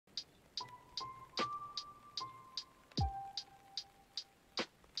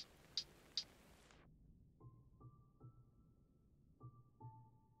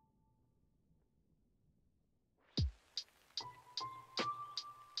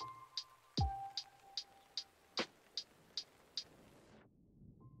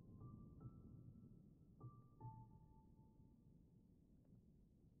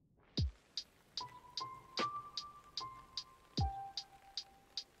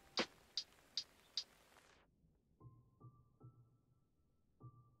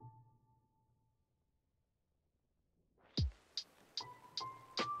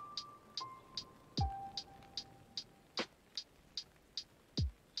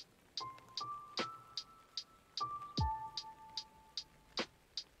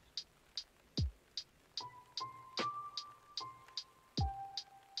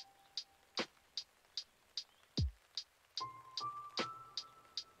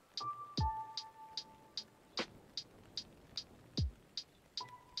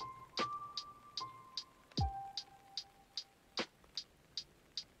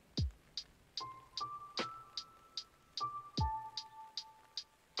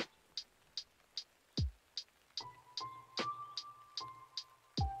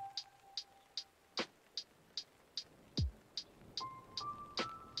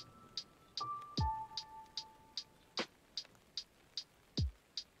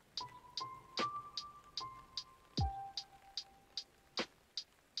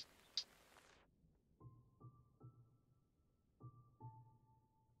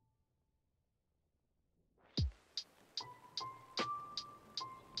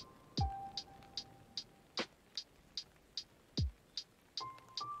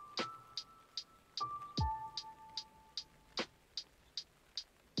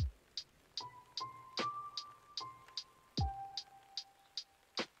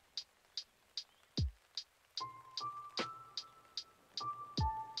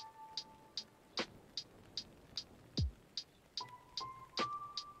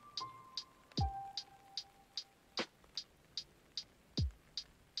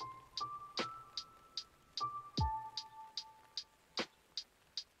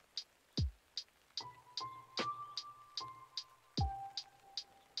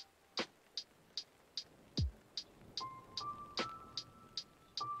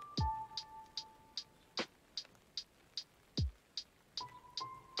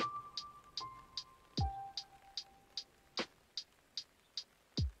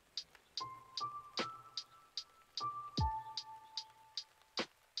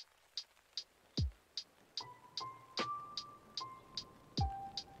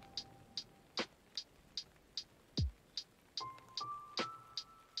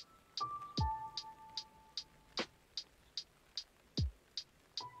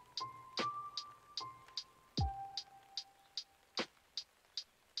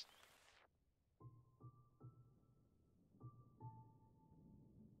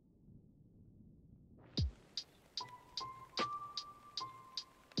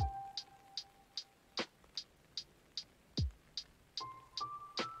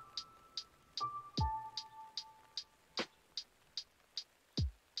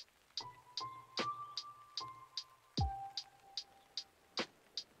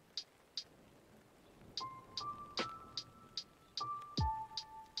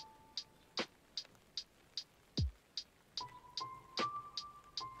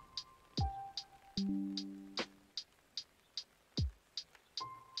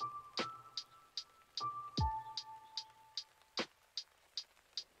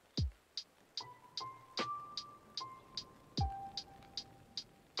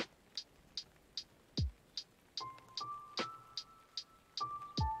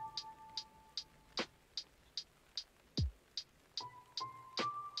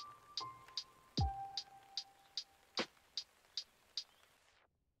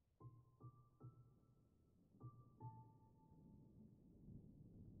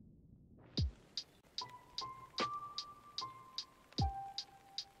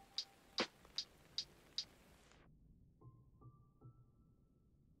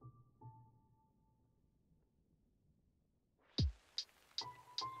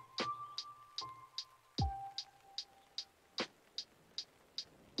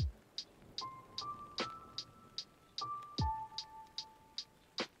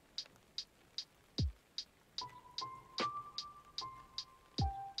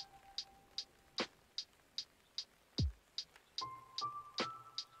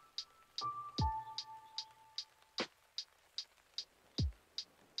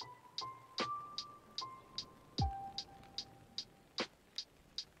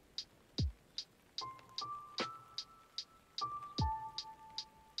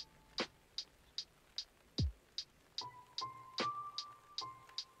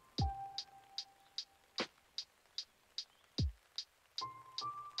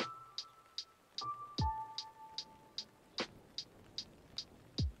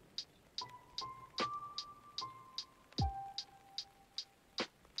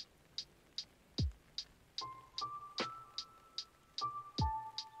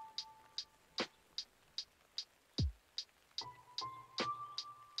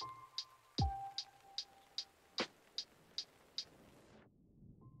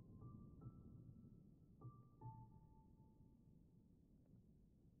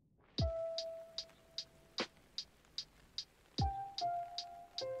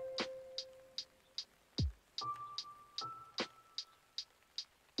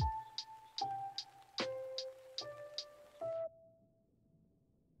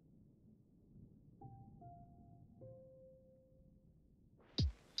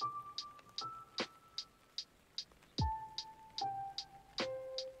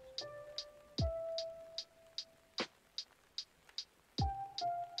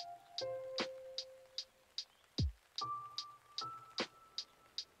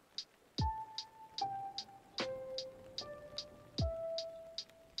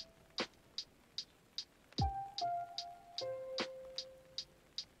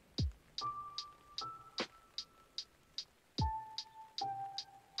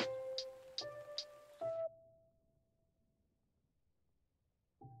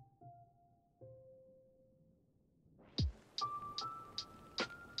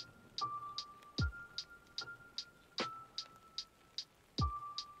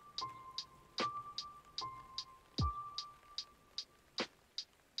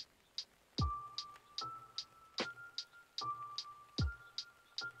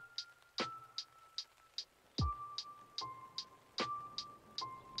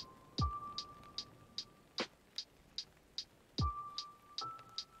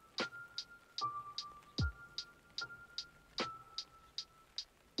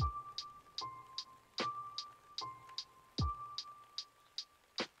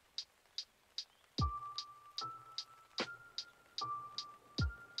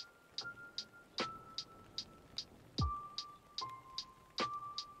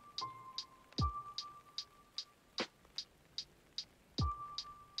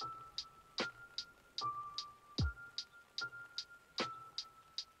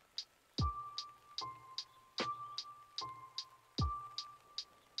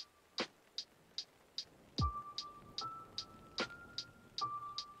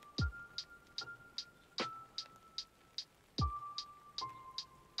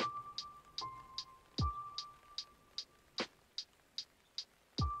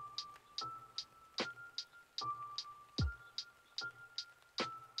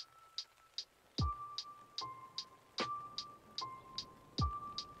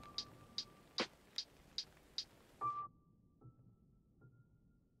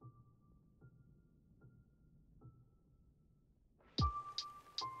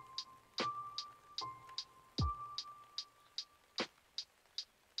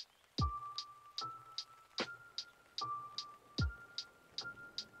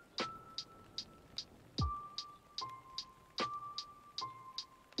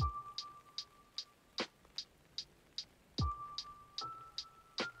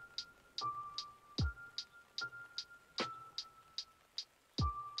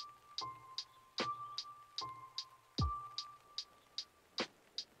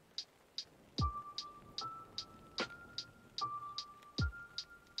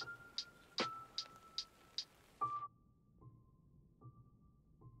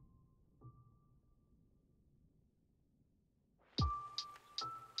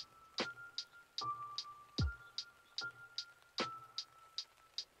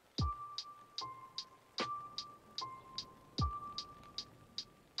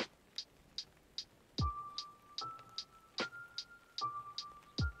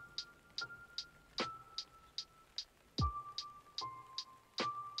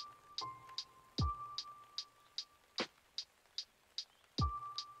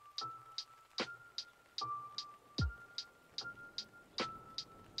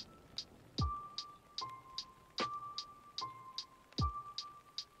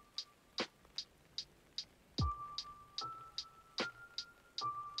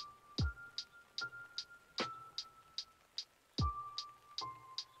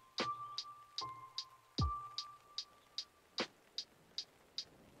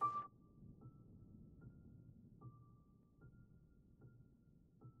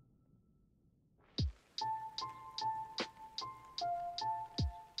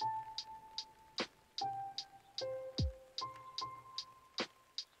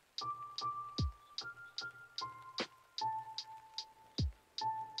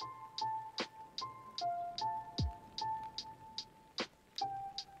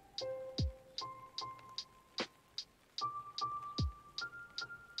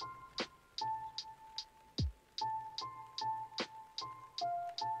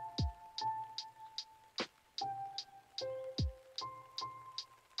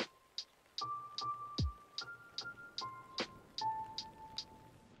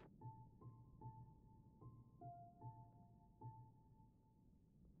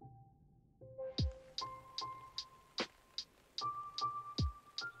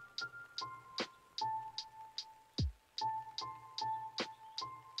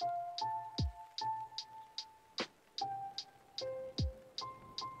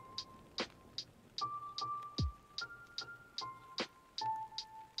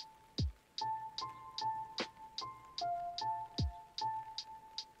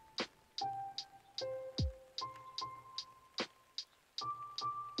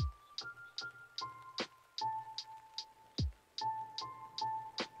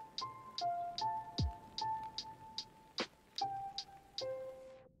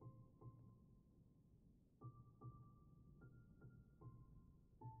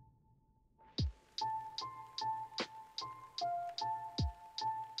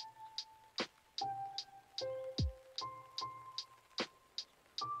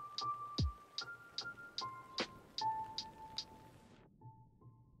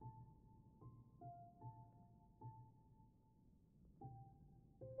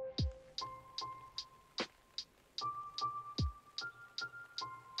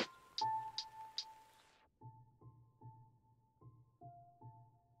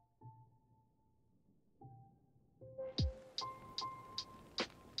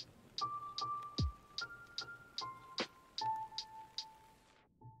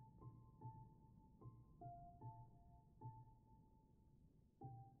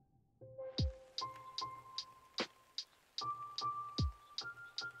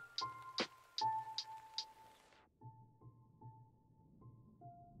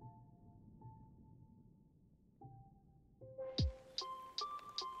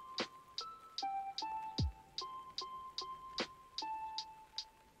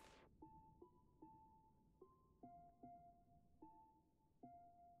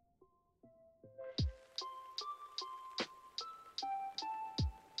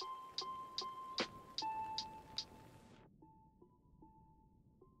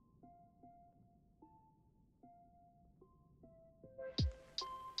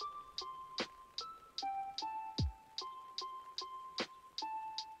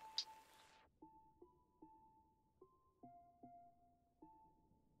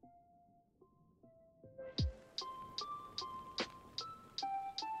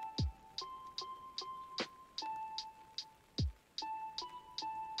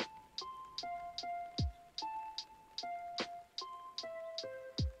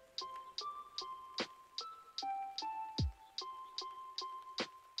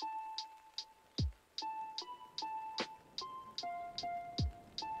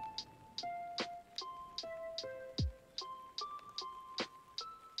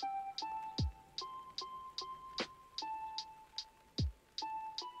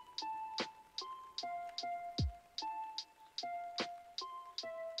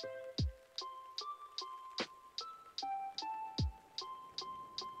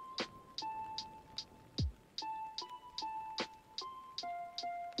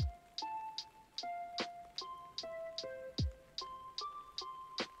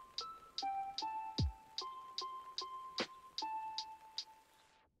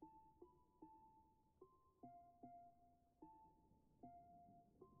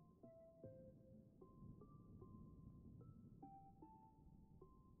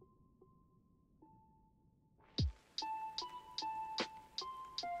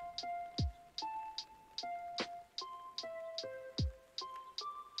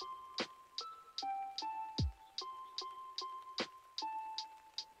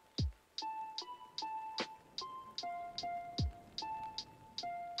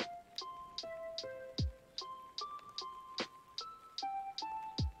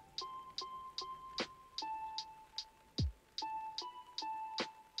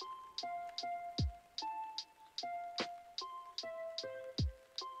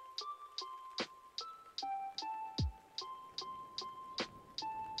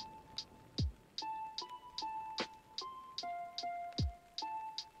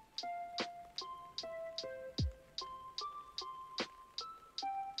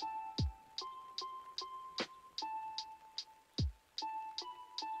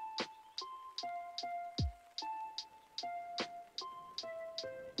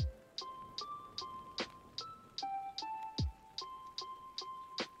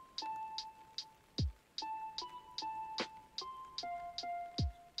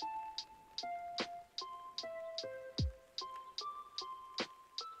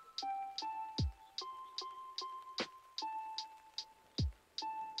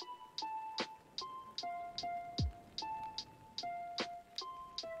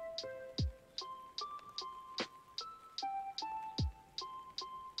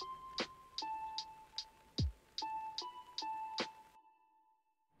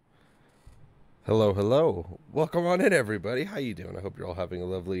Hello, hello. Welcome on in, everybody. How you doing? I hope you're all having a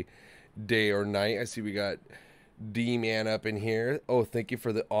lovely day or night. I see we got D-Man up in here. Oh, thank you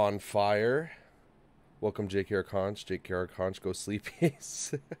for the on fire. Welcome, JKR Conch. JKR Conch, go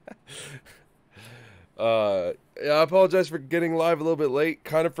sleepies. Yeah, I apologize for getting live a little bit late.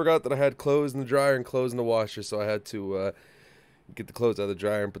 Kind of forgot that I had clothes in the dryer and clothes in the washer, so I had to get the clothes out of the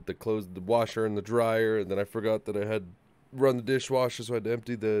dryer and put the clothes in the washer in the dryer, and then I forgot that I had run the dishwasher, so I had to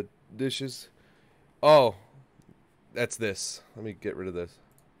empty the dishes. Oh, that's this. Let me get rid of this.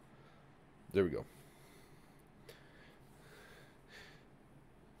 There we go.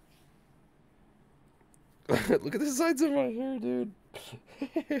 Look at the sides of my hair, dude.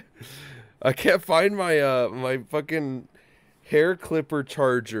 I can't find my my fucking hair clipper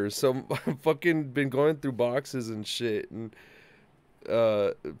charger, so I've fucking been going through boxes and shit, and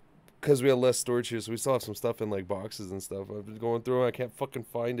because we have less storage here, so we still have some stuff in like boxes and stuff. I've been going through them. I can't fucking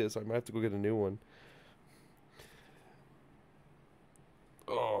find it, so I might have to go get a new one.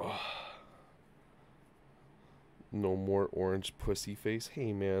 Oh, no more orange pussy face.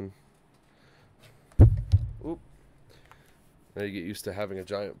 Hey, man. Oop. Now you get used to having a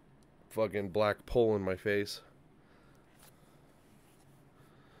giant fucking black pole in my face.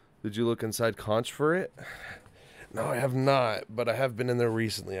 Did you look inside Conch for it? No, I have not, but I have been in there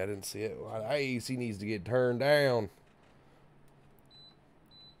recently. I didn't see it. AC needs to get turned down.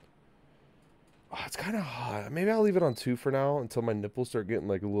 Oh, it's kind of hot. Maybe I'll leave it on 2 for now until my nipples start getting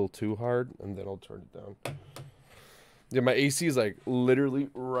like a little too hard, and then I'll turn it down. Yeah, my AC is like literally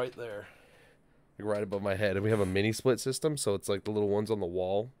right there. Like right above my head. And we have a mini split system, so it's like the little ones on the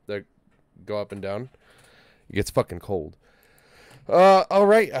wall that go up and down. It gets fucking cold.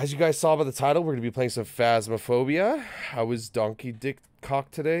 Alright, as you guys saw by the title, we're gonna be playing some Phasmophobia. How was Donkey Dick Cock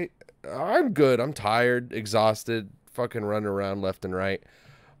today? I'm good. I'm tired, exhausted, fucking running around left and right.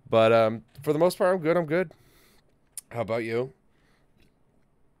 But for the most part, I'm good. I'm good. How about you?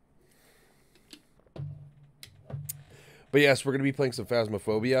 But yes, we're going to be playing some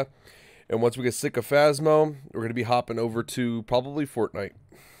Phasmophobia. And once we get sick of Phasmo, we're going to be hopping over to probably Fortnite.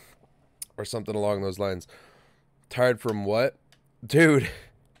 Or something along those lines. Tired from what? Dude.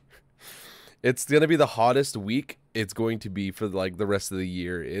 It's going to be the hottest week it's going to be for like the rest of the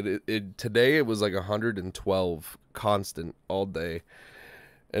year. Today it was like 112 constant all day.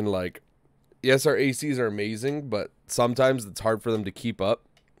 And like, yes, our ACs are amazing, but sometimes it's hard for them to keep up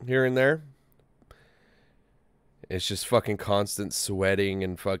here and there. It's just fucking constant sweating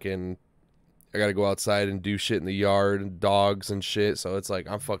and fucking, I gotta go outside and do shit in the yard and dogs and shit. So it's like,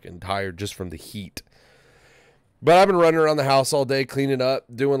 I'm fucking tired just from the heat. But I've been running around the house all day, cleaning up,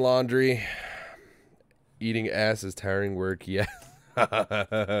 doing laundry. Eating ass is tiring work, yeah.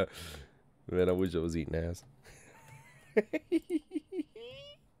 Man, I wish I was eating ass.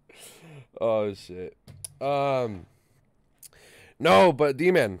 Oh, shit. No, but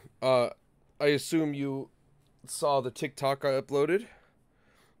D-Man, I assume you saw the TikTok I uploaded. Do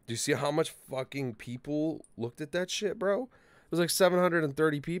you see how much fucking people looked at that shit, bro? It was like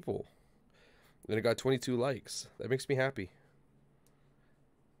 730 people. And it got 22 likes. That makes me happy.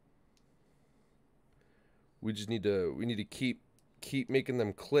 We need to keep making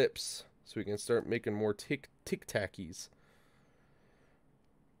them clips so we can start making more tic-tackies.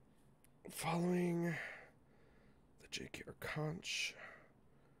 Following the JKR Conch.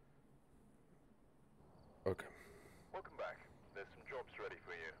 Okay. Welcome back. There's some jobs ready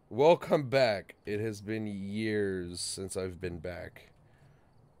for you. Welcome back. It has been years since I've been back.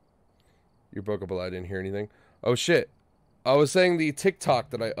 You broke up a lot. I didn't hear anything. Oh, shit. I was saying the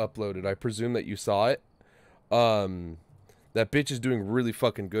TikTok that I uploaded. I presume that you saw it. That bitch is doing really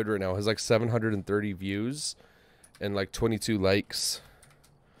fucking good right now. It has like 730 views and like 22 likes.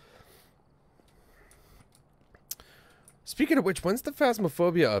 Speaking of which, when's the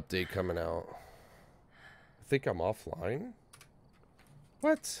Phasmophobia update coming out? I think I'm offline.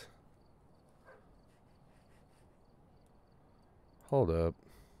 What? Hold up.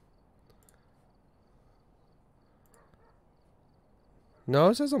 No,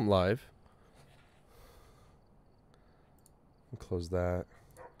 it says I'm live. Close that.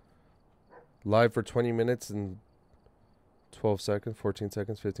 Live for 20 minutes and 12 seconds, 14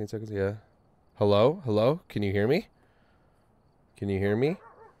 seconds, 15 seconds. Yeah. Hello? Hello? Can you hear me? Can you hear me?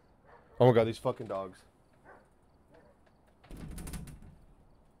 Oh my god, these fucking dogs.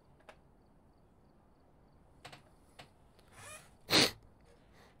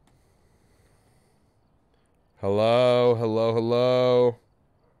 Hello, hello, hello.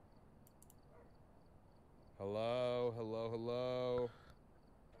 Hello, hello, hello.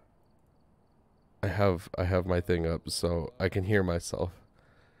 I have my thing up so I can hear myself.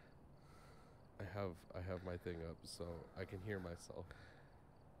 have my thing up so I can hear myself.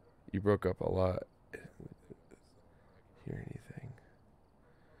 You broke up a lot. Hear anything?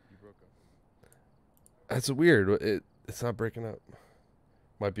 You broke up. That's weird. It's not breaking up.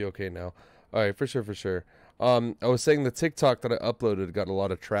 Might be okay now. All right, for sure. I was saying the TikTok that I uploaded got a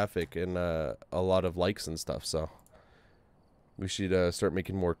lot of traffic and a lot of likes and stuff, so we should start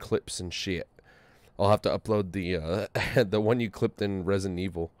making more clips and shit. I'll have to upload the the one you clipped in Resident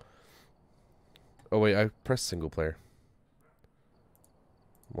Evil. Oh wait, I pressed single player.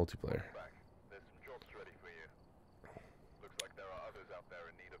 Multiplayer. There's some jobs ready for you. Looks like there are others out there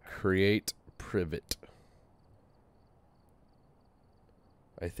in need of help. Create privet.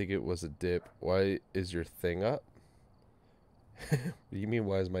 I think it was a dip. Why is your thing up? What do you mean,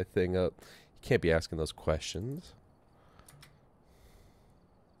 why is my thing up? You can't be asking those questions.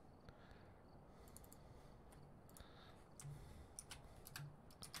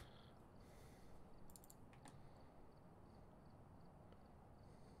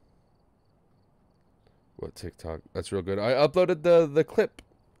 What TikTok? That's real good. I uploaded the clip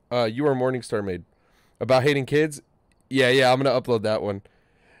you are Morningstar made about hating kids. Yeah, I'm gonna upload that one.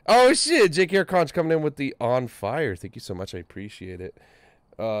 Oh shit, JKR Conch coming in with the on fire. Thank you so much. I appreciate it.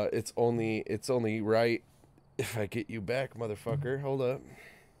 It's only right if I get you back, motherfucker. Hold up.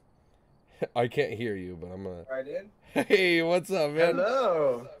 I can't hear you, but I'm gonna. Right in. Hey, what's up, man?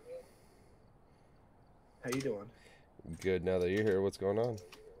 Hello. How you doing? Good. Now that you're here, what's going on?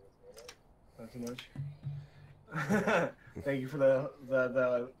 Not too much. Thank you for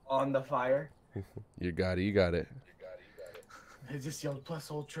the on the fire. You got it. You got it. I just yelled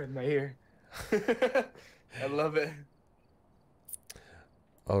plus ultra in my ear. I love it.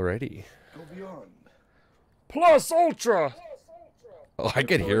 Alrighty. Go beyond. Plus ultra. Oh, I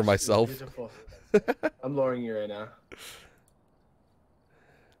can hear myself. Beautiful. I'm lowering you right now.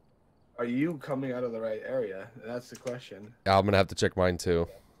 Are you coming out of the right area? That's the question. Yeah, I'm gonna have to check mine too.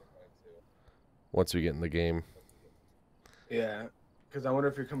 Once we get in the game. Yeah, because I wonder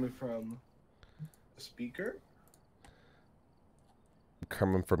if you're coming from a speaker.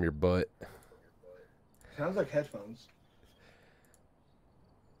 Coming from your butt. Sounds like headphones.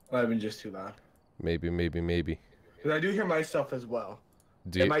 Might have been just too loud. Maybe. Because I do hear myself as well.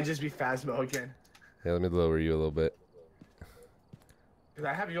 It might just be Phasmo again. Yeah, let me lower you a little bit. Because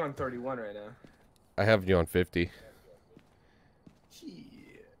I have you on 31 right now. I have you on 50. Gee.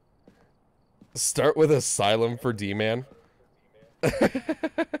 Start with Asylum for D-Man.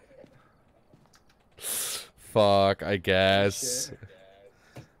 Fuck, I guess.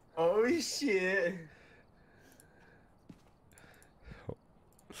 Oh shit.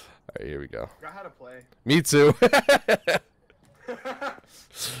 Alright, here we go. Forgot how to play. Me too.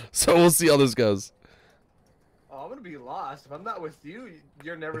 So we'll see how this goes. Oh, I'm gonna be lost. If I'm not with you,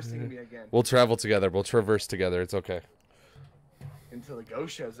 you're never seeing me again. We'll travel together. We'll traverse together. It's okay. Until the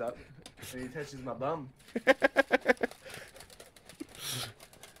ghost shows up and he touches my bum.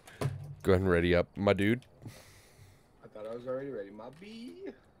 Go ahead and ready up, my dude. I thought I was already ready. My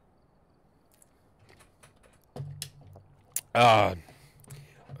bee. I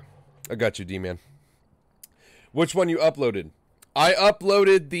got you, D-Man. Which one you uploaded? I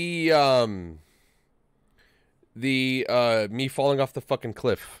uploaded the me falling off the fucking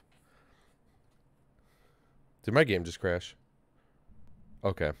cliff. Did my game just crash?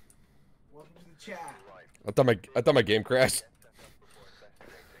 Okay. Welcome to the chat. I thought my game crashed.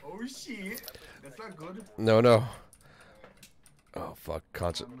 Oh shit. That's not good. No. Oh fuck,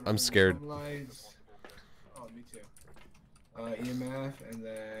 I'm scared. Sunlights. Oh, me too. EMF, and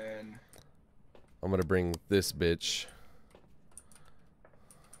then I'm gonna bring this bitch.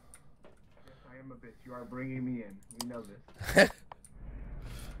 yes, I am a bitch. You are bringing me in. We know this.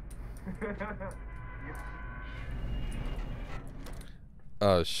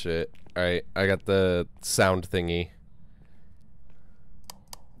 Oh shit. Alright, I got the sound thingy.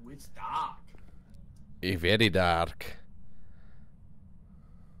 It's dark. Very dark.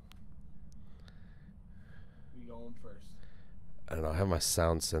 We going first. I don't know, I have my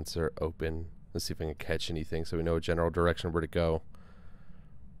sound sensor open. Let's see if I can catch anything so we know a general direction where to go.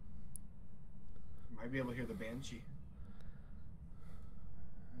 Might be able to hear the banshee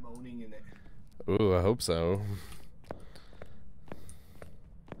moaning in it. Ooh, I hope so.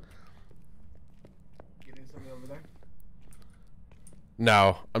 Getting something over there?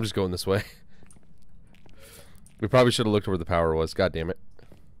 No, I'm just going this way. We probably should have looked where the power was. God damn it.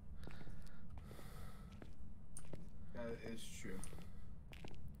 That is true.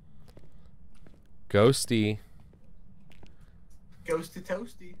 Ghosty. Ghost to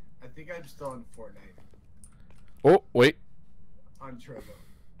Toasty. I think I'm still on Fortnite. Oh, wait. On Trevo.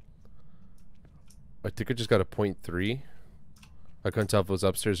 I think I just got a .3. I couldn't tell if it was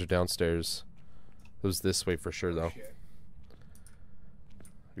upstairs or downstairs. It was this way for sure, though. Shit.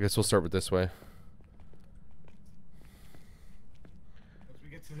 I guess we'll start with this way. Once we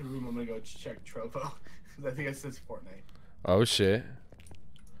get to the room, I'm gonna go check Trovo. Cause I think it says Fortnite. Oh, shit.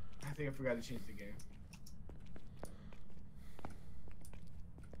 I think I forgot to change the game.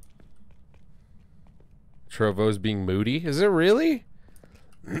 Trovo's being moody? Is it really?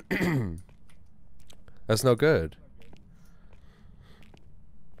 That's no good.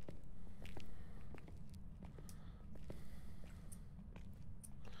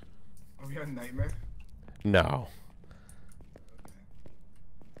 Are we on Nightmare? No.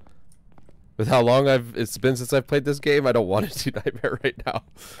 With how long it's been since I've played this game, I don't want to do Nightmare right now.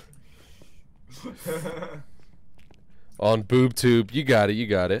 On BoobTube, you got it, you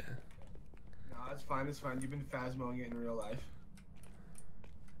got it. No, it's fine, it's fine. You've been phasmoing it in real life.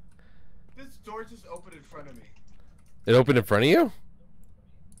 This door just opened in front of me. It opened in front of you?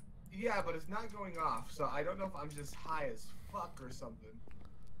 Yeah, but it's not going off, so I don't know if I'm just high as fuck or something.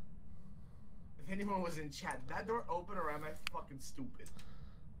 If anyone was in chat, that door opened or am I fucking stupid?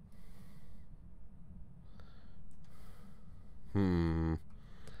 I don't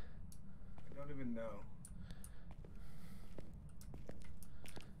even know.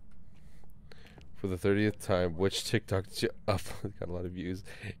 For the 30th time, which TikTok did you upload? Got a lot of views.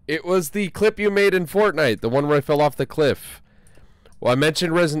 It was the clip you made in Fortnite, the one where I fell off the cliff. Well, I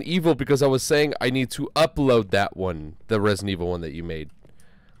mentioned Resident Evil because I was saying I need to upload that one, the Resident Evil one that you made.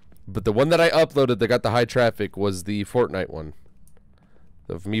 But the one that I uploaded that got the high traffic was the Fortnite one.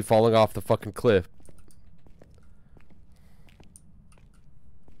 Of me falling off the fucking cliff.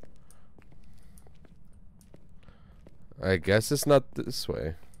 I guess it's not this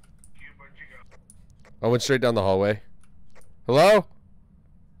way. I went straight down the hallway. Hello?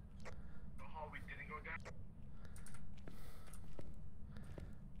 The hallway didn't go down.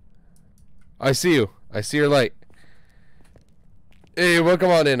 I see you. I see your light. Hey, welcome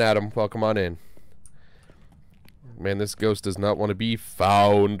on in, Adam. Welcome on in. Man, this ghost does not want to be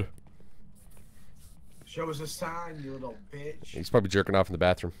found. Show us a sign, you little bitch. He's probably jerking off in the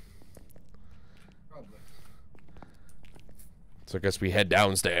bathroom. Probably. So I guess we head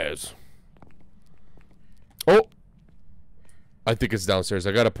downstairs. Oh! I think it's downstairs.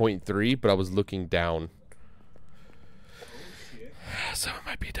 I got a .3, but I was looking down. Oh shit. So it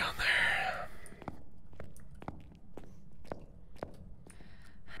might be down there.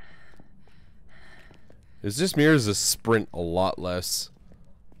 Is this mirrors a sprint a lot less?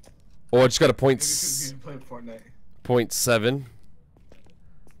 Oh, I just got a Maybe because you've been playing Fortnite. .7.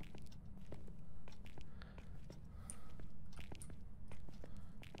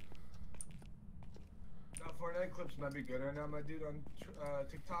 Fortnite clips might be good right now, my dude, on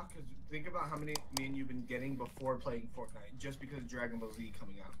TikTok. Cause think about how many me and you've been getting before playing Fortnite, just because of Dragon Ball Z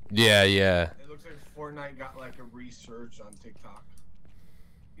coming out. Yeah, yeah. It looks like Fortnite got like a resurge on TikTok.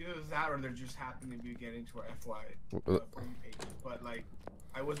 Either that or they're just happening to be getting to our FY for you pages. But like,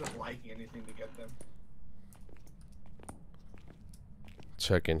 I wasn't liking anything to get them.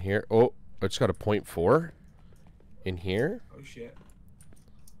 Check in here. Oh, I just got a .4 in here. Oh shit.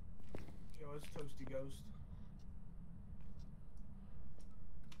 Show us Toasty Ghost.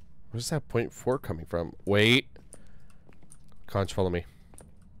 Where's that .4 coming from? Wait. Conch, follow me.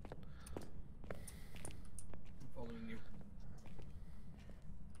 I'm following you.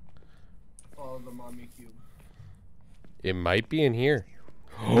 Follow the mommy cube. It might be in here.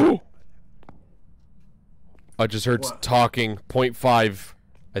 Oh! I just heard What? talking. .5.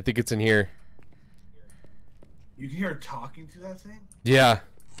 I think it's in here. You can hear her talking to that thing? Yeah.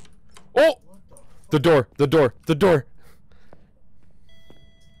 Oh! What the fuck? The door. The door. The door.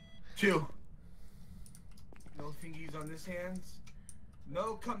 2. No fingies on this hands.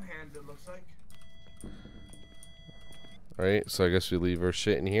 No cum hands, it looks like. Alright, so I guess we leave our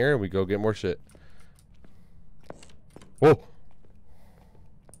shit in here and we go get more shit. Whoa!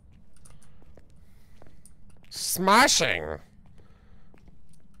 Smashing!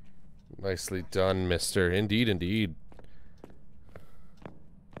 Nicely done, mister. Indeed, indeed.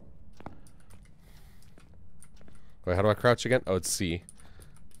 Wait, how do I crouch again? Oh, it's C.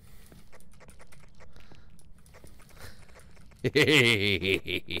 I'm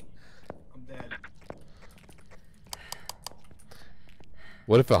dead.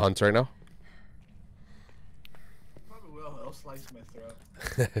 What if it hunts right now? Probably will. It'll slice my throat.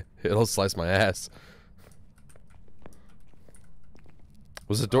 It'll slice my ass.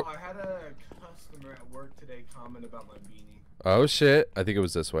 Was the door? Oh, I had a customer at work today comment about my beanie Oh shit! I think it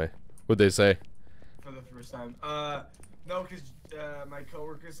was this way. What'd they say? for the first time. No, because my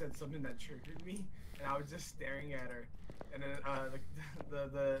coworker said something that triggered me, and I was just staring at her, and then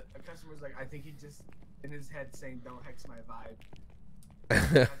the customer's like, I think he just in his head saying, "Don't hex my vibe."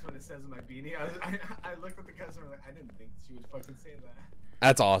 That's what it says in my beanie. I looked at the customer like, I didn't think she was fucking saying that.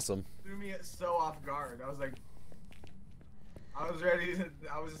 That's awesome. Threw me so off guard. I was like, I was ready.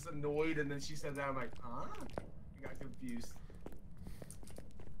 I was just annoyed, and then she said that. I'm like, huh? I got confused.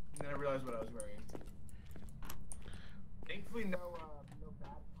 And then I realized what I was wearing. Thankfully, no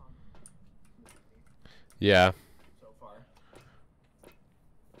bad comments. Yeah. So far.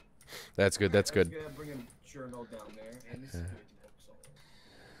 That's good. That's good. Let's bring a journal down there, and this is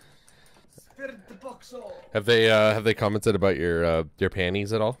Spirit the Boxall. Have they commented about your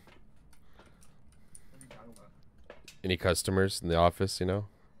panties at all? What are you talking about? Any customers in the office, you know?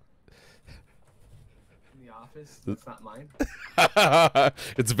 In the office? That's not mine.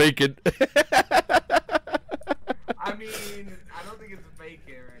 It's vacant. I mean, I don't think it's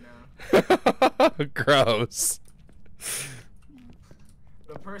vacant right now. Gross.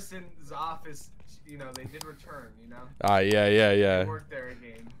 The person's office, you know, they did return, you know? Ah, yeah. They worked there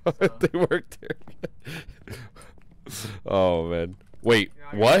again. So. They worked there. Oh, man. Wait, You know,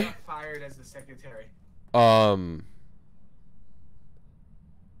 I what? got fired as the secretary. Wins?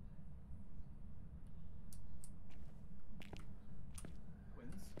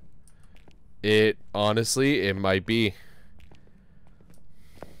 It honestly, it might be.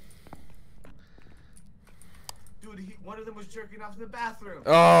 Dude, one of them was jerking off in the bathroom.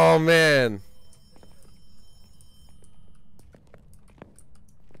 Oh, man.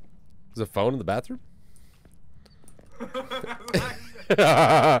 Is a phone in the bathroom? I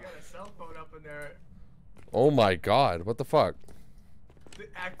got a cell phone up in there. Oh my god, what the fuck? The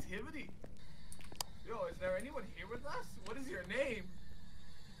activity. Yo, is there anyone here with us? What is your name?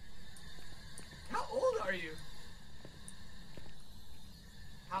 How old are you?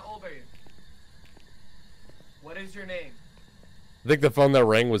 How old are you? What is your name? I think the phone that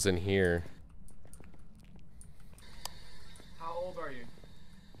rang was in here. How old are you?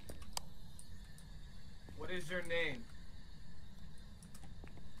 What is your name?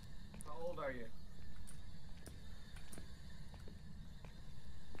 How old are you?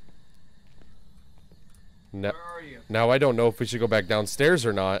 No, Where are you? now I don't know if we should go back downstairs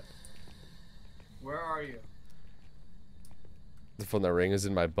or not. Where are you? The phone that rang is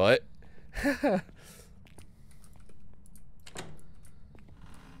in my butt. Where are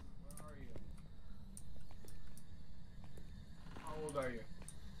you? How old are you?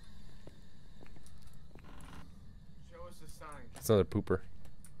 Show us a sign. It's not a pooper.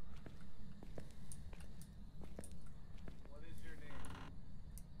 What is your name?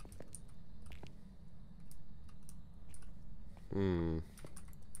 Hmm.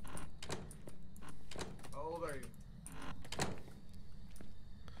 How old are you?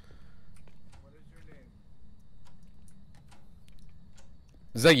 What is your name?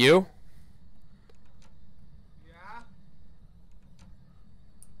 Is that you? Yeah?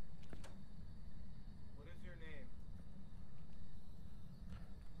 What is your name?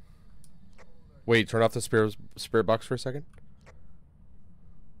 How old are you? Wait, turn off the spirit box for a second.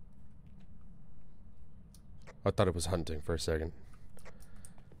 I thought it was hunting for a second.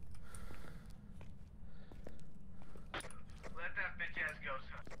 Let that bitch ass go,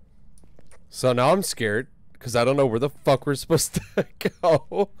 son. So now I'm scared because I don't know where the fuck we're supposed to go.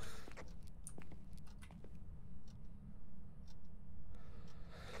 Go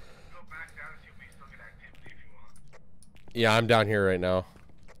back down and see if we still get activity if you want. Yeah, I'm down here right now.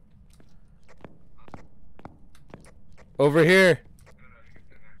 Over here.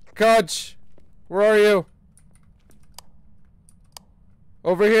 Conch, where are you?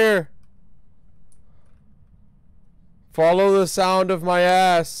 Over here. Follow the sound of my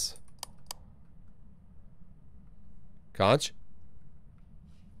ass. Conch?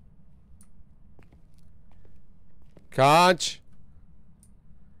 Conch?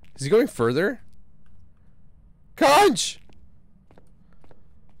 Is he going further? Conch!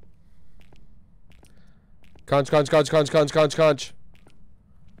 Conch.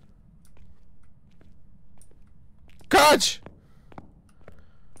 Conch!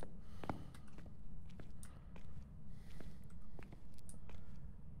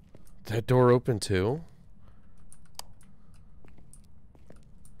 That door open too?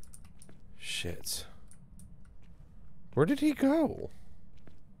 Shit. Where did he go?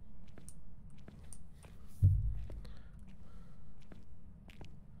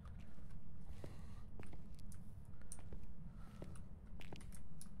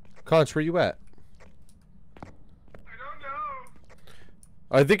 Conch, where you at? I don't know.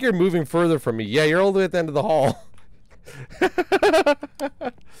 I think you're moving further from me. Yeah, you're all the way at the end of the hall.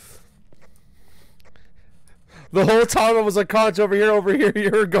 The whole time I was like, Conch, over here, over here.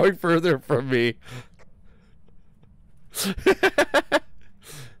 You were going further from me. Just trying to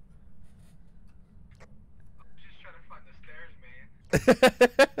find the stairs,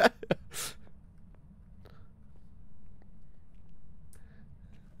 man.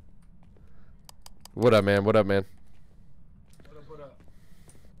 What up, man? What up, man? What up, what up?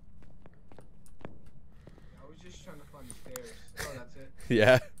 I was just trying to find the stairs. Oh, that's it.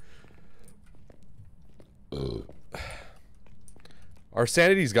 Yeah. Our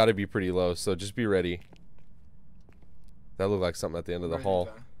sanity's got to be pretty low, so just be ready. That looked like something at the end of the hall.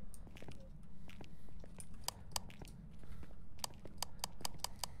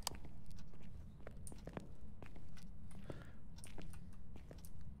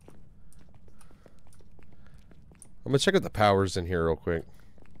 I'm gonna check out the powers in here real quick.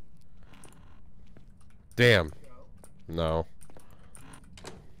 Damn. No.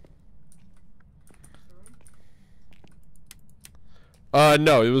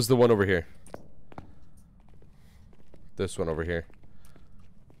 No, it was the one over here. This one over here.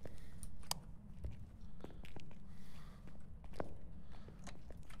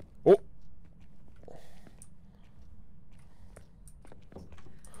 Oh.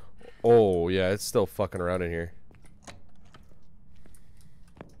 Oh, yeah, it's still fucking around in here.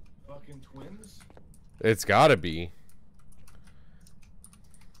 Fucking twins? It's gotta be.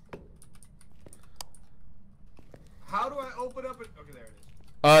 How do I open up it? Okay, there it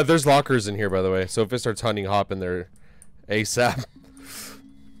is. There's lockers in here, by the way. So if it starts hunting, hop in there ASAP.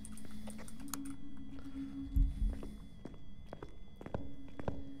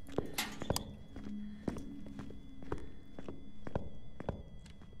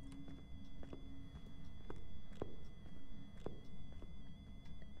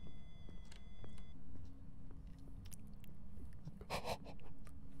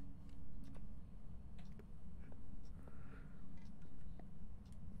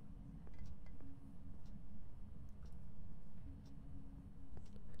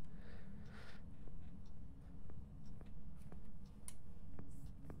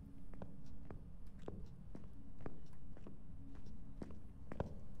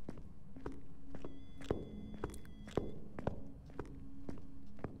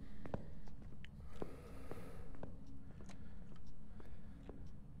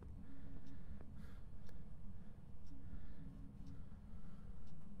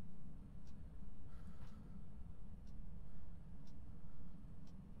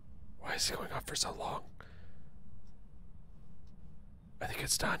 Why is he going on for so long? I think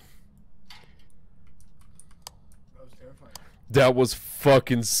it's done. That was terrifying. That was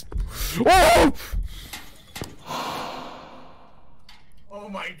fucking. Oh! Oh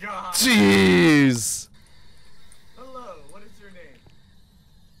my god! Jeez! Hello, what is your name?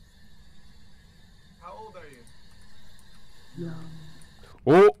 How old are you? Young.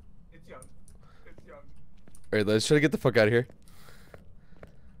 Oh! It's young. It's young. Alright, let's try to get the fuck out of here.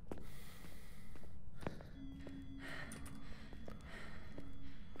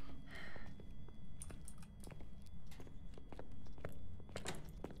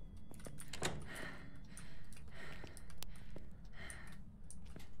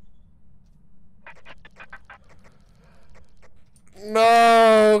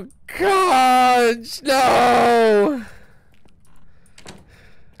 No! Conch! No!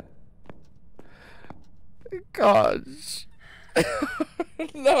 Conch!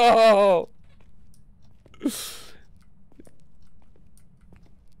 No!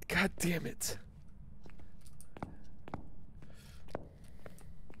 God damn it.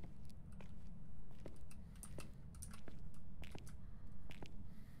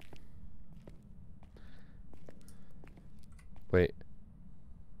 Wait.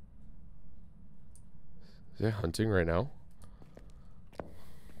 Is it hunting right now?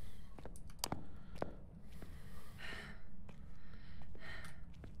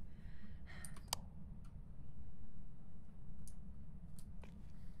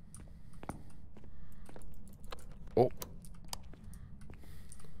 Oh.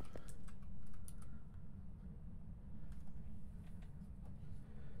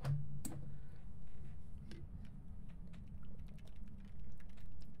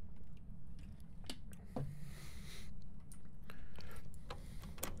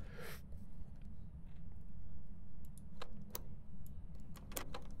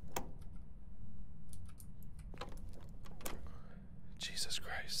 Jesus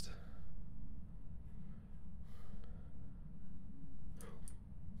Christ.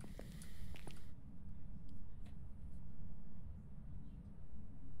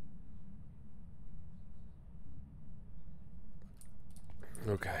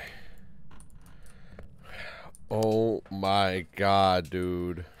 Okay. Oh my god,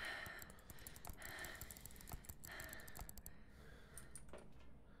 dude.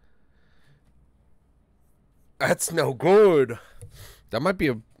 That's no good. That might be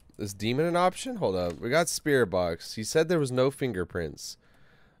a... Is demon an option? Hold up. We got spirit box. He said there was no fingerprints.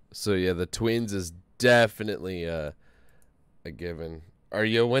 So yeah, the twins is definitely a given. Are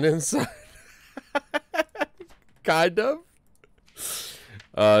you winning, son? Kind of.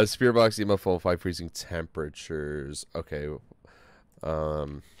 Spirit box, emo full 5 freezing temperatures. Okay.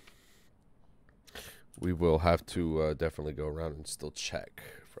 We will have to definitely go around and still check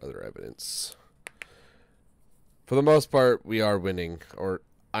for other evidence. For the most part, we are winning, or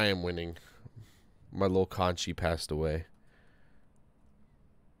I am winning. My little Conchi passed away.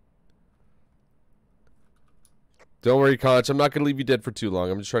 Don't worry, Conch. I'm not gonna leave you dead for too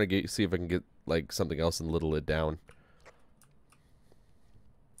long. I'm just trying to see if I can get like something else and little it down.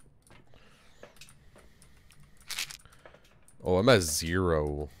 Oh, I'm at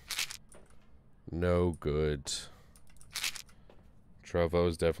 0. No good.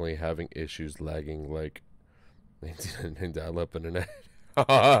 Trevo's definitely having issues lagging like and dial-up internet.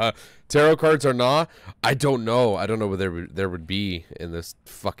 Tarot cards are not. I don't know. I don't know what there would be in this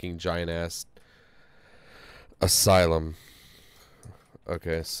fucking giant ass asylum.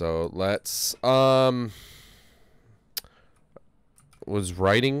 Okay, so let's was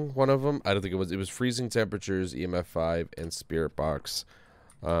writing one of them? I don't think it was. It was freezing temperatures, EMF 5, and spirit box.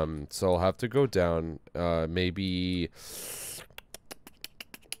 So I'll have to go down. Maybe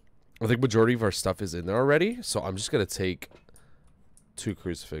I think majority of our stuff is in there already. So I'm just gonna take 2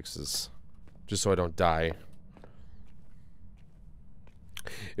 crucifixes, just so I don't die.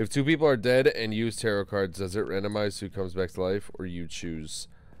 If 2 people are dead and use tarot cards, does it randomize who comes back to life, or you choose?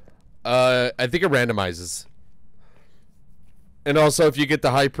 I think it randomizes. And also, if you get the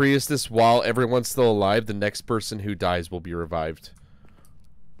High Priestess while everyone's still alive, the next person who dies will be revived.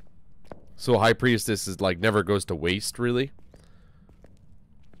 So High Priestess is like never goes to waste, really.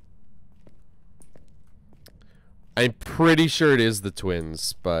 I'm pretty sure it is the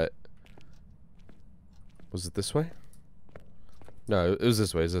twins, but was it this way? No, it was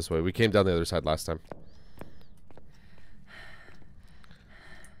this way. It was this way. We came down the other side last time.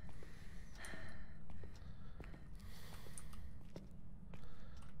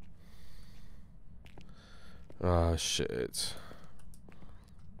 Oh, shit.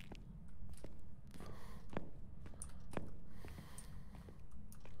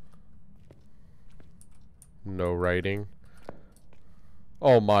 No writing.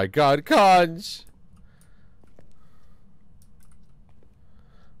 Oh my god, Conch!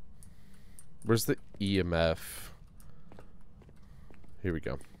 Where's the EMF? Here we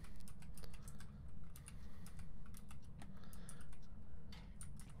go.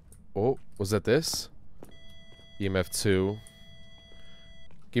 Oh, was that this? EMF 2.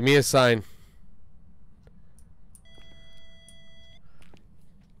 Give me a sign.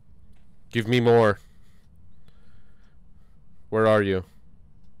 Give me more. Where are you?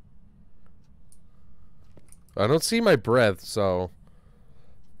 I don't see my breath, so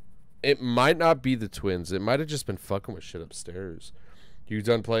it might not be the twins. It might have just been fucking with shit upstairs. You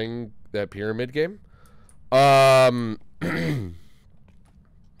done playing that pyramid game? Oh,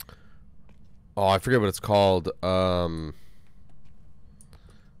 I forget what it's called. Fuck,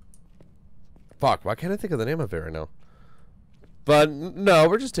 why can't I think of the name of it right now? But no,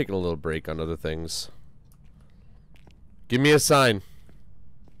 we're just taking a little break on other things. Give me a sign.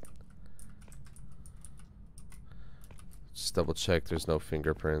 Just double check there's no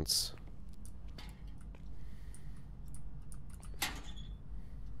fingerprints.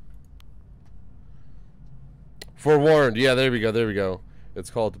 Forewarned. Yeah, there we go. There we go. It's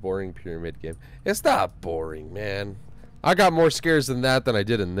called the boring pyramid game. It's not boring, man. I got more scares than that than I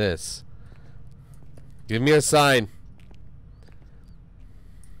did in this. Give me a sign.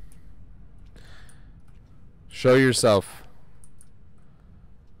 Show yourself.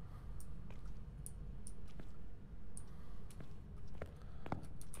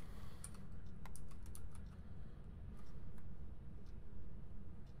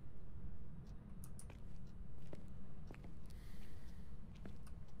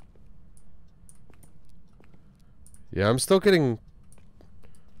 Yeah, I'm still getting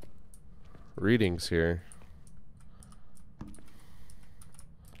readings here.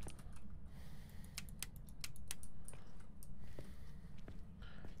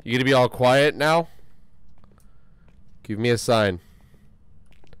 You gonna be all quiet now? Give me a sign.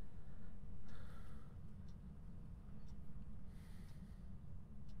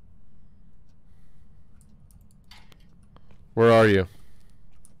 Where are you?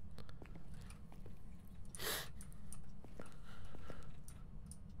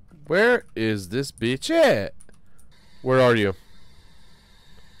 Where is this bitch at? Where are you?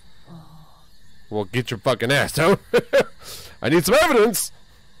 Well, get your fucking ass down. I need some evidence.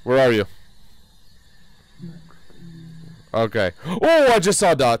 Where are you? Okay. Oh, I just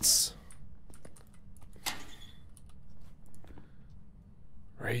saw dots.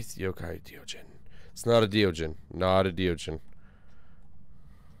 Wraith, yokai, Deogen. It's not a Deogen. Not a Deogen.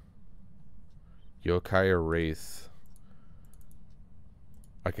 Yokai or Wraith.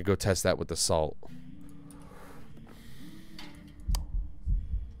 I could go test that with the salt.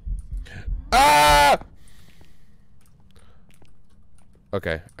 Ah!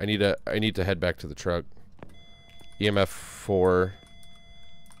 Okay, I need to head back to the truck. EMF 4.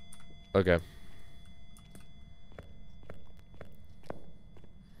 Okay.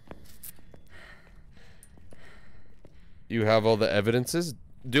 You have all the evidences?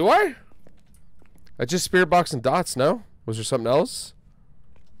 Do I? I just spirit box and dots, no? Was there something else?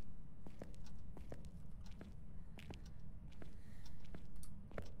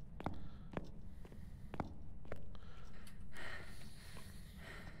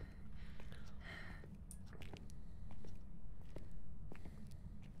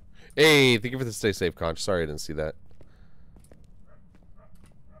 Hey, thank you for the stay safe, Conch. Sorry I didn't see that.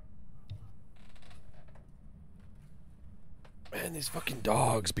 Man, these fucking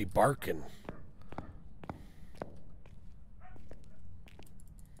dogs be barking. I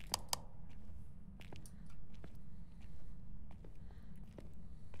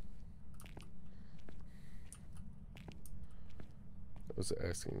was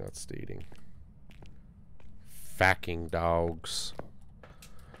asking, not stating. Facking dogs.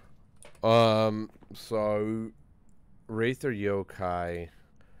 So Wraith or yokai?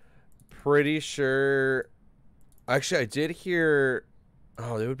 Pretty sure. Actually, I did hear.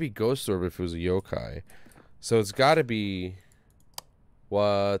 Oh, it would be Ghost Orb if it was a yokai. So it's got to be.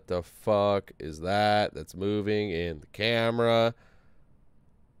 What the fuck is that? That's moving in the camera.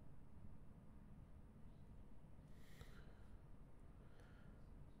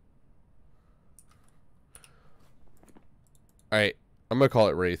 All right, I'm gonna call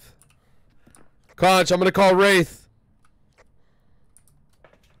it Wraith. Conch, I'm gonna call Wraith.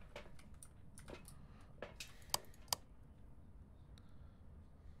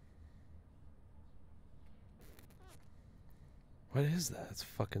 What is that? It's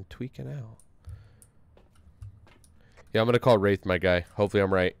fucking tweaking out. Yeah, I'm gonna call Wraith, my guy. Hopefully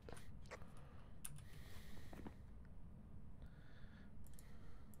I'm right.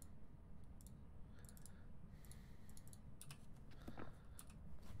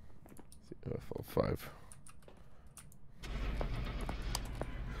 UFO 5.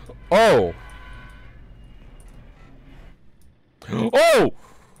 Oh! Oh!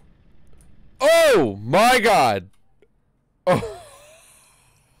 Oh my god! Oh!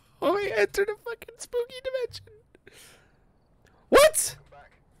 Oh, I entered a fucking spooky dimension. What?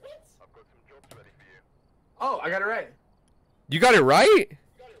 I've got some jobs ready for you. Oh, I got it right. You got it right?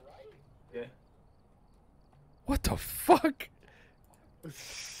 Yeah. What the fuck?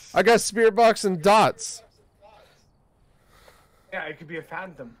 I got spirit box and dots. Yeah, it could be a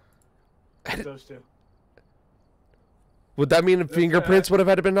phantom. Those two. Would that mean fingerprints would have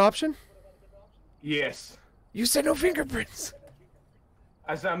had to been an option? Yes. You said no fingerprints.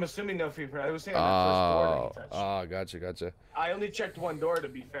 I'm assuming no fingerprint. I was saying that first door that he touched. Oh, gotcha, gotcha. I only checked one door to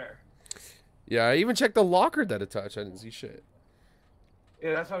be fair. Yeah, I even checked the locker that it touched. I didn't see shit.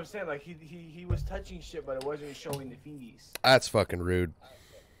 Yeah, that's what I'm saying. Like he was touching shit, but it wasn't showing the fingies. That's fucking rude.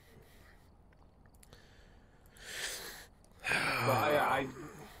 But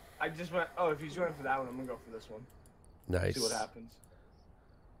I just went. Oh, if he's going for that one, I'm gonna go for this one. Nice. See what happens.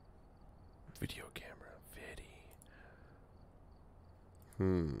 Video camera.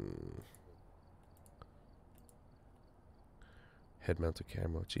 Head mounted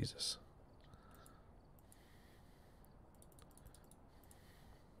camera. Jesus.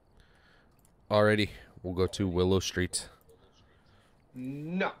 Alrighty, we'll go to Willow Street.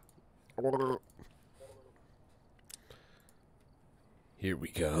 No. Here we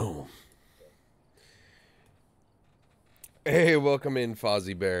go. Hey, welcome in,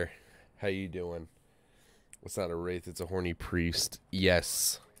 Fozzie Bear. How you doing? It's not a wraith, it's a horny priest.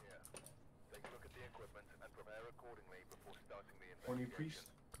 Yes. Take a look at the equipment and prepare accordingly before starting the Horny priest.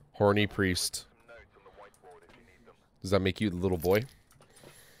 Horny priest. some notes on the whiteboard if you need them. Does that make you the little boy? Looks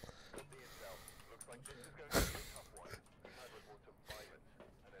like this is going to be a tough one. We had reports of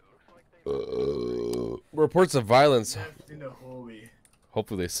violence, and it looks like they Reports of violence. Left in the hallway.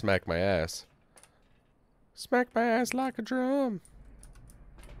 Hopefully they smack my ass. Smack my ass like a drum.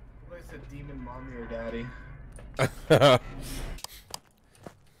 What is a demon mommy or daddy?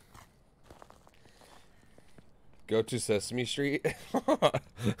 Go to Sesame Street. Let's go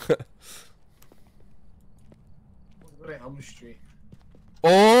to Elm Street.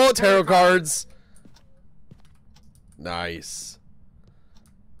 Oh, tarot cards. Nice.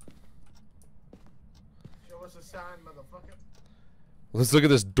 Show us a sign, motherfucker. Let's look at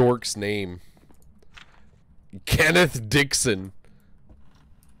this dork's name. Kenneth Dixon.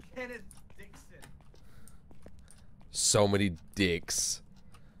 Kenneth Dixon. So many dicks.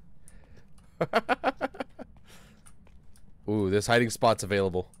 Ooh, this hiding spot's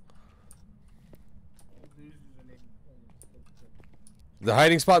available. The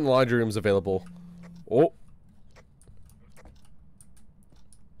hiding spot in the laundry room is available. Oh.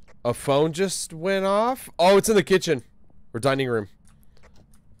 A phone just went off? Oh, it's in the kitchen. Or dining room.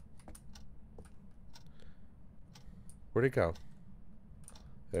 Where'd it go?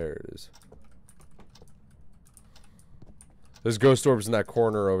 There it is. There's ghost orbs in that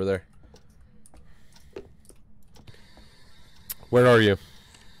corner over there. Where are you?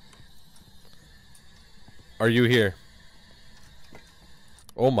 Are you here?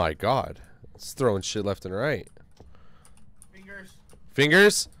 Oh my god. It's throwing shit left and right. Fingers.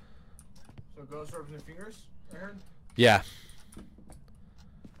 Fingers? So ghost orbs and fingers, I heard? Yeah.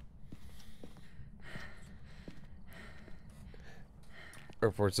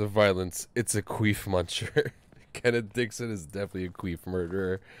 Reports of violence. It's a queef muncher. Kenneth Dixon is definitely a queef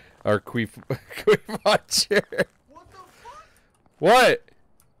murderer. Or queef muncher. What the fuck? What?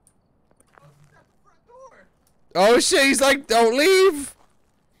 Oh, he's at the front door. Oh shit, he's like, don't leave!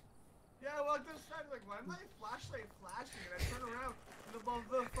 Yeah, I walked outside, like, why is my flashlight flashing? And I turn around, and the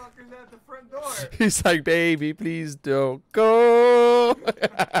motherfucker's at the front door. He's like, baby, please don't go. I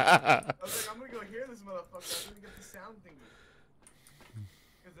was like, I'm gonna go hear this motherfucker. I'm gonna get the sound thingy.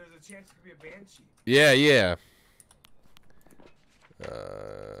 Because there's a chance it could be a banshee. Yeah, yeah.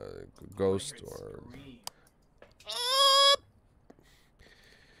 Ghost I heard orb. scream.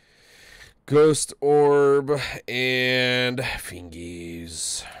 Ghost orb and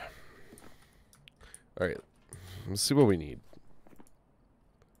fingies. Alright. Let's see what we need.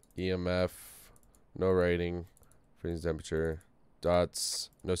 EMF. No writing. Freezing temperature. Dots.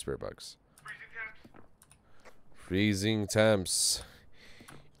 No spirit bugs. Freezing temps.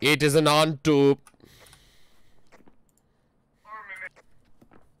 It is an on-tube.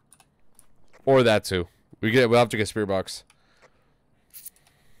 Or that too. We'll have to get spirit box.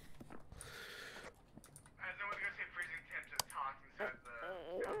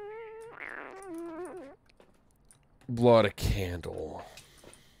 Blow out a candle.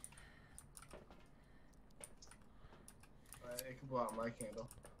 It can blow out my candle.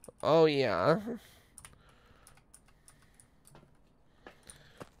 Oh yeah.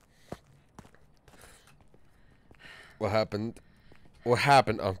 What happened? What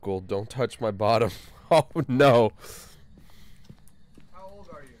happened, Uncle? Don't touch my bottom. Oh no. How old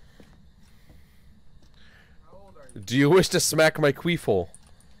are you? How old are you? Do you wish to smack my queef hole?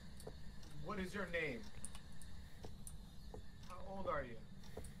 What is your name? How old are you?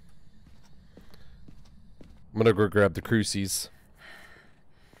 I'm gonna go grab the crucies.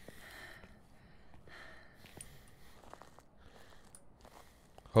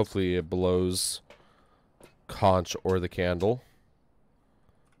 Hopefully it blows Conch or the candle.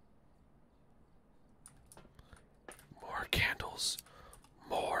 More candles.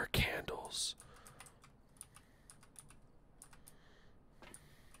 More candles.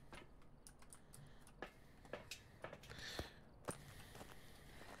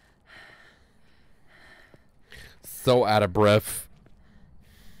 So out of breath.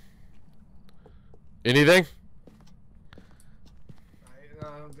 Anything? No,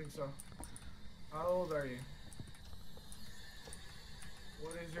 I don't think so. How old are you?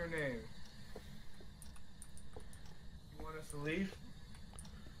 What is your name? You want us to leave?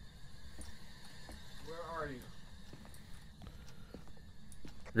 Where are you?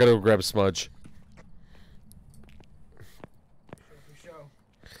 I gotta go grab a smudge. Show for show.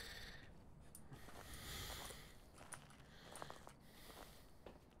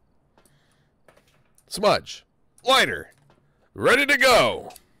 Smudge. Lighter. Ready to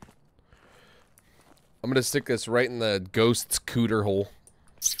go. I'm gonna stick this right in the ghost's cooter hole.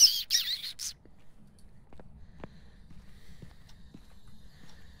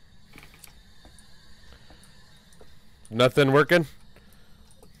 Nothing working?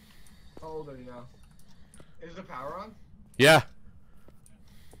 How old are you now? Is the power on? Yeah.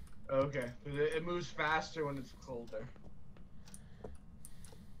 Okay. 'Cause it moves faster when it's colder.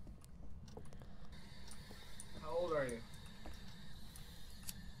 How old are you?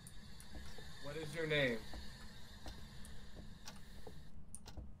 What is your name? I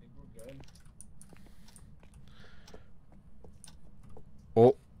think we're good.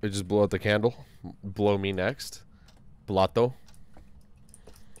 It just blow out the candle. Blow me next. Blotto.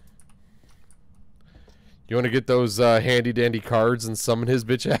 You want to get those handy dandy cards and summon his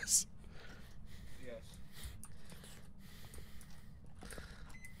bitch ass? Yes.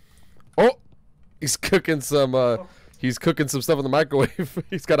 Oh, he's cooking some. He's cooking some stuff in the microwave.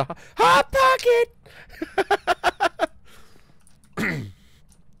 He's got a hot pocket.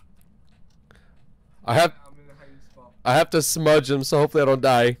 I'm in the hiding spot. I have to smudge him, so hopefully I don't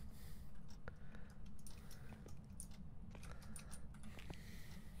die.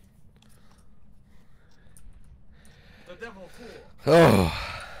 The devil fool. Oh,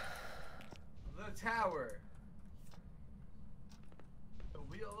 The tower. The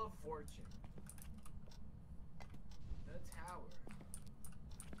wheel of fortune. The tower.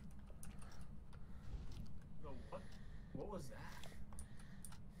 The what? What was that?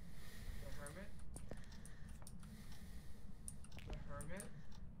 The hermit? The hermit?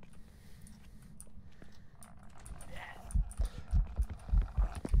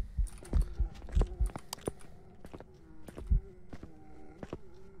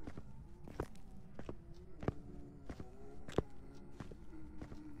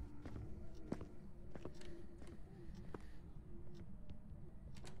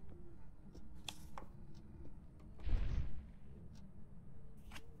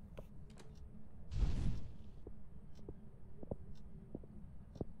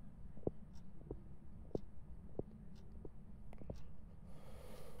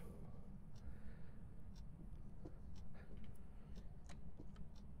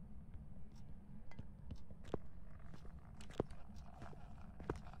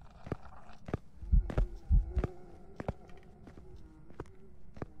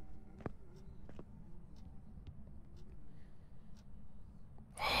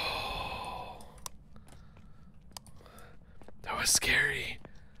 that was scary.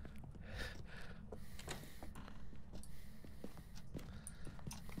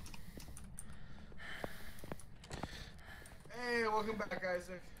 Hey, welcome back,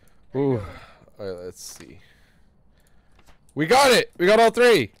 Isaac. Ooh. All right, let's see. We got it. We got all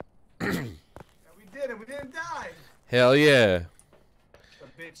three. And we did it. We didn't die. Hell yeah. The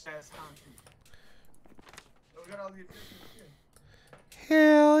bitch ass hunter. We got all the additions too.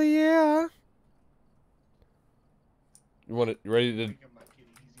 Hell yeah. You want it? You ready to Pick up my kitty.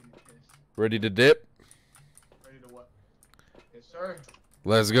 He's eating a kiss. ready to dip? Ready to what? Yes, sir.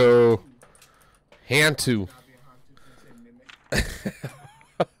 Let's go. Hand to. Not be a hunter, it's a mimic.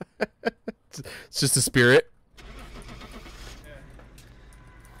 It's just a spirit. Yeah.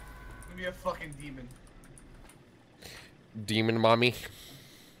 Give me a fucking demon. Demon mommy.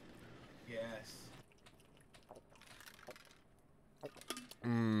 Yes.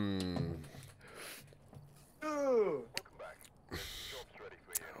 Mmm. Ooh. Welcome back. Job's ready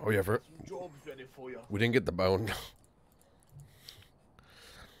for you. Oh yeah, Job's ready for you. we didn't get the bone.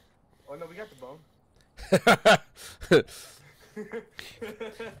 Oh no, we got the bone.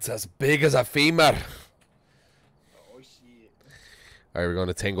 It's as big as a femur. Oh shit. Alright, we're going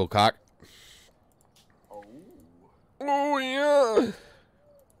to Tangle Cock. Oh. Oh yeah.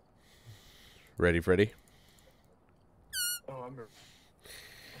 Ready, Freddy? Oh, I'm.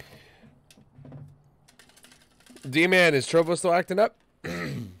 D-Man, is Trovo still acting up?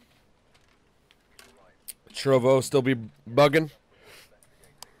 Trovo still be bugging? And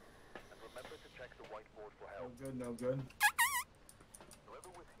remember to check the whiteboard for No help. good, no good. Whoever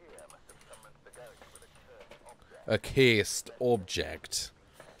was here must have summoned the ghost with a cursed object. A cased object.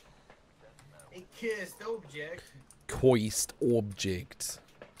 A kissed object. Coist object.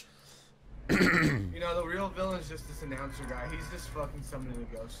 You know, the real villain's just this announcer guy. He's just fucking summoning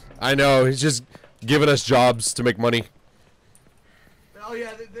a ghost. I know, he's just giving us jobs to make money. Oh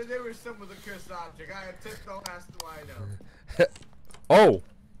yeah, they were some with a cursed object. I just don't ask why I know. Oh!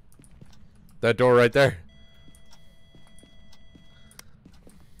 That door right there.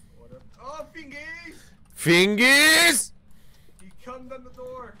 What up? Oh, fingies! Fingies! He come on the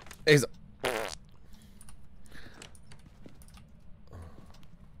door. He's...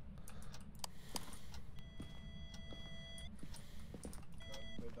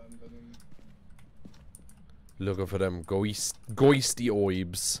 Looking for them goisty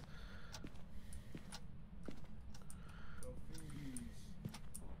oibs. Go fingies.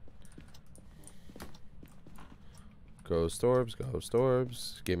 Ghost orbs, ghost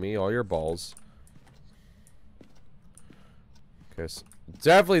orbs. Give me all your balls. Okay, so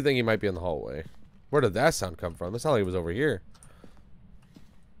definitely think he might be in the hallway. Where did that sound come from? It sounded like it was over here.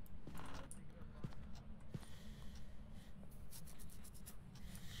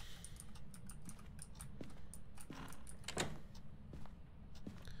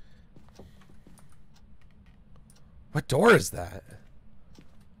 What door is that?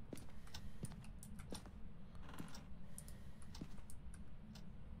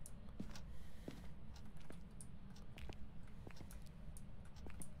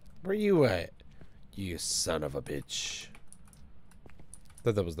 Where you at? You son of a bitch.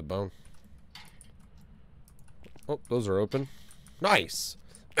 Thought that was the bone. Oh, those are open. Nice.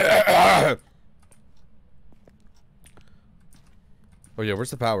 Oh yeah,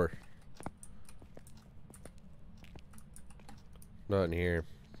 where's the power? Not in here.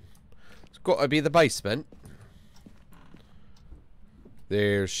 It's gotta be the basement.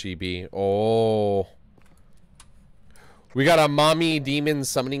 There she be. Oh. We got a mommy demon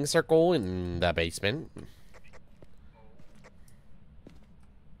summoning circle in the basement.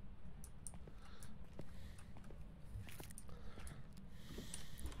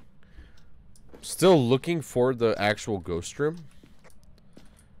 Still looking for the actual ghost room.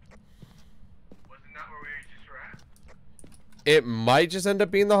 Wasn't that where we just were at? It might just end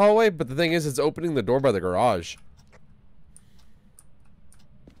up being the hallway, but the thing is, it's opening the door by the garage.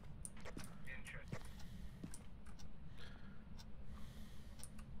 Interesting.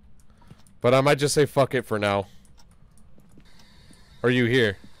 But I might just say fuck it for now. Are you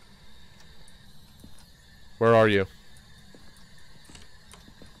here? Where are you?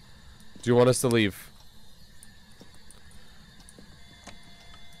 Do you want us to leave?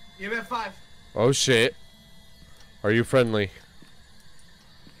 EMF 5. Oh shit. Are you friendly?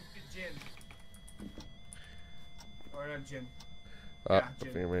 Jin. Or not Jin. Yeah,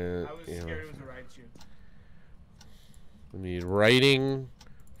 Jin. I was scared it was a Raichu. We need writing,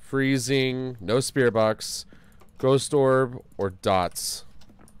 freezing, no spirit box, ghost orb, or dots.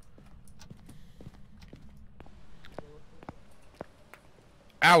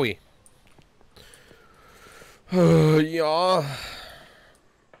 Owie. Yeah.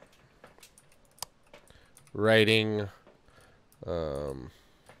 Writing.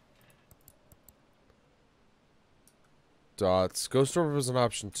 Dots. Ghost orb was an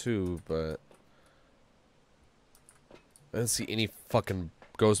option too, but I didn't see any fucking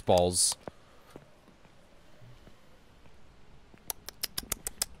ghost balls.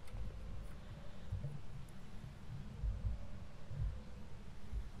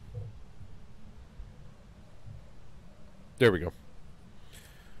 There we go.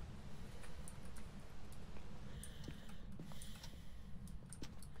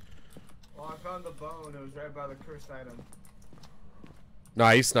 Well, I found the bone. It was right by the cursed item.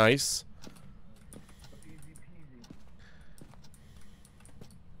 Nice, nice. Easy peasy.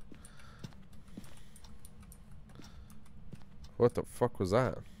 What the fuck was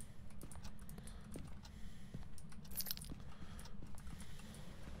that?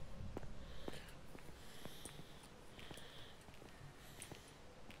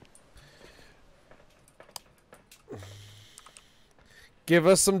 Give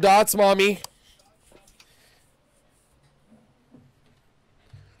us some dots, mommy.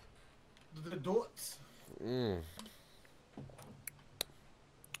 The dots.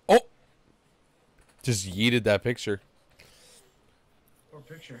 Oh! Just yeeted that picture. Or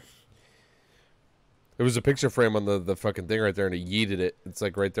picture. There was a picture frame on the fucking thing right there, and it yeeted it. It's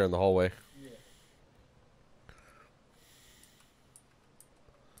like right there in the hallway. Yeah.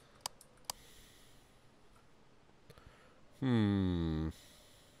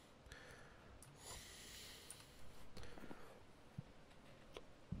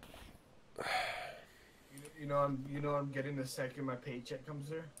 You know I'm getting the second my paycheck comes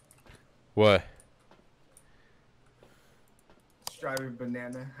through. What? Strawberry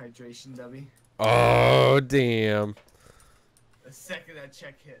banana hydration W. Oh, damn. The second that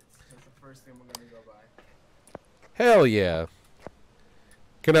check hits, that's the first thing we're gonna go buy. Hell yeah.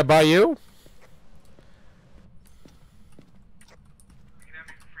 Can I buy you? You can have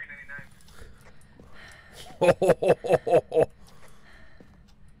me for $3.99.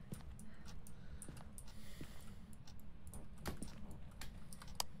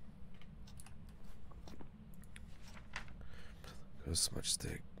 Goes smudge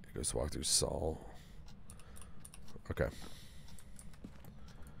stick. It goes walk through Saul. Okay.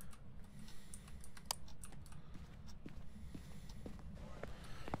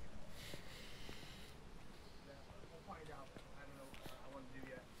 We'll find out. I don't know what I want to do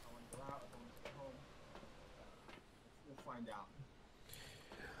yet. I want to go out. I want to stay home. We'll find out.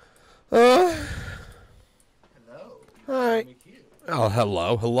 Hello. Hi. Oh,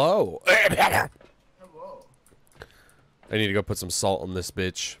 hello, hello. Hello. I need to go put some salt on this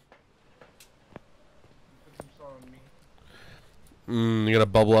bitch. Put some salt on me. You're gonna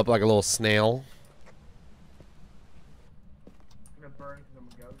bubble up like a little snail. I'm gonna burn because I'm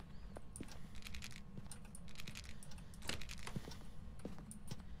a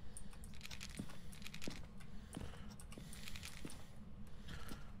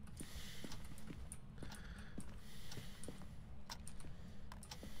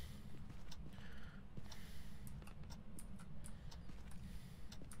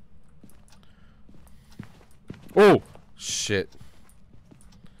Oh, shit.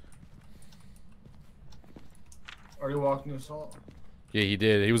 Already walked into assault. Yeah, he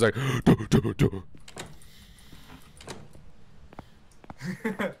did. He was like, duh, duh, duh.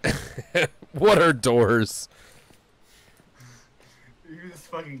 What are doors? You just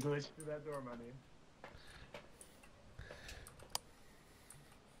fucking glitched through that door, my man.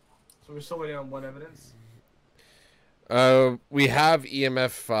 So we're still waiting on one evidence? We have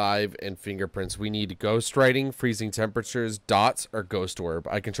EMF 5 and fingerprints. We need ghost writing, freezing temperatures, dots, or ghost orb.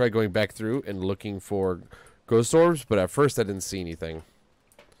 I can try going back through and looking for ghost orbs, but at first I didn't see anything.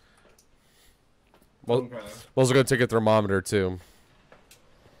 Well, Okay. I'm also going to take a thermometer, too.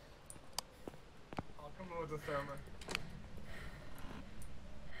 I'll come in with a thermo.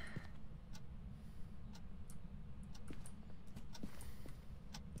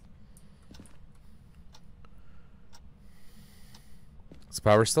 Is the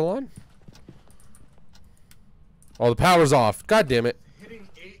power still on? Oh, the power's off. God damn it. Hitting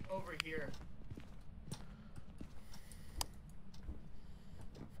 8 over here.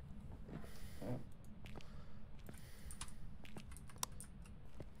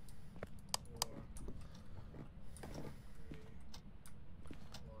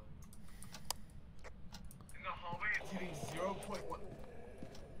 In the hallway, it's hitting 0.1.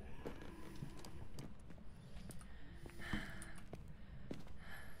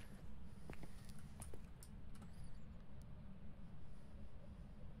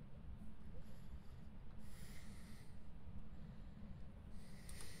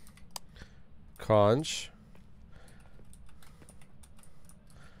 Conch.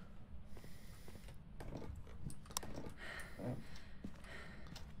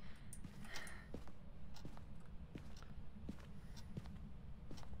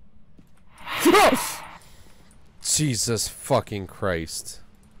 Jesus fucking Christ.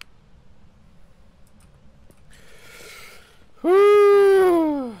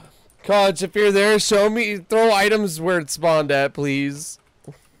 Whew. Conch, if you're there, show me, throw items where it spawned at, please.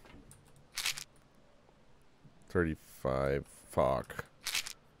 35. Fuck.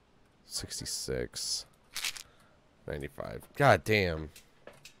 66. 95. God damn.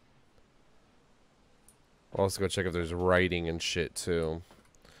 I'll also go check if there's writing and shit, too.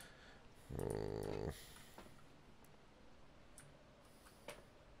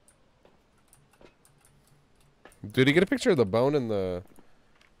 Did he get a picture of the bone in the...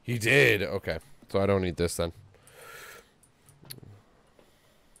 He did. Okay. So I don't need this then.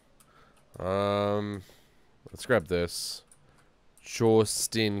 Let's grab this.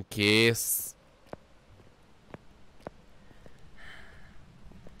 Just in case.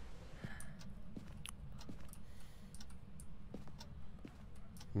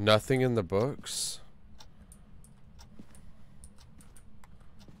 Nothing in the books.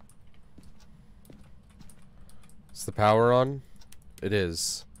 Is the power on? It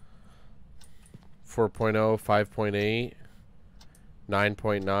is. 4.0, 5.8,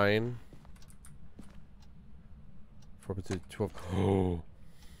 9.9. 4.2, 12. Oh.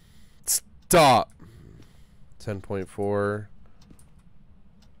 Stop. 10.4.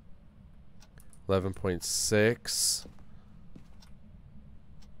 11.6.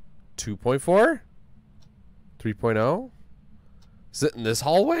 2.4? 3.0? Is it in this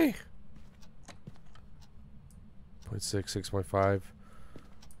hallway? 0.6, 6.5,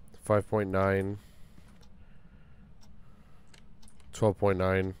 5.9,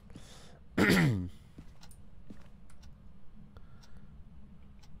 12.9.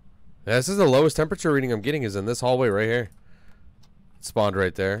 Yeah, this is the lowest temperature reading I'm getting is in this hallway right here. It spawned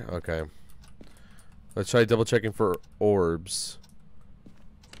right there. Okay. Let's try double checking for orbs.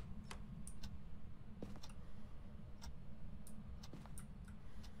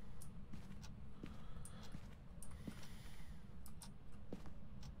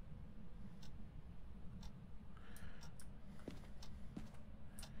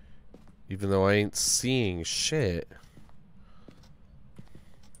 Even though I ain't seeing shit.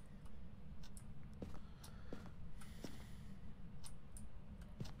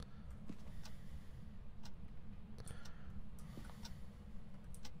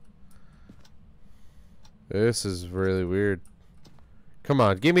 This is really weird. Come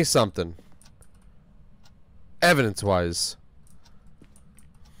on, give me something. Evidence-wise.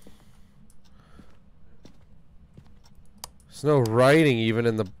 There's no writing even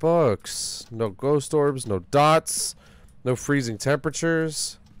in the books. No ghost orbs, no dots, no freezing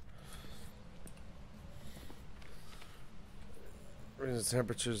temperatures. Freezing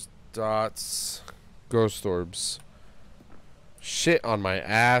temperatures, dots, ghost orbs. Shit on my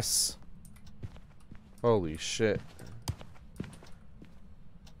ass. Holy shit.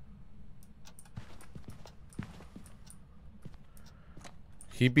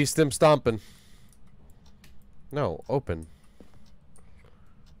 Keep be stim stomping. No, open.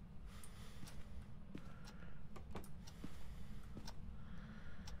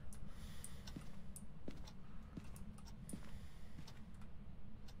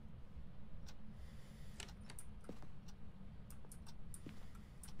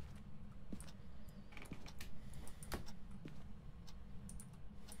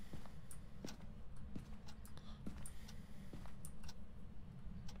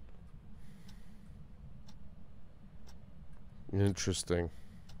 Interesting.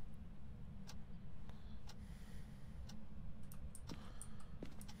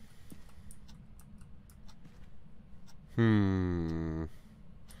 I'm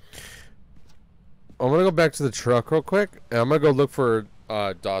gonna go back to the truck real quick, and I'm gonna go look for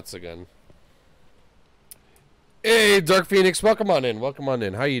dots again. Hey, Dark Phoenix, welcome on in. Welcome on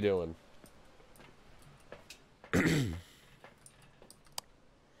in. How you doing?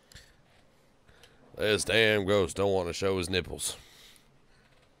 This damn ghost don't want to show his nipples.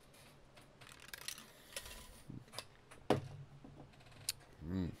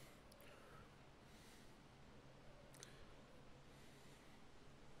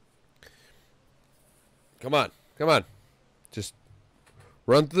 Come on. Come on. Just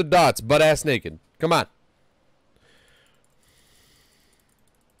run through the dots, butt-ass naked. Come on.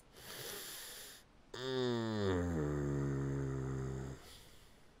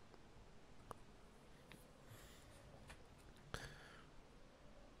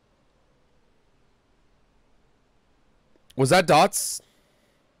 Was that dots?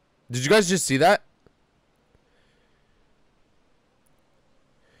 Did you guys just see that?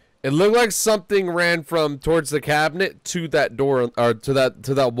 It looked like something ran from towards the cabinet to that door, or to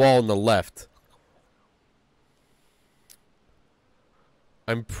that wall on the left.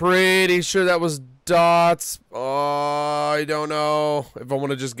 I'm pretty sure that was dots. Oh, I don't know if I want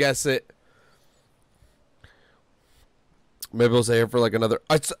to just guess it. Maybe I'll stay here for like another.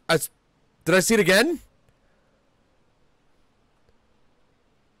 Did I see it again?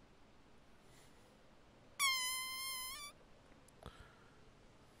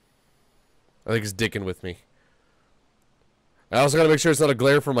 I think it's dicking with me. I also gotta make sure it's not a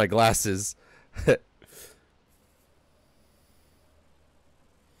glare from my glasses.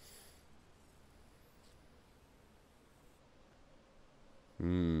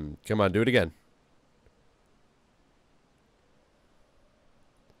 Come on, do it again.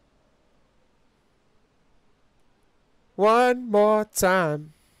 One more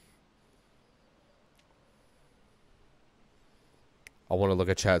time. I want to look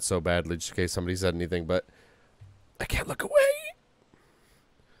at chat so badly just in case somebody said anything, but I can't look away.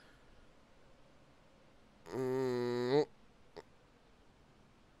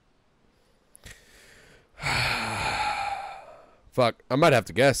 Fuck, I might have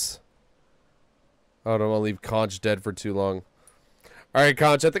to guess. Oh, I don't want to leave Conch dead for too long. Alright,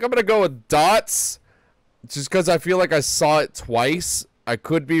 Conch, I think I'm going to go with dots. Just because I feel like I saw it twice. I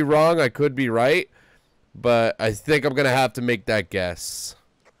could be wrong, I could be right. But I think I'm going to have to make that guess.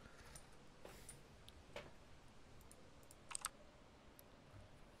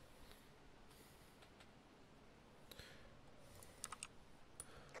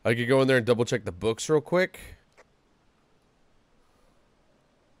 I could go in there and double check the books real quick.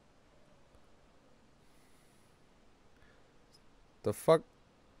 The fuck?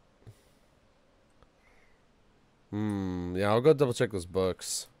 Yeah, I'll go double check those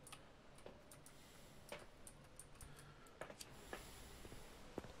books.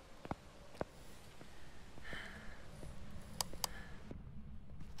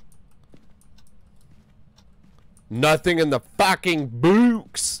 Nothing in the fucking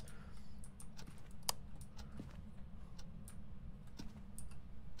books.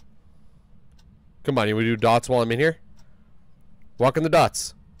 Come on, you want to do dots while I'm in here? Walk in the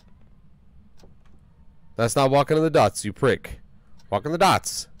dots. That's not walking in the dots, you prick. Walk in the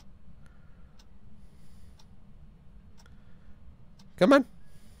dots. Come on.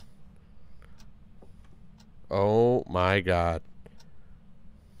 Oh my god.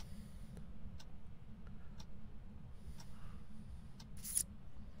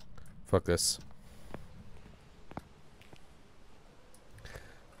 Fuck this.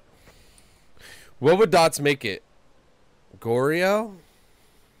 What would dots make it? Goryo?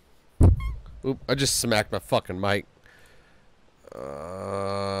 Oop, I just smacked my fucking mic.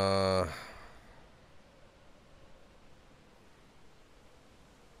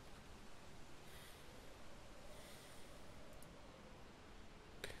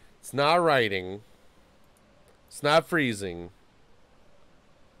 It's not writing. It's not freezing.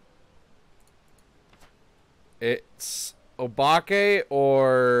 It's Obake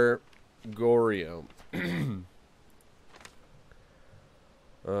or Goryo?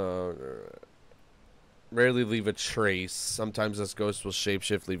 Rarely leave a trace. Sometimes this ghost will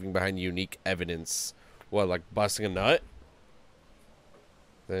shapeshift, leaving behind unique evidence. What, like busting a nut?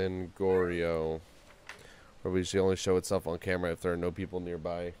 Then Goryo. Or we should only show itself on camera if there are no people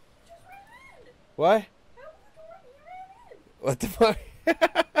nearby. What? What the fuck?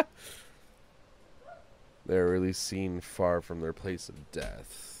 They're really seen far from their place of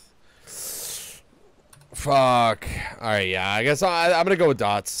death. Fuck. Alright, yeah. I guess I'm gonna go with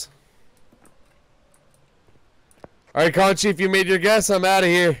dots. Alright, Conch, if you made your guess, I'm out of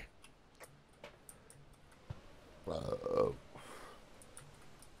here.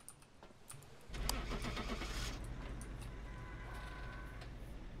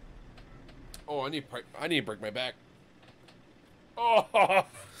 Oh, I need to break my back. Oh,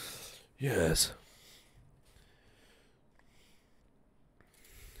 yes.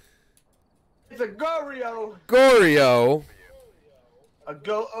 It's a Goryo. Goryo. A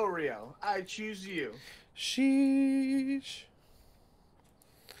Go Oreo. I choose you. Sheesh.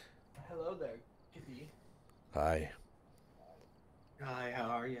 Hello there, Kitty. Hi. Hi, how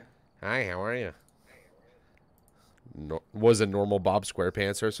are you? Hi, how are you? No, was it normal Bob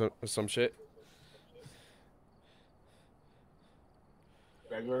SquarePants or some shit?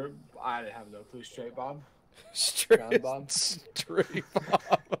 Regular? I have no clue. Straight Bob? Straight Bob? Straight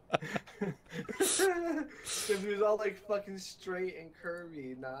Bob. Because he was all like fucking straight and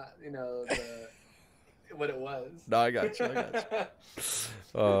curvy, not, you know, what it was. No, I got you. I got you.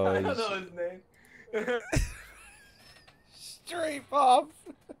 I don't know his name. Straight Bob.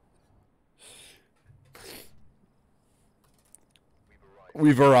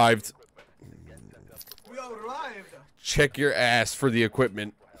 We've arrived. We arrived. Check your ass for the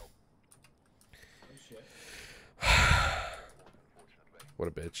equipment. Oh shit. What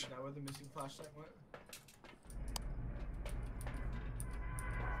a bitch. Is that where the missing flashlight went?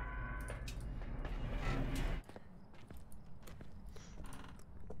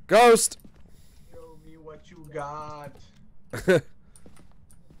 Ghost. Show me what you got.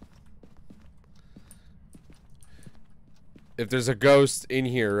 If there's a ghost in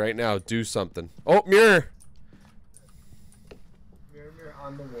here right now, do something. Oh, mirror. Mirror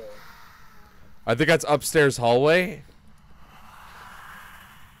on the wall. I think that's upstairs hallway.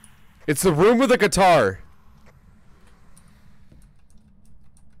 It's the room with a guitar.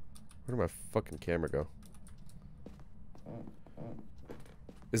 Where did my fucking camera go?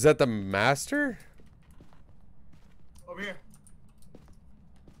 Is that the master? Over here.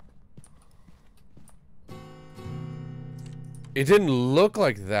 It didn't look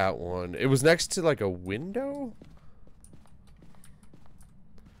like that one. It was next to like a window?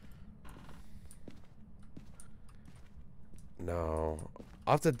 No.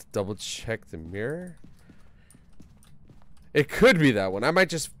 I'll have to double check the mirror. It could be that one. I might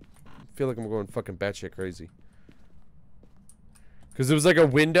just feel like I'm going fucking batshit crazy. Because it was like a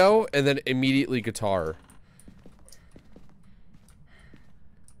window and then immediately guitar.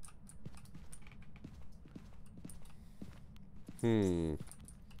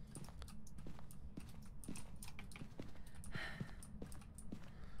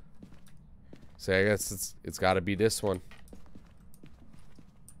 So I guess it's got to be this one.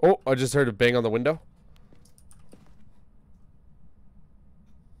 Oh, I just heard a bang on the window.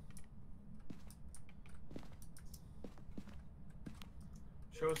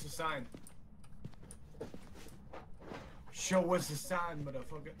 Show us the sign. Show us the sign,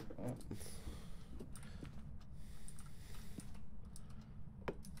 motherfucker.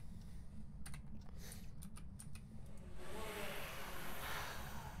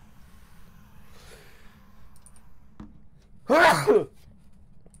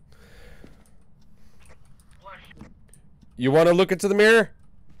 You want to look into the mirror?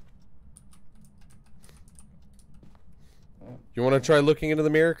 You want to try looking into the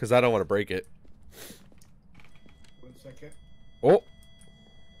mirror? Because I don't want to break it. 1 second. Oh.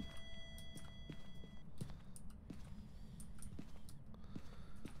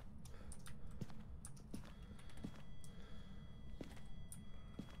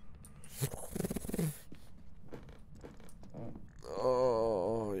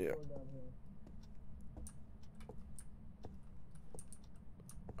 Oh, yeah.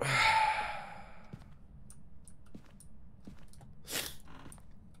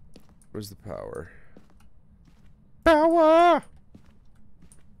 Where's the power? Power!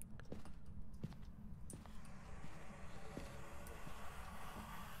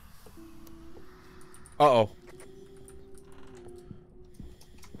 Uh-oh.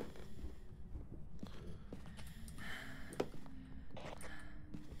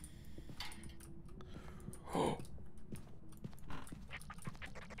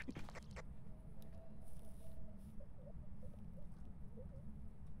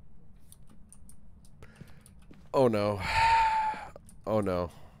 Oh no. Oh no.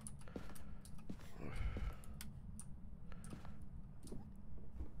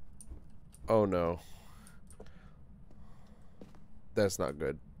 Oh no. That's not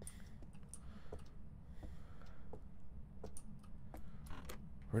good.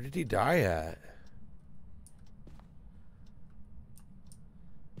 Where did he die at?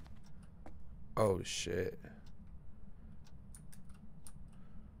 Oh shit.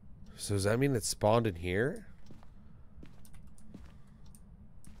 So does that mean it spawned in here?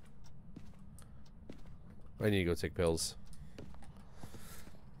 I need to go take pills.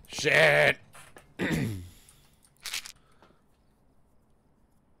 Shit!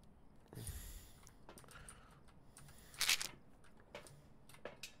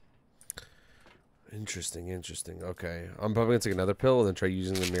 Interesting, interesting. Okay. I'm probably gonna take another pill and then try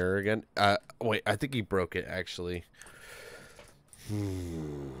using the mirror again. Wait, I think he broke it, actually.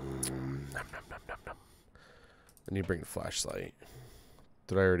 Nom, nom, nom, nom, nom. I need to bring a flashlight.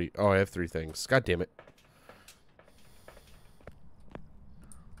 Did I already? Oh, I have 3 things. God damn it.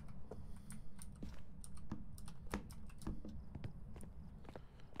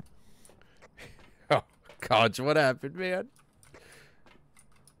 Oh, Conch, what happened, man?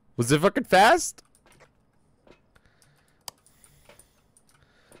 Was it fucking fast?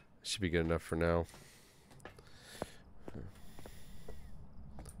 Should be good enough for now.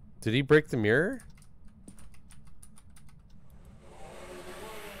 Did he break the mirror?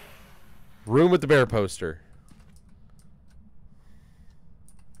 Room with the bear poster.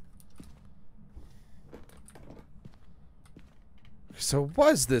 So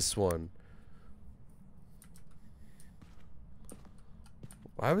was this one?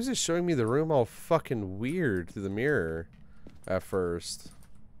 Why was it showing me the room all fucking weird through the mirror at first?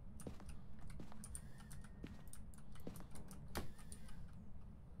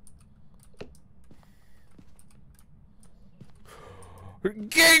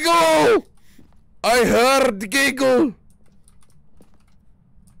 Giggle! I heard giggle!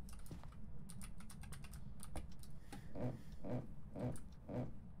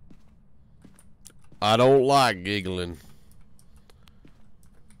 I don't like giggling.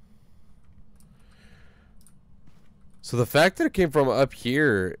 So the fact that it came from up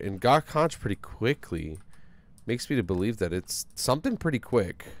here and got Conch pretty quickly makes me to believe that it's something pretty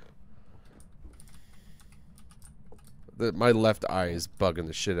quick. My left eye is bugging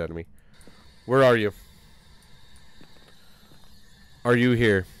the shit out of me. Where are you? Are you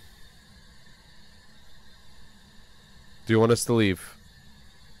here? Do you want us to leave?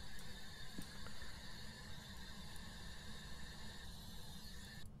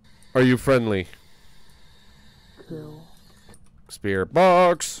 Are you friendly? No. Spirit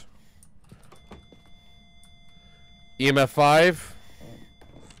box. EMF 5.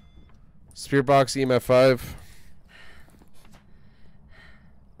 Spirit box EMF 5.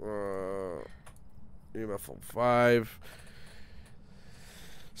 EMF 5.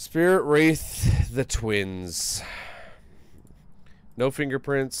 Spirit Wraith the twins. No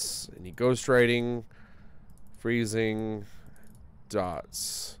fingerprints. Any ghost writing. Freezing.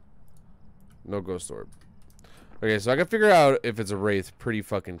 Dots. No ghost orb. Okay, so I can figure out if it's a wraith pretty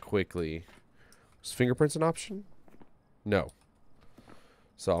fucking quickly. Is fingerprints an option? No.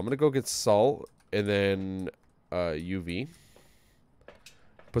 So I'm gonna go get salt and then UV.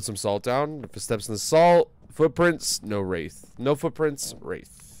 Put some salt down. If it steps in the salt, footprints, no wraith. No footprints,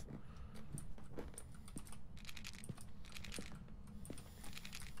 wraith.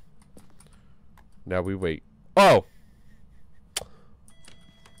 Now we wait. Oh!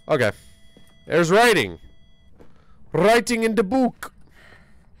 Okay. There's writing. Writing in the book.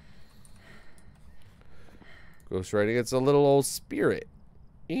 Ghost writing. It's a little old spirit.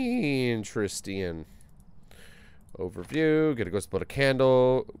 Interesting. Overview. Get a ghost, blood, a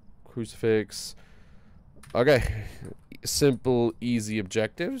candle. Crucifix. Okay. Simple, easy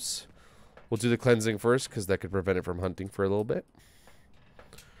objectives. We'll do the cleansing first because that could prevent it from hunting for a little bit.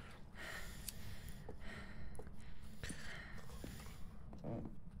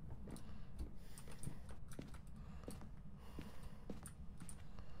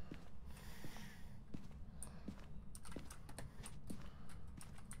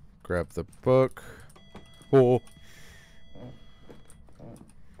 Grab the book. Oh.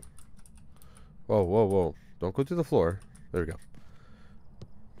 Whoa, whoa, whoa. Don't go through the floor. There we go.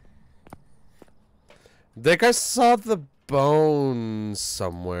 I think I saw the bone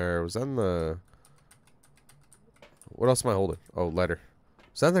somewhere. Was that in the... What else am I holding? Oh, letter.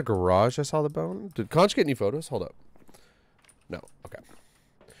 Was that in the garage I saw the bone? Did Conch get any photos? Hold up. No. Okay.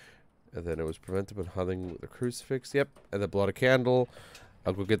 And then it was prevented from hunting with a crucifix. Yep. And then blood a candle.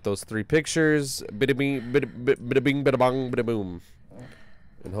 I'll go get those 3 pictures. Bida bing, bida bing, bida bong, bida boom.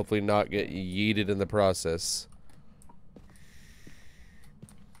 And hopefully not get yeeted in the process.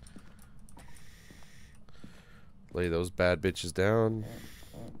 Lay those bad bitches down.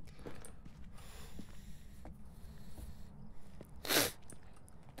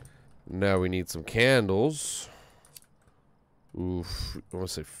 Now we need some candles. Oof. I want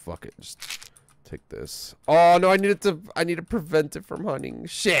to say fuck it. Just take this. Oh no, I need to prevent it from hunting.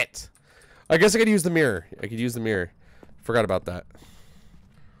 Shit. I guess I could use the mirror. I could use the mirror. Forgot about that.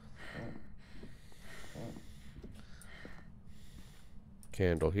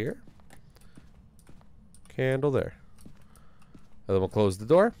 Candle here. Candle there. And then we'll close the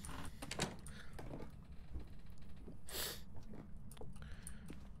door.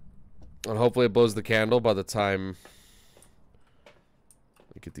 And hopefully it blows the candle by the time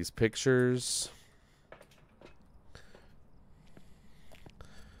we get these pictures.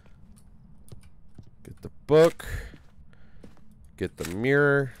 Get the book. Get the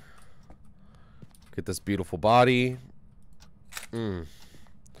mirror. Get this beautiful body.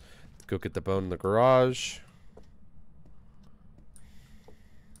 Go get the bone in the garage.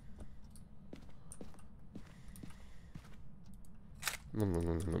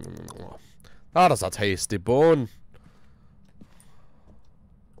 That is a tasty bone.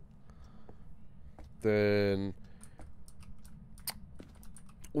 Then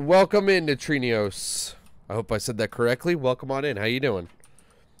welcome in, Neutrinos. I hope I said that correctly. Welcome on in. How you doing?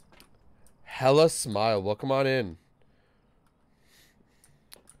 Hella smile. Welcome on in.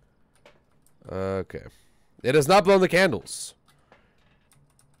 Okay. It has not blown the candles.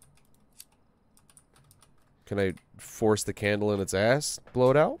 Can I force the candle in its ass?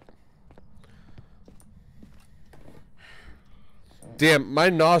 Blow it out? Damn, my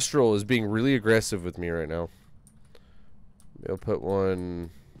nostril is being really aggressive with me right now. Maybe I'll put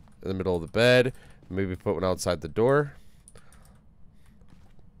one in the middle of the bed. Maybe put one outside the door.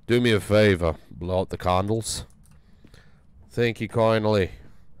 Do me a favor. Blow out the candles. Thank you kindly.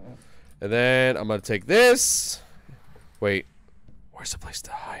 And then I'm going to take this. Wait. Where's the place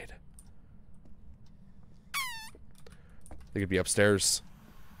to hide? They could be upstairs.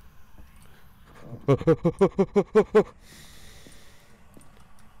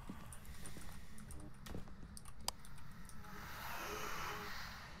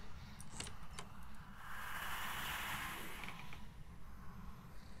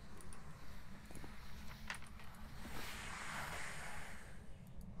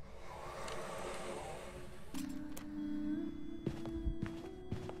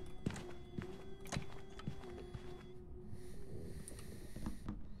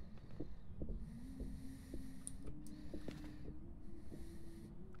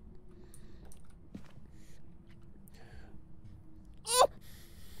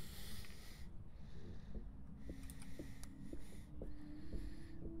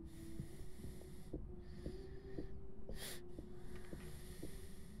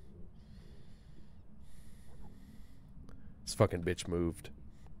 This fucking bitch moved.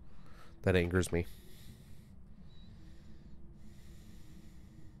 That angers me.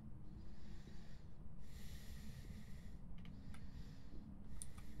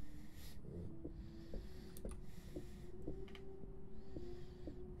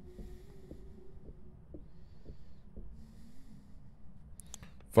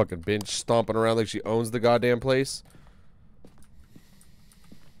 Fucking bitch stomping around like she owns the goddamn place.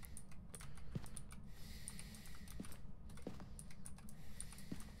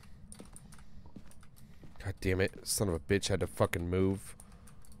 God damn it. Son of a bitch had to fucking move.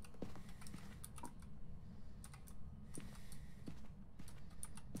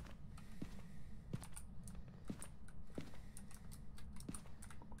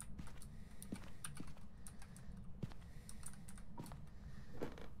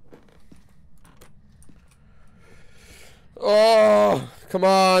 Oh, come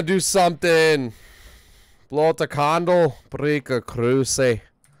on, do something. Blow out the candle. Break a cruise.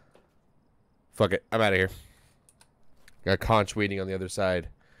 Fuck it, I'm out of here. Got Conch waiting on the other side.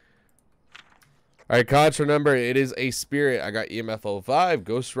 Alright, Conch, remember, it is a spirit. I got EMF 05,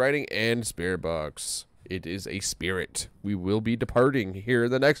 Ghost Writing, and Spirit Box. It is a spirit. We will be departing here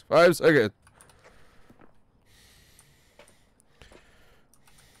in the next 5 seconds.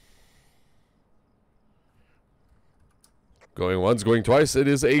 Going once, going twice. It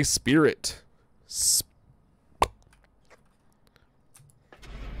is a spirit.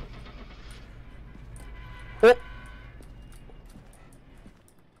 Oh.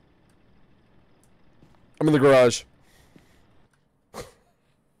 I'm in the garage.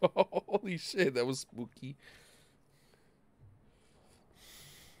 Holy shit, that was spooky.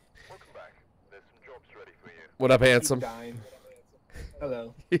 What up, Keep handsome? dying.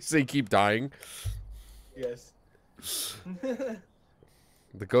 Hello. You say keep dying. Yes.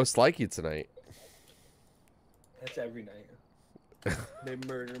 The ghosts like you tonight. That's every night. They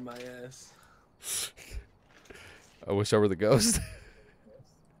murder my ass. I wish I were the ghost.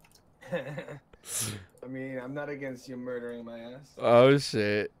 I mean, I'm not against you murdering my ass. Oh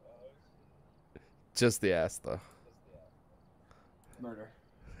shit. Just the ass though. Murder.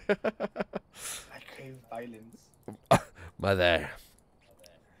 I crave violence. Mother,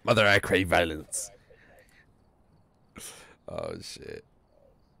 I crave violence. Oh shit.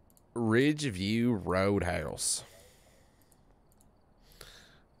 Ridgeview Roadhouse.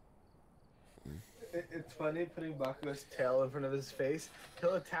 It's funny putting Bakugo's tail in front of his face.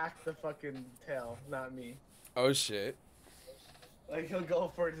 He'll attack the fucking tail, not me. Oh shit. Like, he'll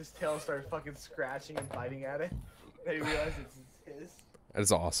go for his tail and start fucking scratching and biting at it. Then he realizes it's his. That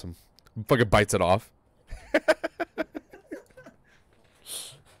is awesome. Fucking bites it off.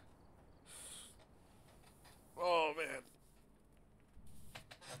 Oh man.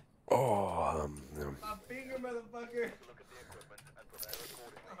 Oh. My finger, motherfucker. Look at the equipment and prepare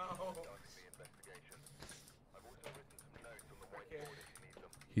accordingly. Oh. Starting the investigation. I've also written some notes on the whiteboard if you need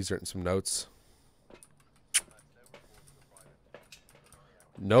them. He's written some notes.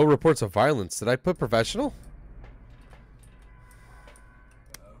 No reports of violence. Did I put professional?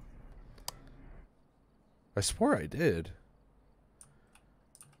 I swore I did.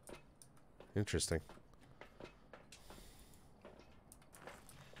 Interesting.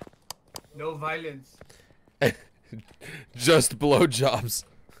 No violence. Just blowjobs.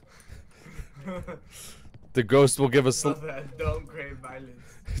 The ghost will give us. Love that. Don't crave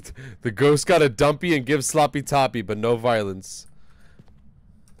violence. The ghost got a dumpy and gives sloppy toppy, but no violence.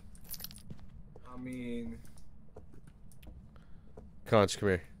 I mean, Conch, come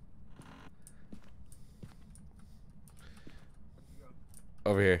here.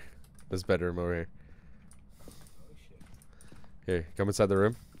 Over here. This bedroom over here. oh shit. Here, come inside the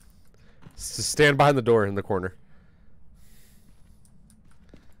room. Just stand behind the door in the corner.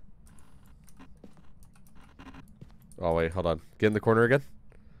 Oh wait, hold on. Get in the corner again.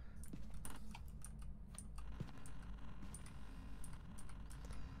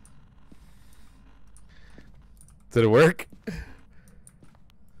 Did it work? I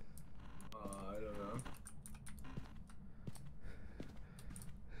don't know.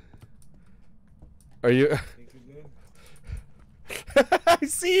 Are you? I think it did. I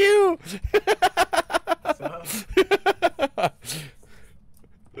see you. What's up?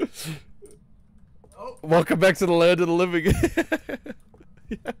 Oh, Welcome back to the land of the living.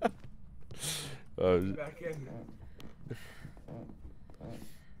 Yeah. Oh, back in.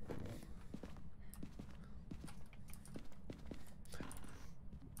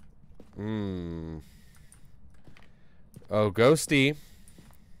 Oh, Ghosty.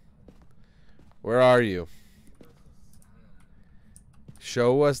 Where are you?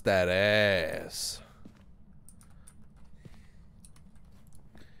 Show us that ass.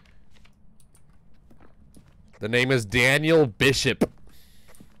 The name is Daniel Bishop.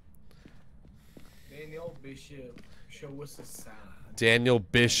 Daniel Bishop, show us a sign. Daniel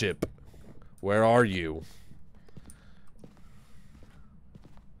Bishop. Where are you?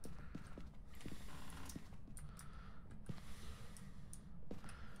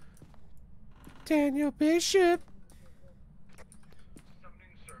 Daniel Bishop.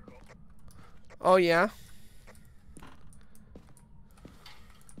 Summoning circle. Oh, yeah.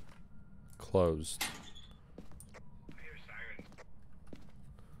 Closed. I hear sirens.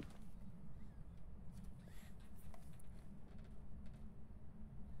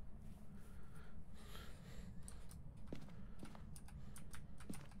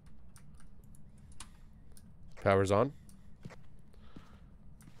 Power's on.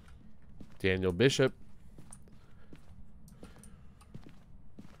 Daniel Bishop.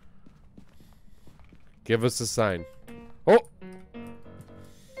 Give us a sign. Oh!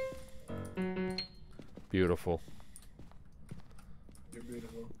 Beautiful. You're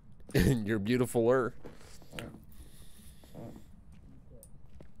beautiful. You're beautifuler.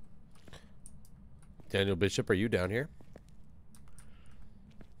 Daniel Bishop, are you down here?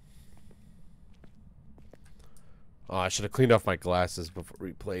 Oh, I should have cleaned off my glasses before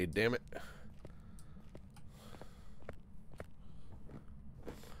we played. Damn it.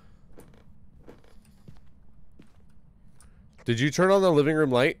 Did you turn on the living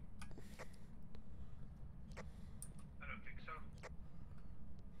room light? I don't think so.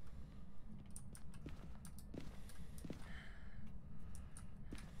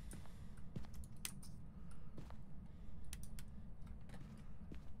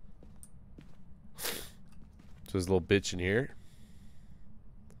 So there's a little bitch in here.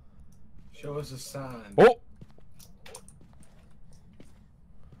 Show us a sign. Oh!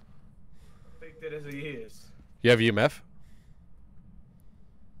 Take that as a yes. You have EMF?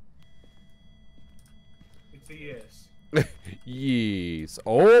 It's a yes. Yes.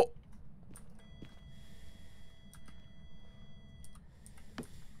 Oh!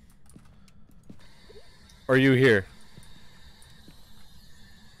 Are you here?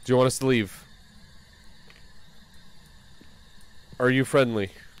 Do you want us to leave? Are you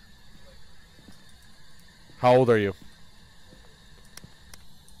friendly? How old are you?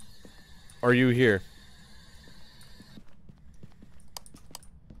 Are you here?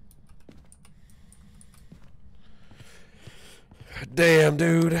 Damn,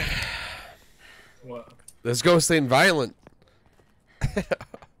 dude. What? This ghost ain't violent.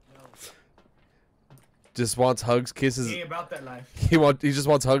 Just wants hugs, kisses. He ain't about that life. He just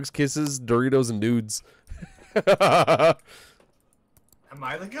wants hugs, kisses, Doritos, and nudes. Am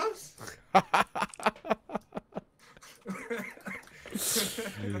I the ghost?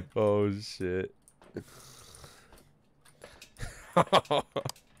 Oh shit. What?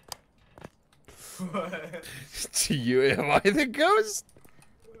 To you, am I the ghost?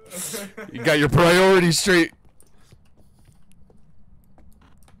 You got your priorities straight.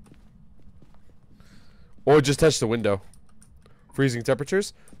 Or just touch the window. Freezing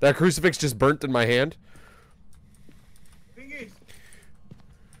temperatures? That crucifix just burnt in my hand. Fingies.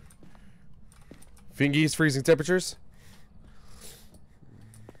 Fingies, freezing temperatures?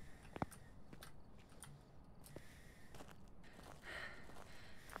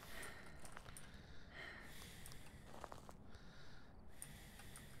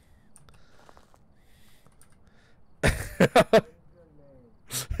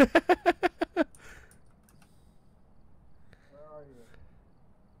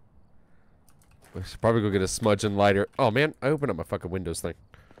 We should probably go get a smudge and lighter. Oh man, I opened up my fucking Windows thing.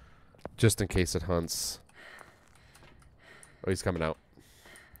 Just in case it hunts. Oh, he's coming out.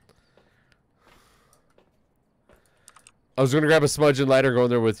 I was gonna grab a smudge and lighter going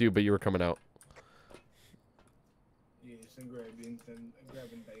there with you, but you were coming out. Yes, and grabbing things.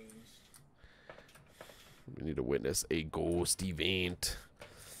 We need to witness a ghost event.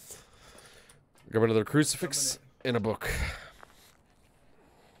 Grab another crucifix and a book.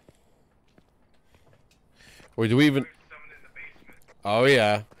 Or do we even... Oh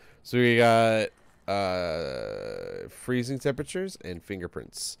yeah. So we got freezing temperatures and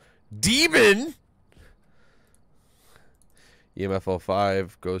fingerprints. Demon! EMF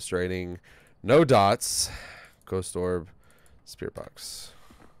 05, ghost writing, no dots, ghost orb, spirit box.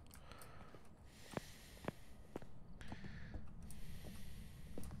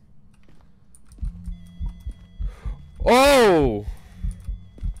 Oh!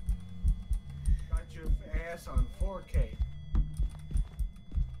 Got your ass on 4K.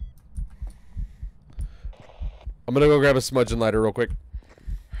 I'm gonna go grab a smudge and lighter real quick.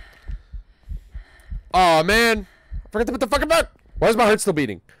 Aw, man! I forgot to put the fucking book! Why is my heart still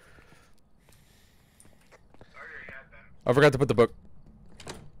beating? I forgot to put the book.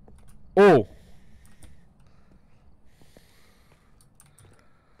 Oh!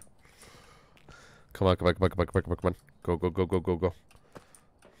 Come on, come on, come on, come on, come on, come on, come on. Go, go, go, go, go, go.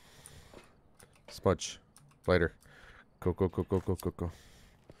 Smudge. Lighter. Go, go, go, go, go, go, go.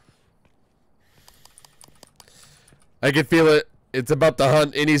 I can feel it. It's about to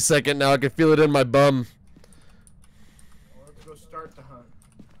hunt any second now. I can feel it in my bum. Well, let's go start the hunt.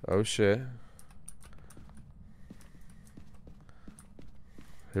 Oh, shit.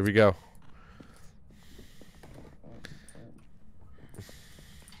 Here we go.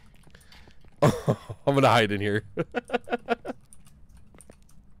 I'm gonna hide in here.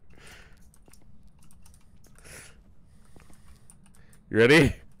 You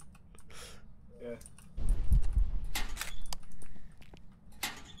ready? Yeah.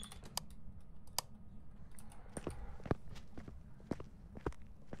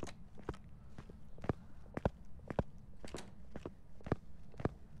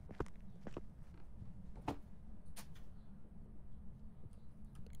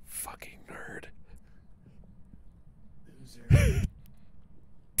 Fucking nerd. Loser.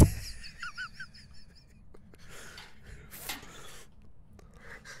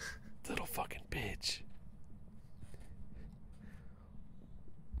 Little fucking bitch.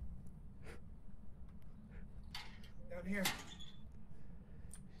 Down here.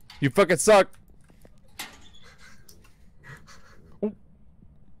 You fucking suck. Oh.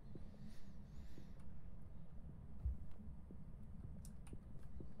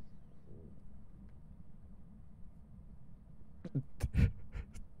 Did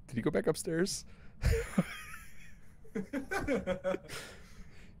he go back upstairs?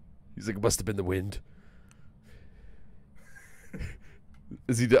 He's like, it must have been the wind.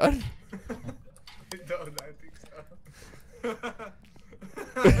 Is he done? No, I think so.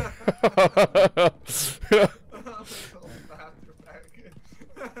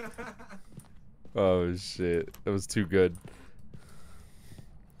 Oh shit, that was too good.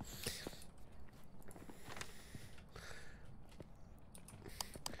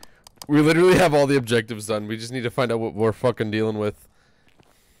 We literally have all the objectives done. We just need to find out what we're fucking dealing with.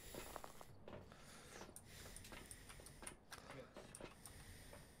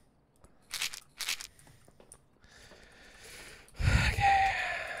 Okay.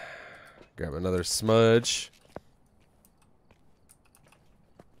 Grab another smudge.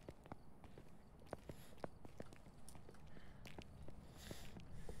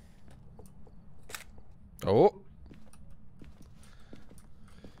 Oh.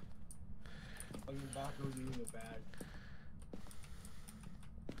 Goes in the bag.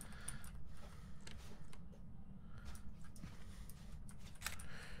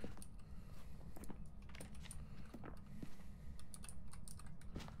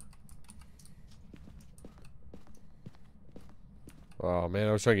 Oh man,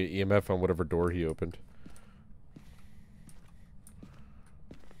 I was trying to get EMF on whatever door he opened.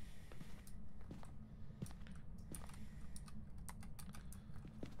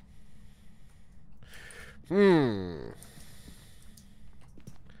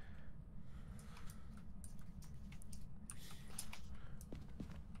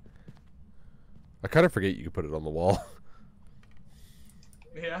 I kind of forget you can put it on the wall.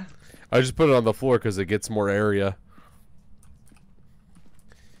 Yeah. I just put it on the floor because it gets more area.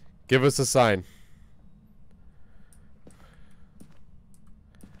 Give us a sign.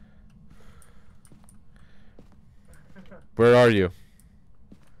 Where are you?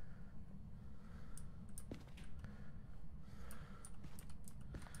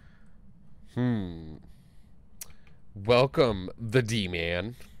 Welcome, the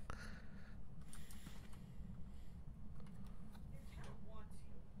D-Man.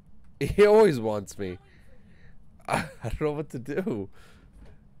 He always wants me. I don't know what to do.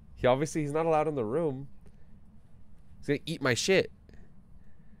 He's not allowed in the room. He's gonna eat my shit.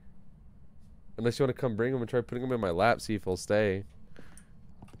 Unless you want to come bring him and try putting him in my lap, see if he'll stay.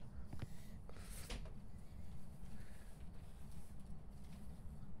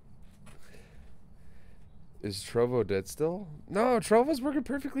 Is Trovo dead still? No, Trovo's working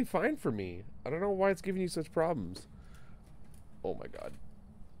perfectly fine for me. I don't know why it's giving you such problems. Oh my god.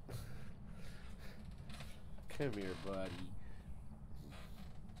 Come here, buddy.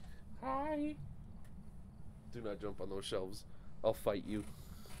 Hi. Do not jump on those shelves. I'll fight you.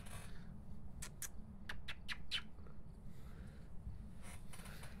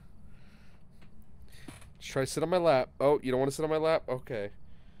 Just try to sit on my lap. Oh, you don't want to sit on my lap? Okay.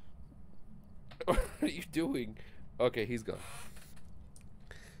 What are you doing? Okay, he's gone.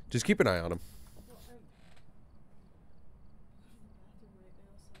 Just keep an eye on him. Well, I'm in the bathroom right now,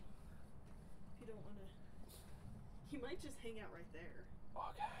 so if you don't want to, he might just hang out right there.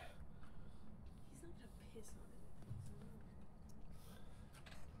 Okay. He's not gonna piss on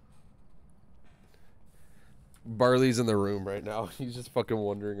it. Barley's in the room right now. He's just fucking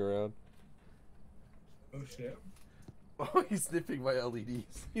wandering around. Oh shit. Oh, he's sniffing my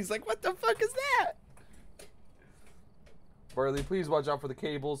LEDs. He's like, what the fuck is that? Barley, please watch out for the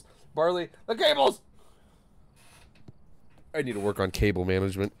cables. Barley, the cables! I need to work on cable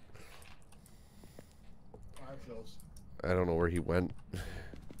management. I don't know where he went.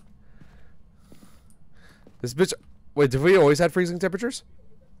 This bitch... Wait, did we always had freezing temperatures?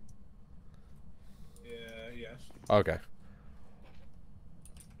 Yeah, yes. Okay.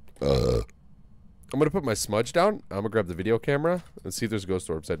 I'm gonna put my smudge down. I'm gonna grab the video camera and see if there's ghost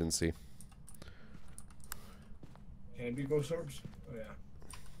orbs I didn't see. Can be ghost orbs? Oh yeah.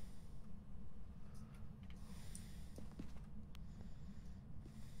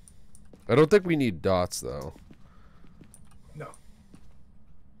 I don't think we need dots though. No.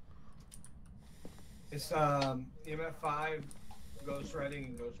 It's EMF 5, ghost writing,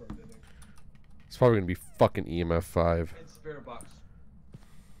 and ghost orbs, I think. It's probably gonna be fucking EMF 5. It's spirit box.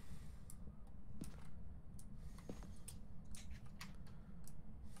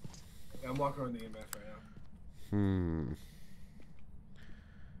 Yeah, I'm walking around the EMF right now.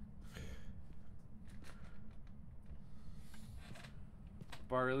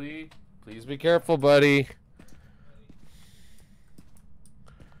 Barley, please be careful, buddy.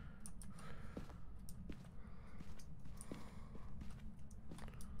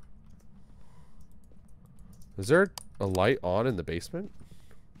 Is there a light on in the basement?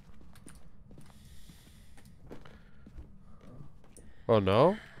 Oh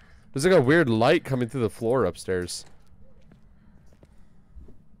no? There's like a weird light coming through the floor upstairs.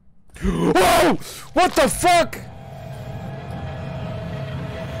 Whoa! What the fuck?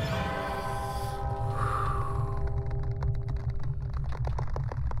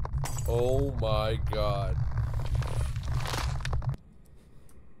 Oh my god.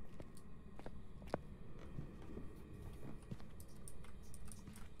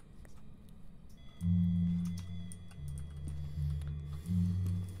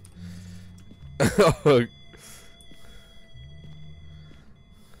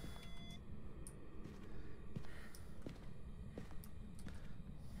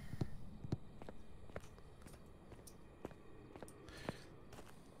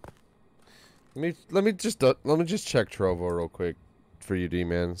 Let me just check Trovo real quick for you,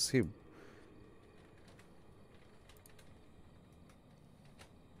 D-man. See.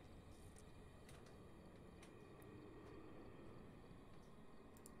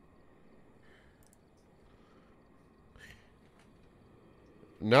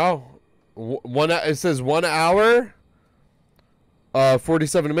 No. It says 1 hour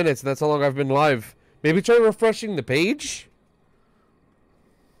 47 minutes, and that's how long I've been live. Maybe try refreshing the page?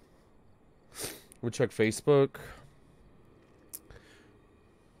 We'll check Facebook.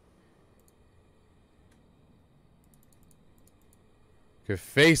 Okay,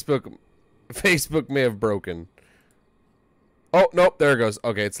 Facebook may have broken. Oh, nope, there it goes.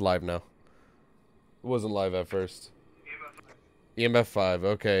 Okay, it's live now. It wasn't live at first. EMF 5,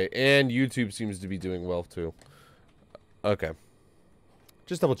 okay. And YouTube seems to be doing well, too. Okay.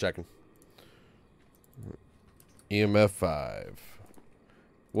 Just double checking. EMF 5.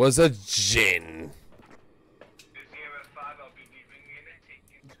 Was a gin.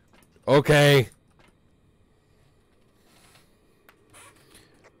 Okay.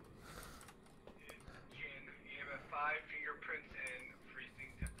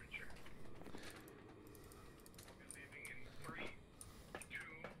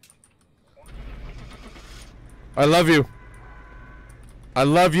 I love you. I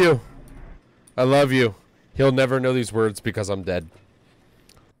love you. I love you. He'll never know these words because I'm dead.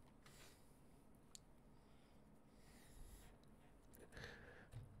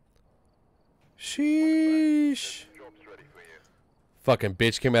 Sheesh. Fucking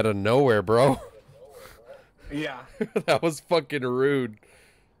bitch came out of nowhere, bro. Yeah. That was fucking rude.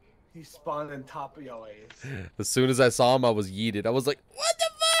 He spawned on top of your ass. As soon as I saw him, I was yeeted. I was like, what the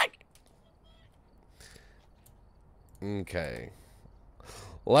fuck? Okay.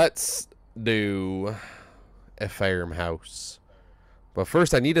 Let's do a farmhouse. But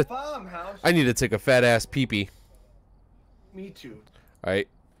first, I need to take a fat ass pee-pee. Me too. Alright.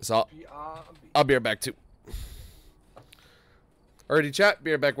 So I'll be right back too. Alrighty, chat.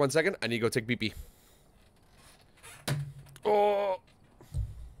 Be right back 1 second. I need to go take pee-pee. Oh.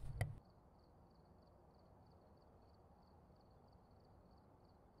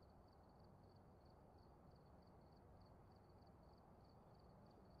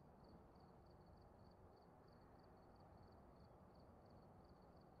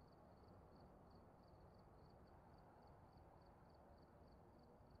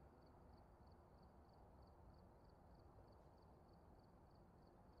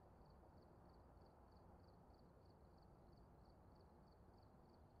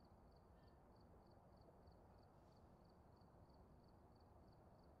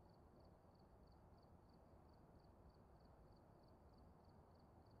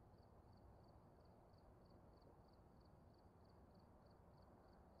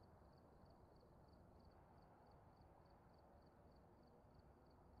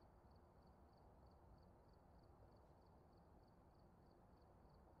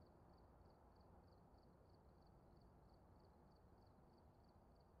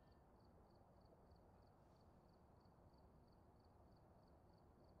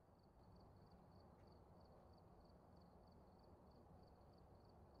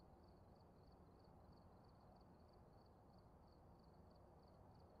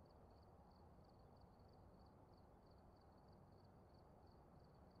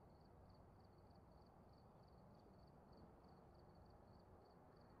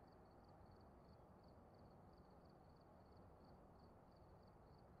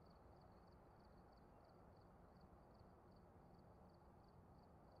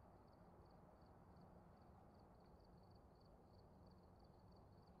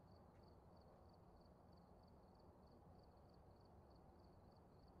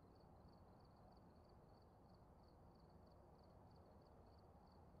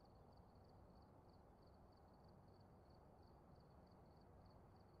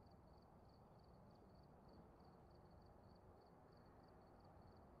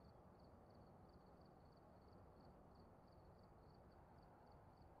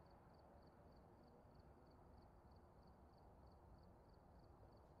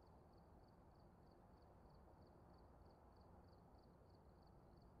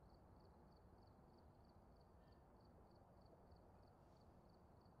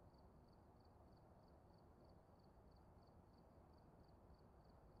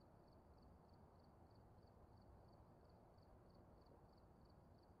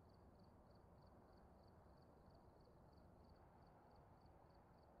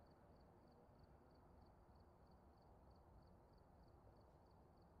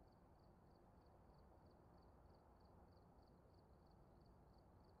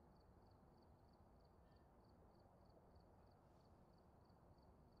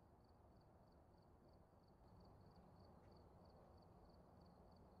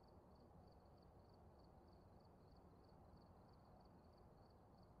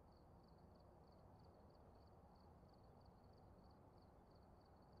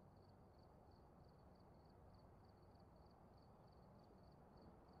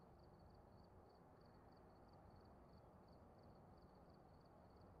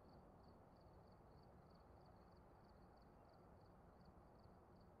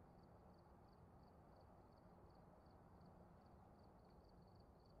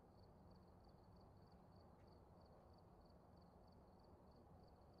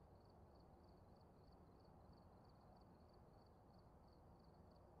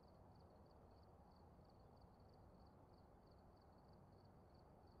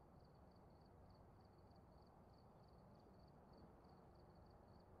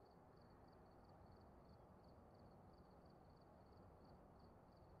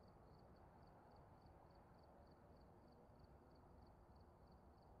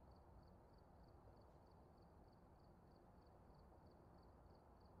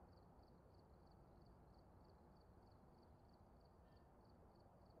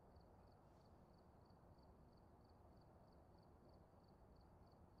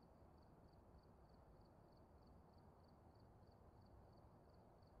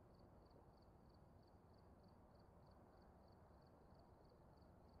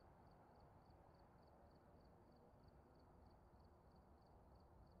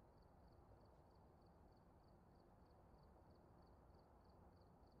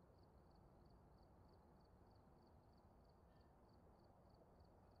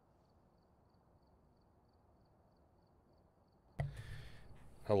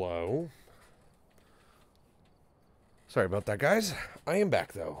 Hello. Sorry about that, guys. I am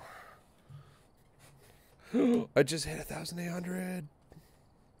back though. I just hit 1,800.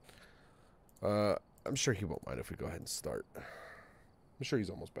 I'm sure he won't mind if we go ahead and start. I'm sure he's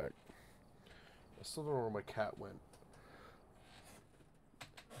almost back. I still don't know where my cat went.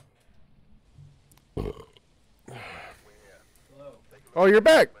 Hello. Oh, you're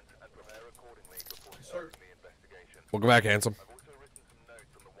back. and prepare accordingly before Sir. starting the investigation. Welcome back, handsome. I've also written some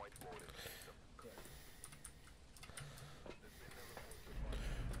notes on the whiteboard in the system.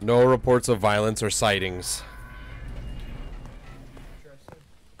 No reports of violence or sightings. Interesting.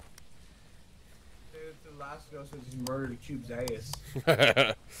 The last ghost was just murdered Cube's ass.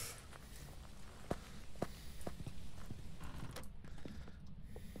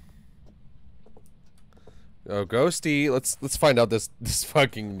 Oh, Ghosty, let's find out this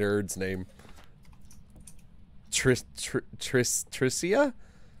fucking nerd's name. Tricia?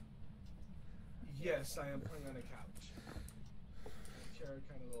 Yes, I am playing on a couch. The chair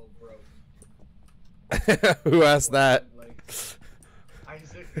kind of a little broke. Who asked that? Like,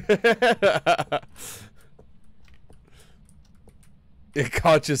 Isaac. It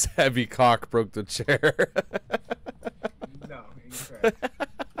caught his heavy cock broke the chair. No, incorrect.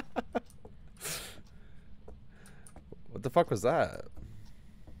 What the fuck was that?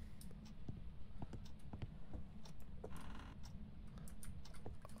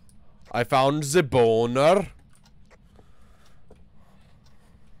 I found the boner.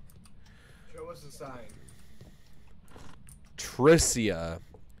 Show us a sign. Tricia.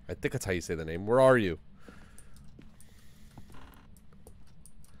 I think that's how you say the name. Where are you?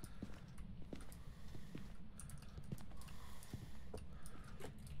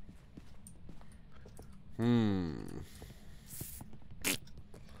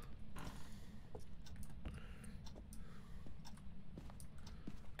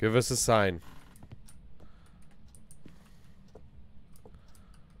 Give us a sign.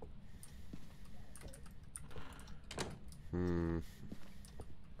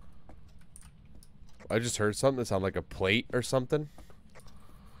 I just heard something that sounded like a plate or something.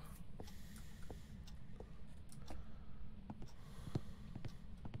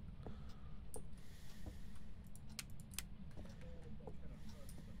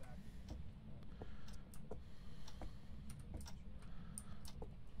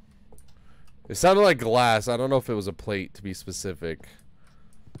 It sounded like glass. I don't know if it was a plate, to be specific.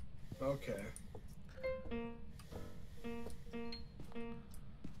 Okay.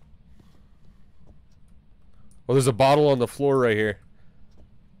 Oh, there's a bottle on the floor right here.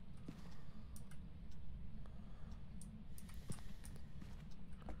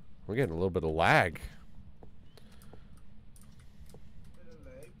 We're getting a little bit of lag.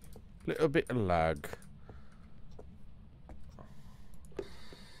 Little bit of lag.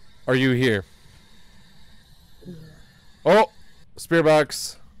 Are you here? Oh! Spear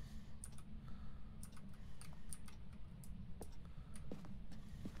box.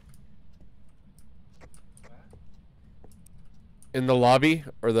 In the lobby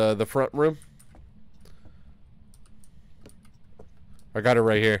or the front room? I got it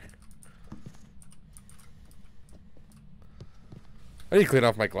right here. I need to clean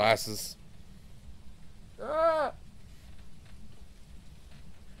off my glasses. Ah!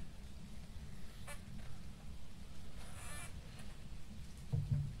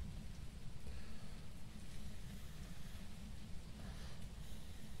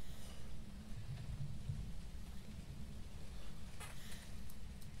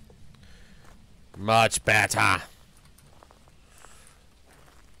 Much better.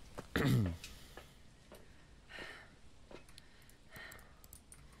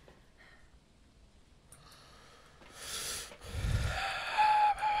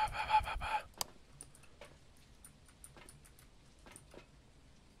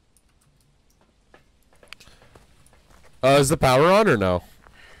 Is the power on or no?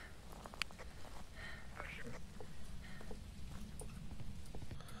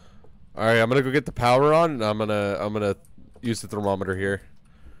 All right, I'm gonna go get the power on, and I'm gonna use the thermometer here.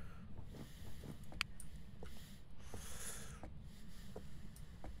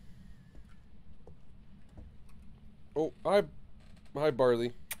 Oh, hi,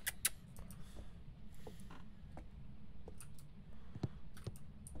 Barley.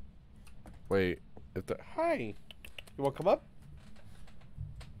 Wait, hi. You want to come up?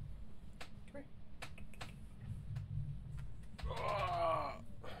 Come here.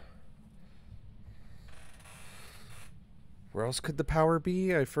 Where else could the power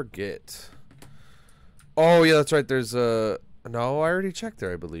be? I forget. Oh, yeah, that's right. There's a... No, I already checked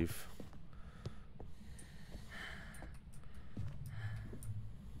there, I believe.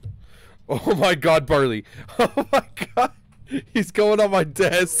 Oh my god, Barley. Oh my god. He's going on my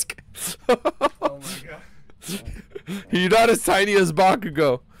desk. Oh my god. You're not as tiny as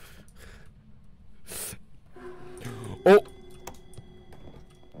Bakugo. Oh.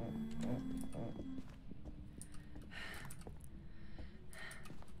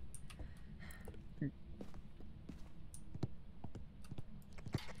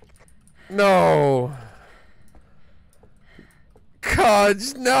 No.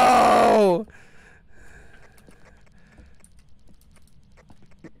 Conch, no.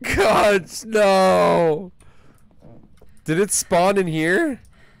 Conch, no. Did it spawn in here?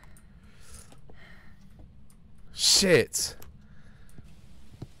 Shit.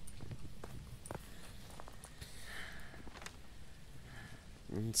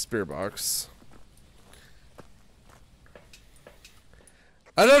 Spear box.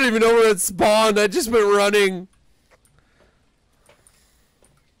 I don't even know where it spawned. I just went running.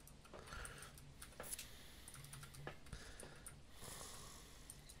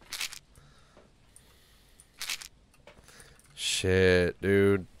 Shit,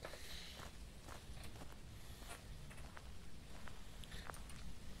 dude.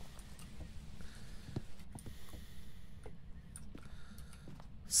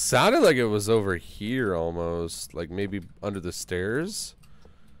 Sounded like it was over here almost. Like maybe under the stairs.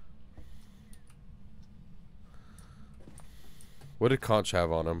 What did Conch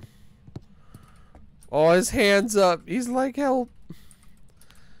have on him? Oh, his hand's up. He's like, help.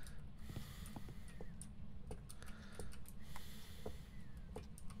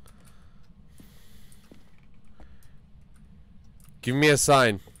 Give me a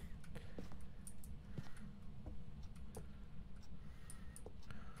sign.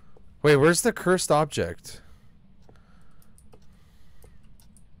 Wait, where's the cursed object?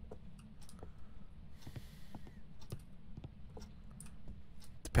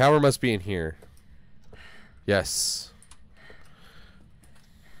 The power must be in here. Yes.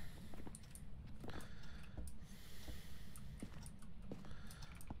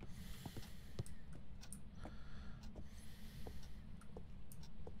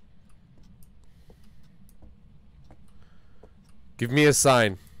 Give me a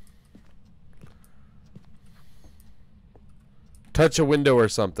sign. Touch a window or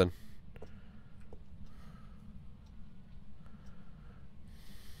something.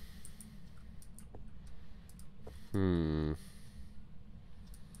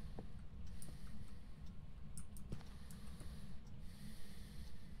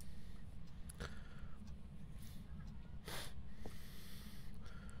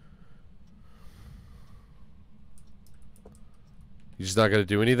 You just not gonna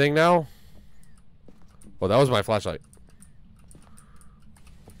do anything now? Well, that was my flashlight.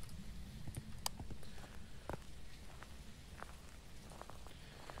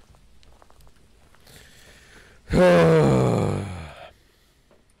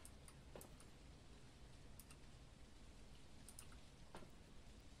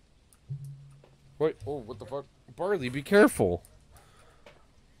 Wait, oh, what the fuck? Barley, be careful.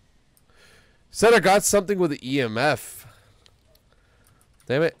 Said I got something with the EMF.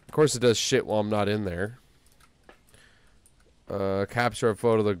 Damn it. Of course it does shit while I'm not in there. Capture a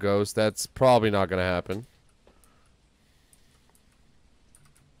photo of the ghost. That's probably not going to happen.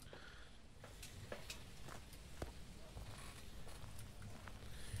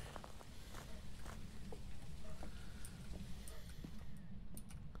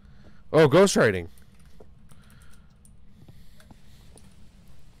 Oh, ghostwriting.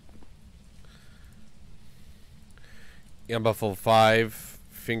 Buffalo 5,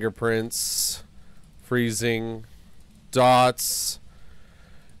 fingerprints, freezing, dots,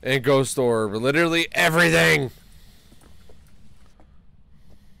 and ghost orb. Literally everything.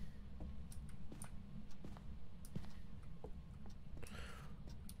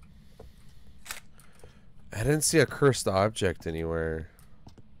 I didn't see a cursed object anywhere.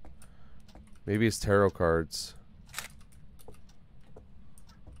 Maybe it's tarot cards.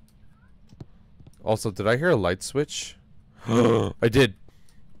 Also, did I hear a light switch? I did.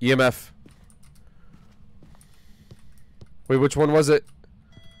 EMF. Wait, which one was it?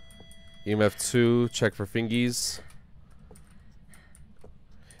 EMF 2. Check for fingies.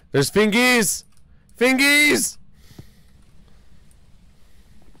 There's fingies! Fingies!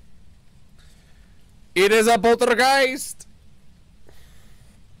 It is a poltergeist!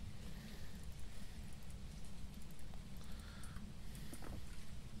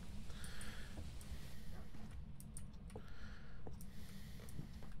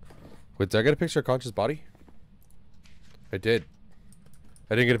 Wait, did I get a picture of Conch's body? I did.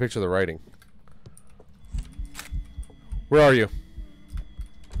 I didn't get a picture of the writing. Where are you?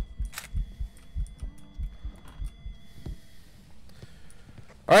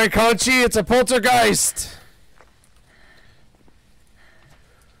 All right, Conchi, it's a poltergeist.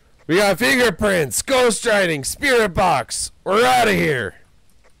 We got fingerprints, ghost writing, spirit box. We're out of here.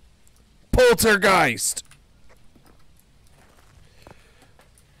 Poltergeist.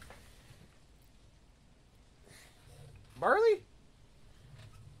 Barley?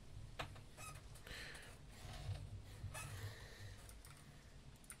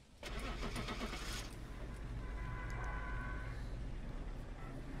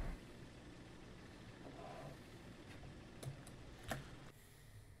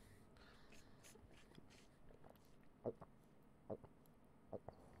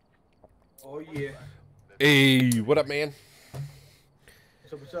 Oh yeah. Hey, what up, man?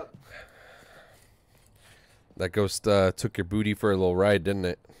 What's up? That ghost took your booty for a little ride, didn't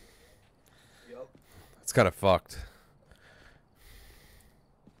it? Yup. It's kind of fucked.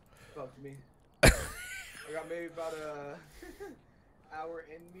 Fuck me. I got maybe about a hour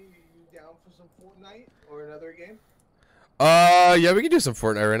in me. You down for some Fortnite or another game? Yeah, we can do some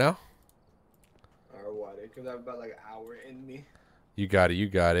Fortnite right now. Or what? Because I have about like an hour in me, You got it, you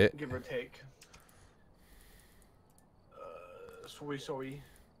got it. give or take. Sorry.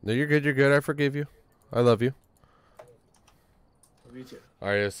 No, you're good, you're good. I forgive you. I love you. Me too.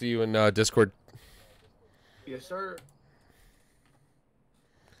 Alright, I'll see you in Discord. Yes, sir.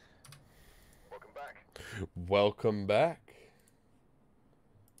 Welcome back. Welcome back.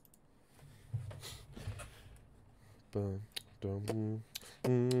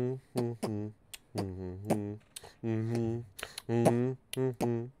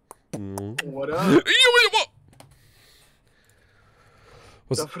 What up?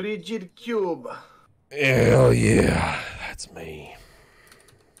 What's The FrigidCube. Hell yeah, that's me.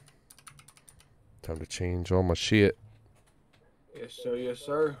 Time to change all my shit. Yes, sir. Yes,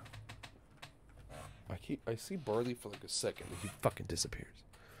 sir. I see Barley for like a second and he fucking disappears.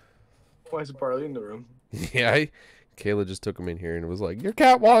 Why is Barley in the room? Yeah, Kayla just took him in here and was like, "Your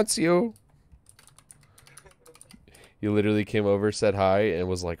cat wants you." He literally came over, said hi, and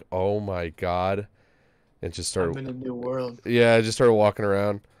was like, "Oh my god," and just started. I'm in a new world. Yeah, I just started walking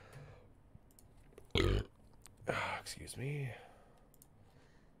around. Excuse me.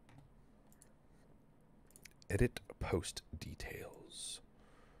 Edit post details.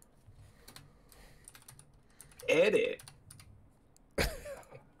 Edit.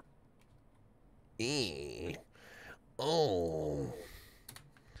 Oh.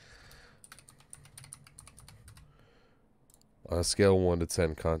 On a scale of 1 to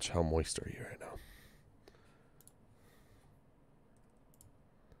 10, Conch, how moist are you right now?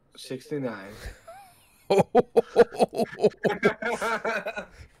 69.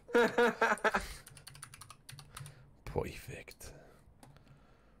 Perfect.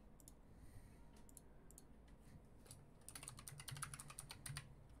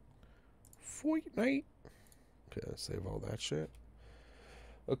 Fortnite. Okay, let's save all that shit.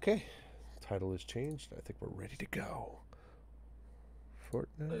 Okay, title is changed. I think we're ready to go.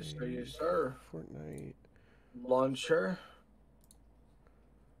 Fortnite. Yes, sir. Yes, sir. Fortnite. Launcher.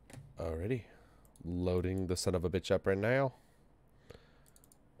 Alrighty. Loading the son of a bitch up right now.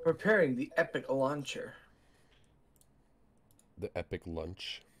 Preparing the epic launcher. The epic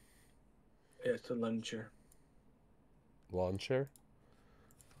lunch. Yeah, it's a launcher. Launcher?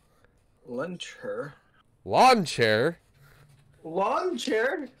 Launcher. Lawn chair?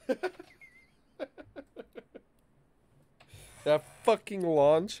 Launcher? That fucking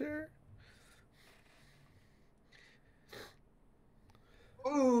lawn chair?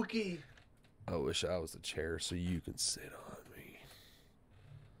 Oogie. I wish I was the chair so you can sit on me.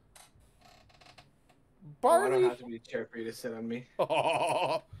 Oh, I don't Barley? have to be a chair for you to sit on me.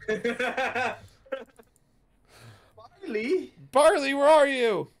 Oh, Barley? Barley, where are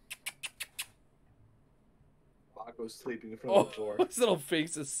you? Baco's sleeping in front of the door. His little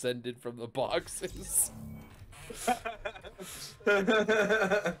face ascended from the boxes.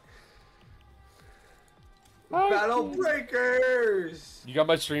 Battle Breakers! You got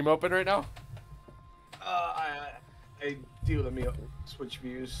my stream open right now? I do. Let me switch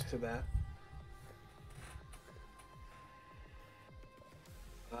views to that.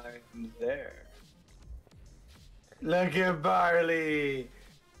 I'm there. Look at Barley!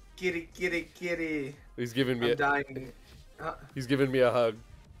 Kitty, kitty, kitty. He's giving me I'm dying. he's giving me a hug.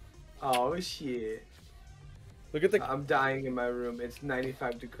 Oh shit. Look at the I'm dying in my room. It's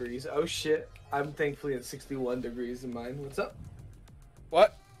 95 degrees. Oh shit. I'm thankfully at 61 degrees in mine. What's up?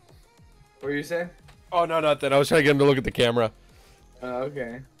 what? What were you saying? Oh no, nothing. I was trying to get him to look at the camera.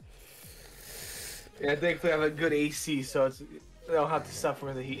 Okay. Yeah, thankfully I have a good AC, so I don't have to suffer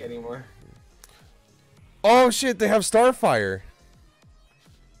with the heat anymore. Oh shit, they have Starfire.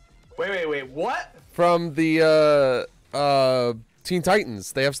 Wait. What? From the Teen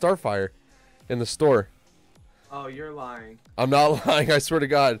Titans. They have Starfire in the store. Oh, you're lying. I'm not lying. I swear to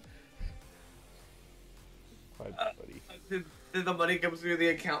God. Hi, buddy. Did the money come through the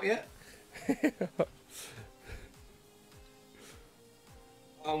account yet?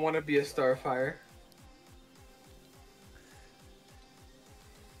 I want to be a Starfire.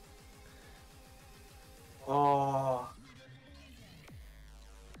 Oh.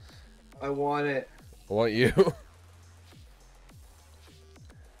 I want it. I want you.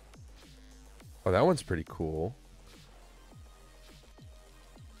 Oh, that one's pretty cool.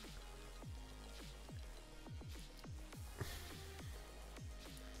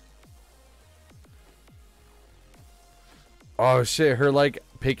 Oh shit, her like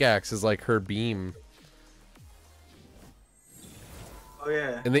pickaxe is like her beam. Oh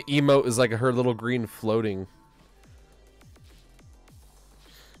yeah. And the emote is like her little green floating.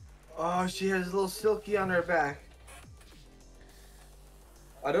 Oh, she has a little silky on her back.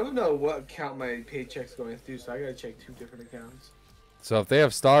 I don't know what account my paycheck's going through, so I gotta check 2 different accounts. So if they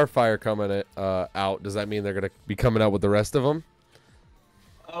have Starfire coming out, does that mean they're gonna be coming out with the rest of them?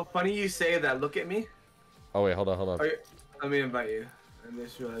 Oh, funny you say that. Look at me. Oh wait, hold on. Let me invite you. I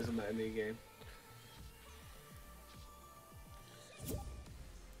just realized I'm at a new game.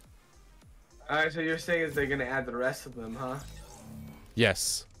 Alright, so you're saying is they're gonna add the rest of them, huh?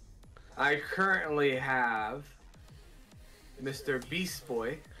 Yes. I currently have Mr. Beast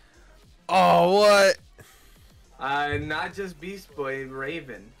Boy. Oh what? Not just Beast Boy,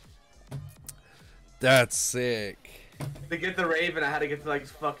 Raven. That's sick. To get the Raven, I had to get to like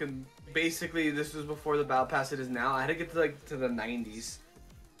fucking. Basically, this was before the battle pass. It is now. I had to get to like to the 90s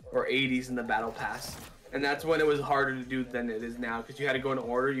or 80s in the battle pass, and that's when it was harder to do than it is now because you had to go in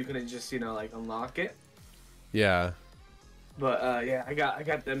order. You couldn't just like unlock it. Yeah. But yeah, I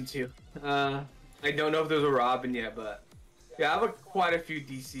got them too. I don't know if there's a Robin yet, but yeah, I have quite a few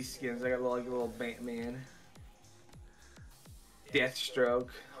DC skins. I got like a little Batman, Deathstroke,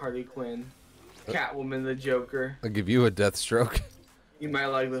 Harley Quinn, Catwoman, the Joker. I'll give you a death stroke. You might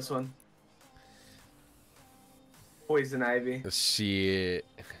like this one. Poison Ivy. Shit.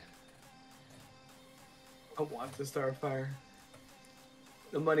 I want the Starfire.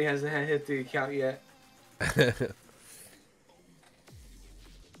 The money hasn't hit the account yet.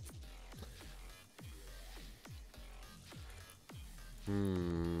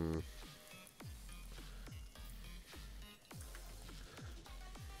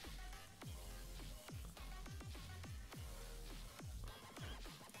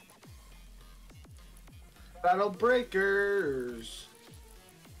 Battle Breakers.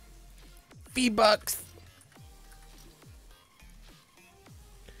 V-Bucks.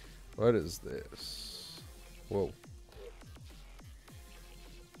 What is this? Whoa.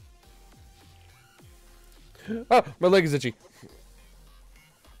 Ah, my leg is itchy.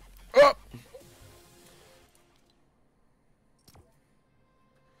 Oh!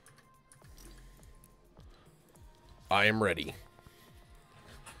 I am ready.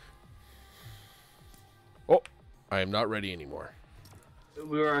 Oh, I am not ready anymore.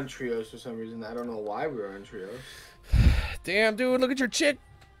 We were on trios for some reason. I don't know why we were on trios. Damn, dude, look at your chick.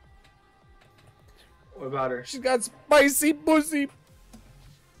 What about her? She's got spicy pussy.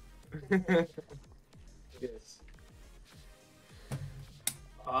 Yes.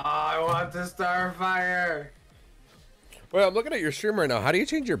 Oh, I want the Starfire. Well, I'm looking at your stream right now. How do you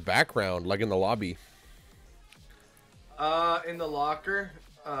change your background, like in the lobby? In the locker,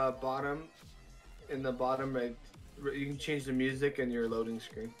 bottom. In the bottom right, you can change the music and your loading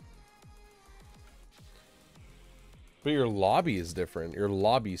screen. But your lobby is different. Your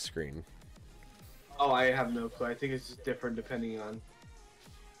lobby screen. Oh, I have no clue. I think it's just different depending on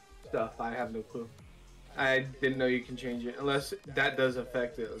stuff. I have no clue. I didn't know you can change it unless that does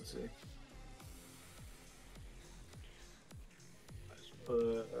affect it. Let's see. Let's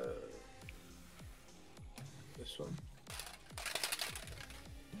put this one.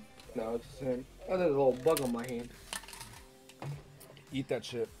 No, it's the same. Oh, there's a little bug on my hand. Eat that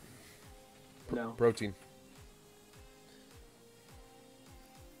shit. No. Protein.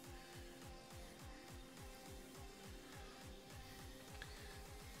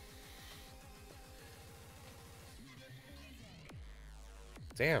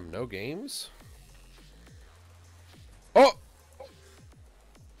 Damn, no games? Oh! You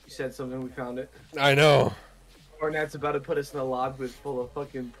said something, we found it. I know. Fortnite's about to put us in a lobby with full of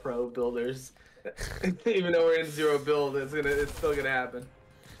fucking pro builders. Even though we're in 0 build, it's still gonna happen.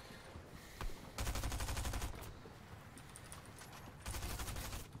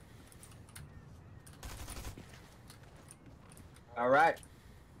 All right.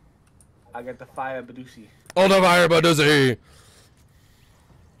 I got the fire Badusi. Oh no, fire, but does he?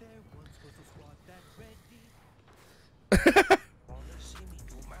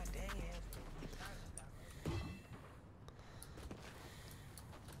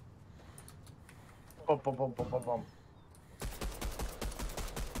 Bum, bum, bum, bum, bum, bum.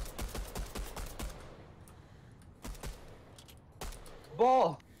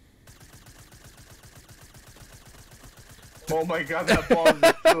 Ball. Oh my god, that ball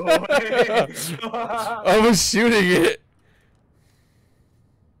is cool. I was shooting it.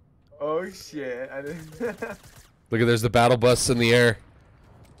 Oh shit. I didn't. Look at there's the battle bus in the air.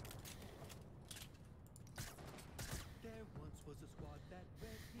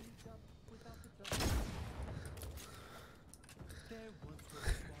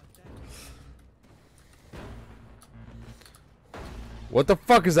 What the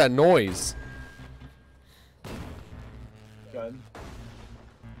fuck is that noise? Gun.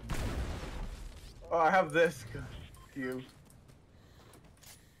 Oh, I have this cube.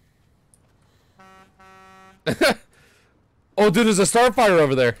 Oh, dude, there's a starfire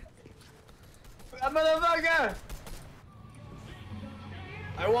over there. That motherfucker!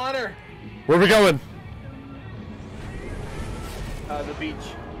 I want her. Where are we going? The beach.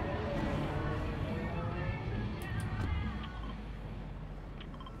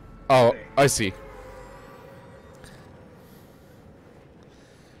 Oh, I see.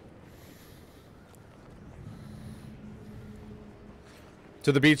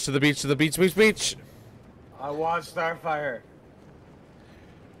 To the beach, to the beach, to the beach, beach, beach. I want Starfire.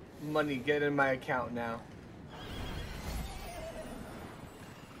 Money, get in my account now.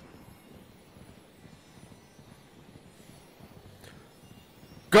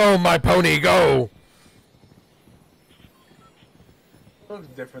 Go, my pony, go! Looks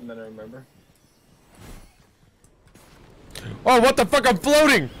different than I remember. Oh, what the fuck? I'm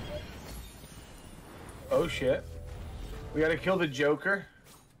floating! Oh shit. We gotta kill the Joker.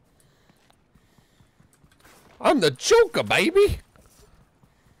 I'm the Joker, baby!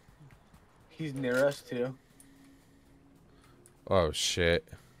 He's near us too. Oh, shit.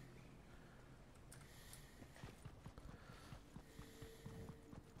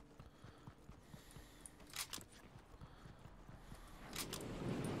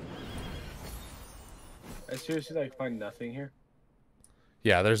 I seriously like find nothing here.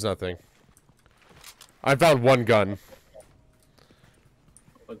 Yeah, there's nothing. I found one gun.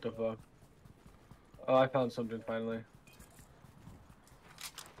 What the fuck? Oh, I found something finally.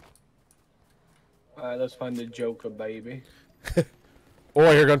 Alright, let's find the Joker, baby. Oh,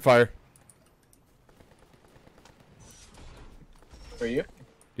 I hear gunfire. For you?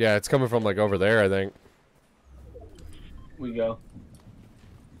 Yeah, it's coming from, like, over there, I think. We go.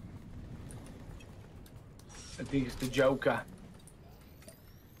 I think it's the Joker.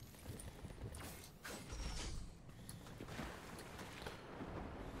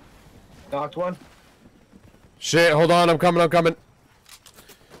 Knocked one. Shit, hold on, I'm coming, I'm coming.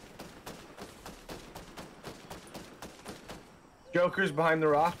 Joker's behind the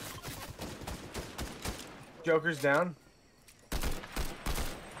rock. Joker's down.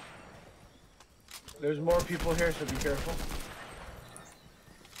 There's more people here, so be careful.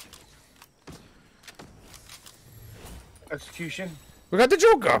 Execution. We got the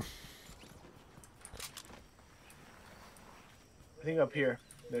Joker! I think up here,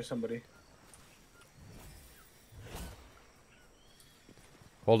 there's somebody.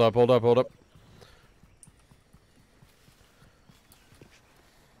 Hold up, hold up, hold up.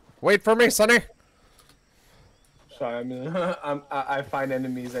 Wait for me, Sonny! Sorry, I find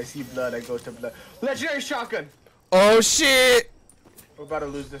enemies, I see blood, I go to blood. Legendary shotgun! Oh, shit! We're about to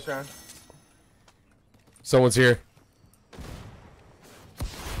lose this round. Someone's here.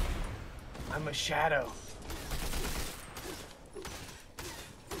 I'm a shadow.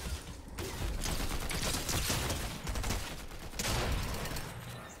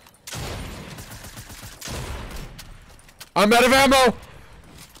 I'm out of ammo!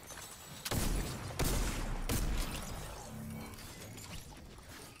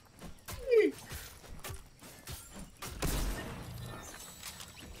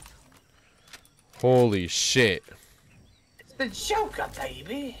 Holy shit. It's the Joker,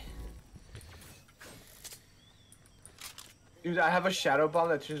 baby! Dude, I have a shadow bomb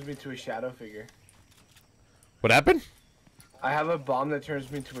that turns me to a shadow figure. What happened? I have a bomb that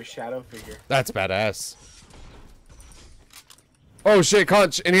turns me to a shadow figure. That's badass. Oh shit,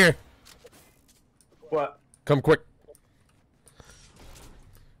 Conch, in here. What? Come quick.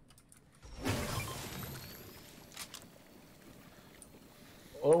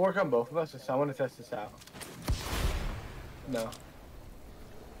 Will it work on both of us? I want to test this out. No.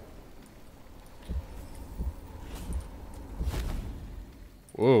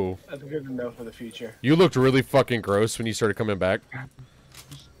 Whoa. That's good to know for the future. You looked really fucking gross when you started coming back.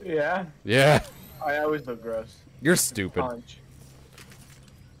 Yeah. Yeah. I always look gross. You're stupid. Conch.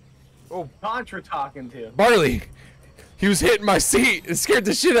 Oh, Conch we're talking to. Barley! He was hitting my seat. It scared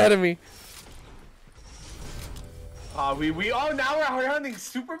the shit out of me. Oh, now we're hunting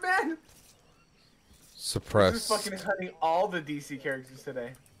Superman? Suppress. We're just fucking hunting all the DC characters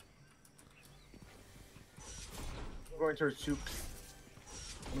today. We're going towards Soups.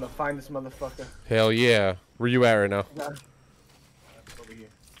 I'm gonna find this motherfucker. Hell yeah. Where you at right now? Over here.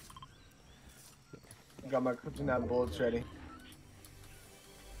 Got my kryptonite bullets ready.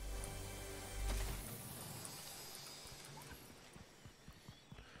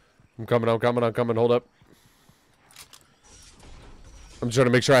 I'm coming. Hold up. I'm trying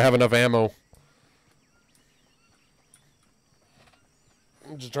to make sure I have enough ammo.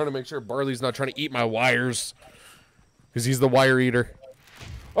 I'm just trying to make sure Barley's not trying to eat my wires. Because he's the wire eater.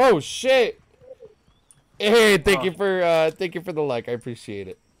 Oh, shit! Hey, thank you for the like. I appreciate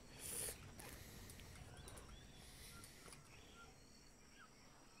it.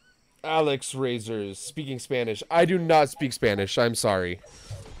 Alex Razors, speaking Spanish. I do not speak Spanish. I'm sorry.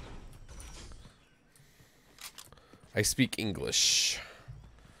 I speak English.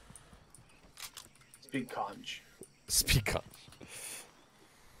 Speak Conch. Speak Conch.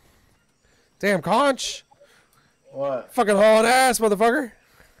 Damn, Conch! What? Fucking hauling ass, motherfucker!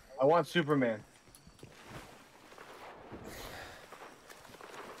 I want Superman.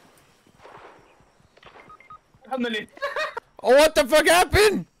 How many? Oh, what the fuck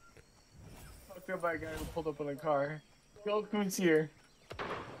happened? Fucked up by a guy who pulled up on a car. Gold Coon's here.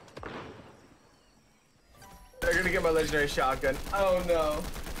 They're gonna get my legendary shotgun. Oh no.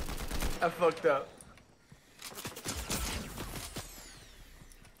 I fucked up.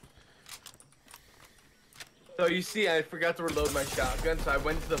 So you see, I forgot to reload my shotgun, so I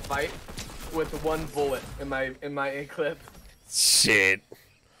went to the fight with one bullet in my clip. Shit.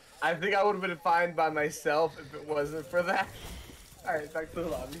 I think I would have been fine by myself if it wasn't for that. Alright, back to the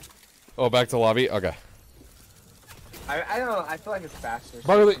lobby. Oh, back to lobby? Okay. I don't know, I feel like it's faster.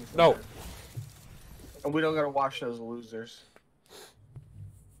 Barley, no. And we don't gotta watch those losers.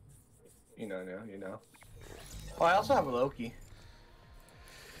 You know. Oh, I also have Loki.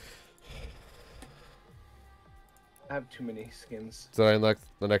 I have too many skins. Did I unlock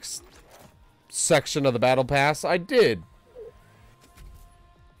the next section of the battle pass? I did.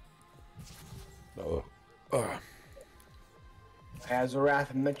 Oh.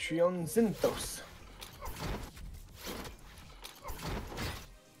 Azarath Metrion Zinthos.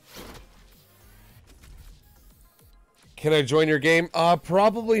 Can I join your game?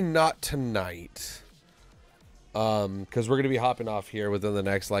 Probably not tonight. Because we're gonna be hopping off here within the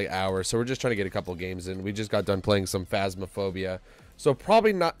next like hour, so we're just trying to get a couple games in. We just got done playing some Phasmophobia, so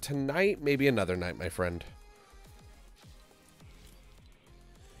probably not tonight. Maybe another night, my friend.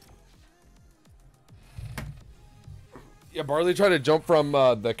 Yeah, Barley tried to jump from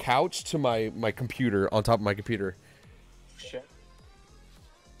the couch to my computer, on top of my computer. Shit.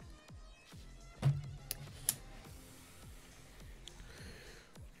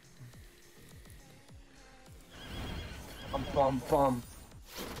 Bum.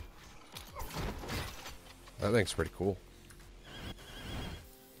 That thing's pretty cool.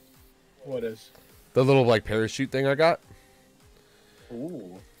 What is? The little like parachute thing I got.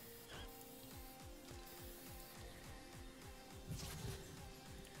 Ooh.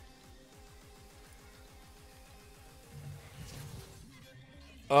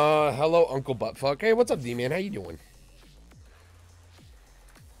 Hello, Uncle Buttfuck. Hey, what's up, D-Man? How you doing?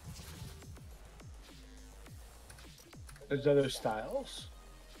 There's other styles.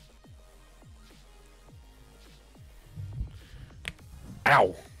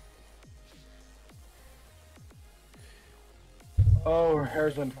 Ow. Oh, her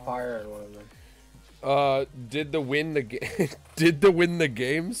hair's on fire in one of them. Did the win the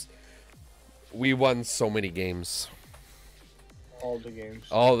games? We won so many games. All the games.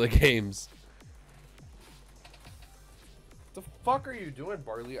 All the games. The fuck are you doing,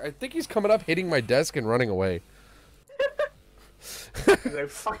 Barley? I think he's coming up, hitting my desk, and running away. He's like,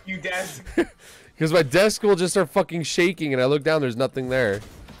 fuck you, desk. Because my desk will just start fucking shaking, and I look down, there's nothing there.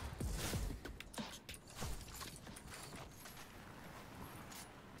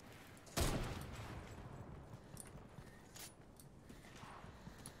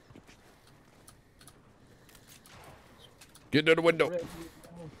 Get to the window.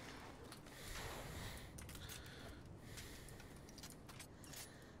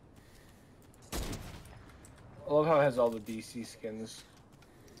 I love how it has all the DC skins.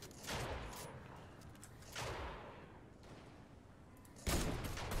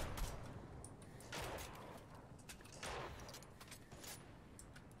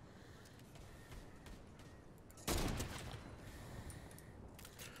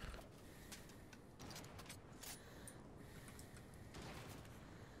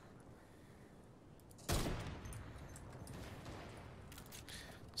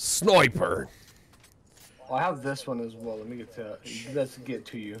 Sniper. Well, I have this one as well. Let me let's get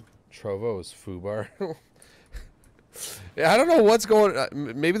to you. Trovo's Fubar. Yeah, I don't know what's going on.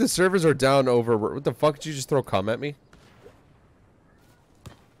 Maybe the servers are down over. What the fuck did you just throw cum at me?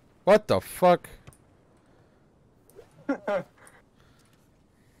 What the fuck?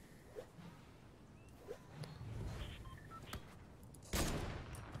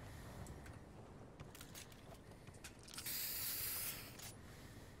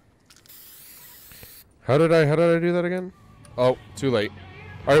 How did I do that again? Oh, too late.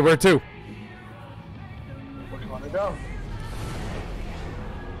 All right, where to? Where do you want to go?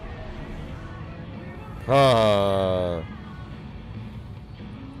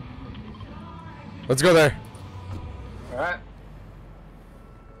 Let's go there. All right.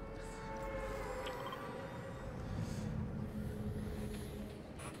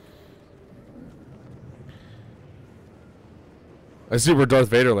 I see where Darth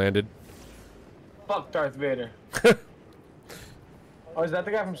Vader landed. Fuck Darth Vader. Oh, is that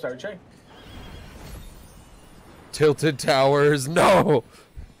the guy from Star Trek? Tilted Towers, no.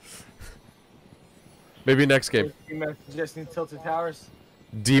 Maybe next game. You suggesting Tilted Towers?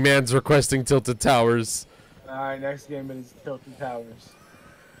 D-Man's requesting Tilted Towers. Alright, next game is Tilted Towers.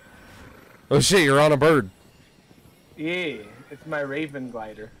 Oh shit, you're on a bird. Yeah, it's my Raven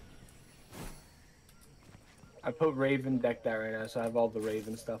glider. I put Raven decked out right now, so I have all the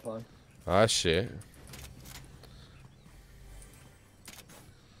Raven stuff on. Ah shit.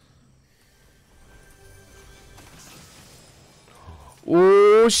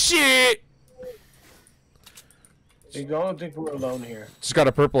 Oh shit! You don't think we're alone here. Just got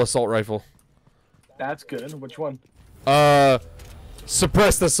a purple assault rifle. That's good. Which one?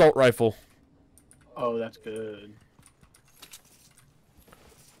 Suppressed assault rifle. Oh, that's good.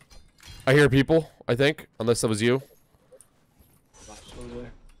 I hear people, I think, unless that was you. Absolutely.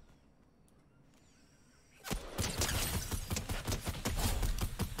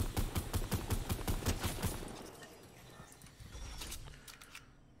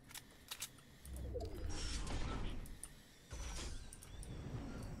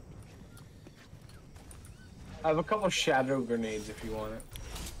 I have a couple shadow grenades if you want it.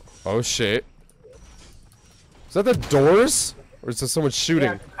 Oh shit. Is that the doors? Or is there someone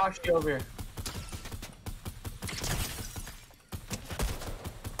shooting? Yeah, Kosh, get over here.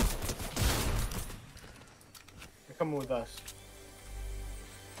 You're coming with us.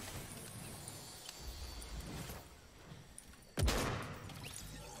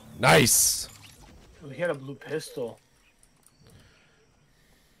 Nice! Oh, he had a blue pistol.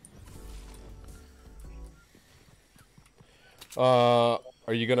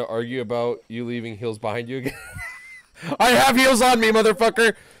 Are you gonna argue about you leaving heals behind you again? I have heals on me,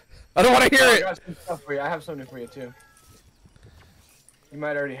 motherfucker! I don't want to hear I it! got some stuff for you. I have something for you too. You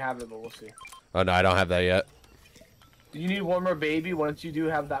might already have it, but we'll see. Oh no, I don't have that yet. You need one more baby. Once you do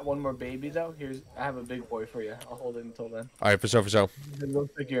have that one more baby, though, I have a big boy for you. I'll hold it until then. Alright, for sure, for sure. It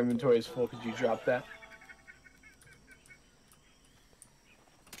looks like your inventory is full because you dropped that.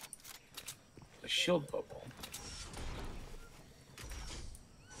 A shield bubble.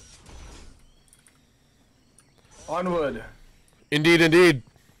 Onward. Indeed, indeed.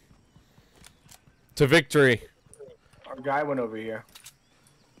 To victory. Our guy went over here.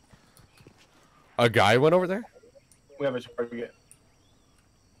 A guy went over there? We have a target.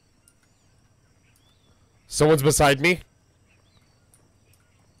 Someone's beside me.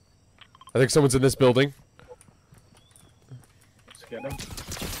 I think someone's in this building. Let's get him.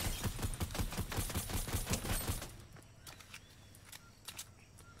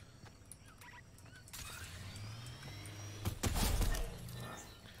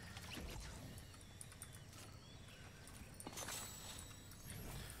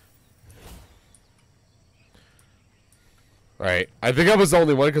 Alright. I think I was the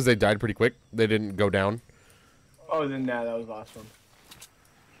only one because they died pretty quick. They didn't go down. Oh, then nah, that was the last one.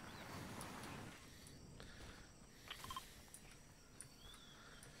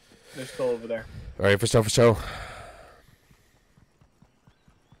 They're still over there. Alright, for sure, for sure.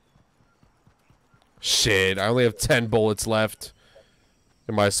 Shit, I only have 10 bullets left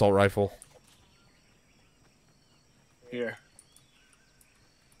in my assault rifle. Here.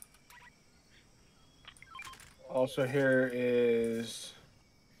 Also here is...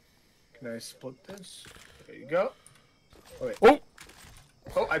 Can I split this? There you go. Oh, wait. Oh!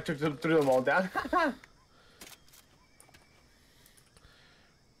 Oh, I threw them all down.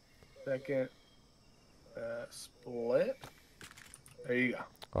 Second. Split. There you go.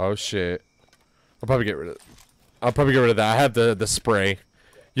 Oh shit. I'll probably get rid of it. I'll probably get rid of that. I have the spray.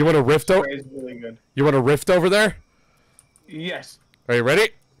 You want a rift over? Spray is really good. You want a rift over there? Yes. Are you ready?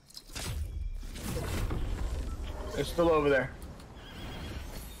 They're still over there.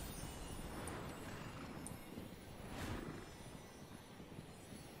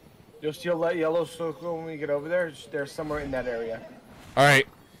 You'll see that yellow circle when we get over there. They're somewhere in that area. All right.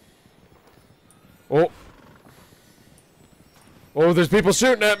 Oh. Oh, there's people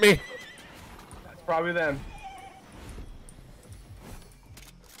shooting at me. That's probably them.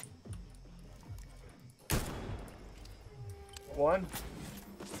 One.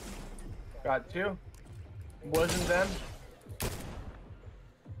 Got two. Wasn't them. Is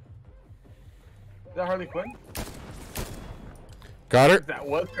that Harley Quinn? Got her. That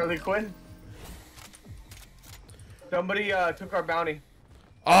was Harley Quinn. Somebody took our bounty.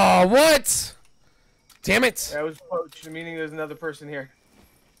 Oh, what? Damn it. That was poached, meaning there's another person here.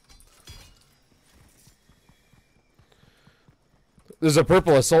 There's a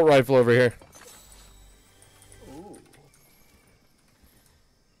purple assault rifle over here. Ooh.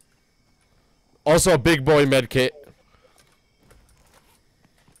 Also a big boy med kit.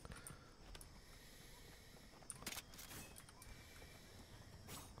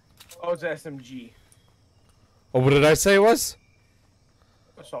 Oh, it's SMG. Oh, what did I say it was?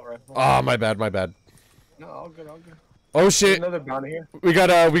 Assault rifle. Ah, my bad, my bad. No, all good, all good. Oh There's shit. another bounty here. We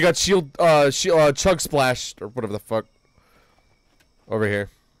got shield chug splash or whatever the fuck. Over here.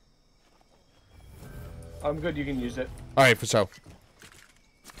 I'm good, you can use it. Alright, for sure.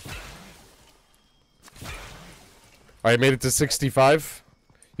 Alright, made it to 65.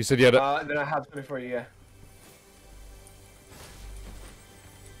 You said you had a Then I have something for you, yeah.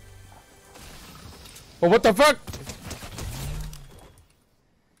 Oh, what the fuck?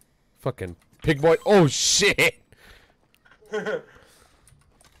 Fucking pig boy. Oh shit.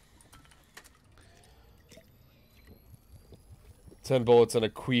 10 bullets and a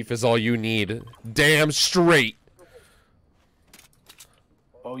queef is all you need. Damn straight.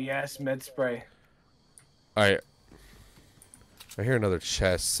 Oh yes, med spray. Alright. I hear another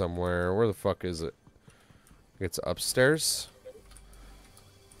chest somewhere. Where the fuck is it? It's upstairs.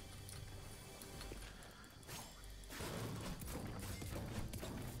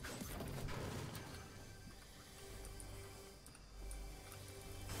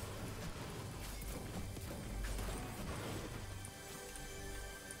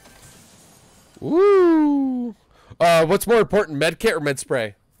 Woo! What's more important, med kit or med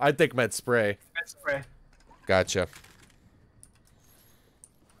spray? I think med spray. Med spray. Gotcha.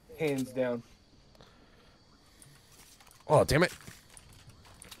 Hands down. Oh, damn it.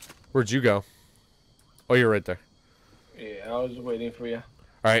 Where'd you go? Oh, you're right there. Yeah, I was waiting for you.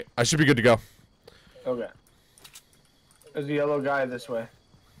 Alright, I should be good to go. Okay. There's a yellow guy this way.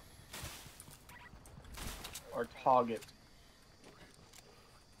 Our target.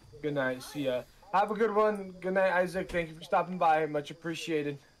 Good night. See ya. Have a good one. Good night, Isaac. Thank you for stopping by. Much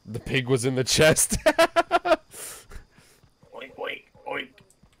appreciated. The pig was in the chest. Oink, oink, oink.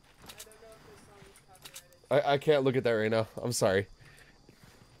 I can't look at that right now. I'm sorry.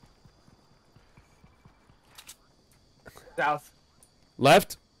 South.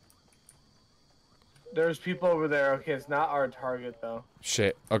 Left? There's people over there. Okay, it's not our target, though.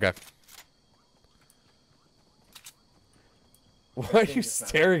 Shit. Okay. Why are think you it's not.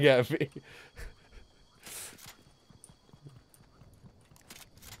 staring at me?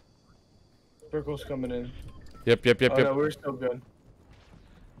 Circle's coming in. Yep. Oh, no, we're still good.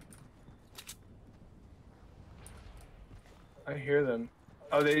 I hear them.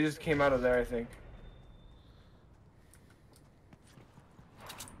 Oh, they just came out of there, I think.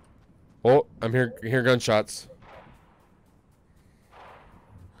 Oh, I'm hear gunshots.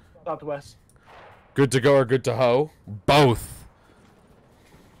 Southwest. Good to go or good to hoe? Both.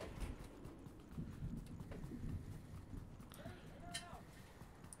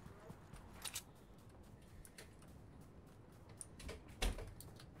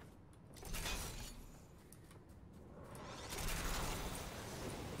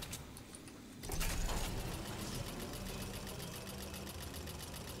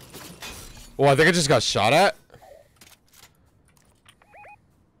 Oh, I think I just got shot at.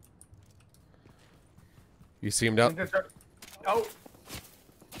 You see him down? Oh!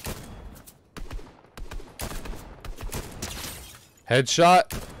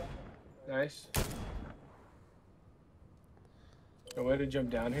 Headshot. Nice. No way to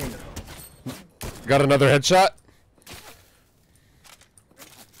jump down here now. Got another headshot.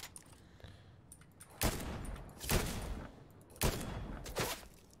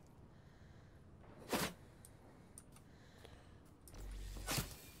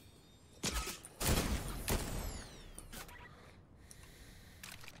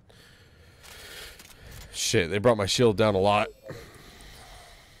 Shit, they brought my shield down a lot.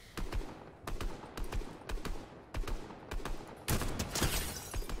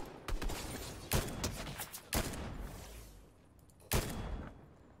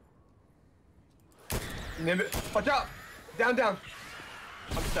 Watch out! Down, down.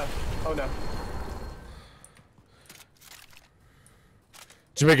 I'm stuck. Oh no.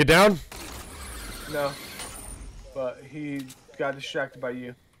 Did you make it down? No. But he got distracted by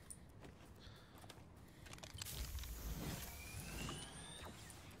you.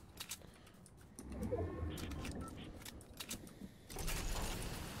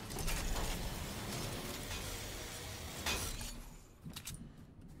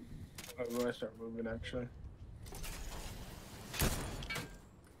 We're gonna start moving actually.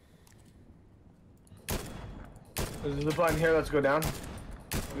 There's a zip line here, let's go down.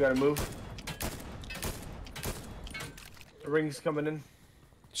 We gotta move. The ring's coming in.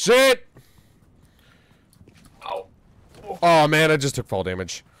 Shit! Ow. Oh man, I just took fall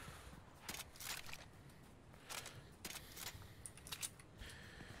damage.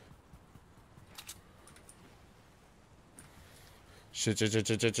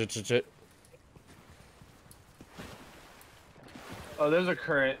 Shit. Oh, there's a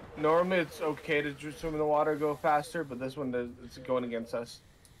current. Normally it's okay to just swim in the water, go faster, but this one it's going against us.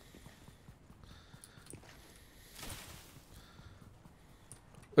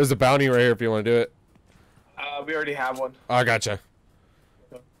 There's a bounty right here if you want to do it. We already have one. Oh, I gotcha.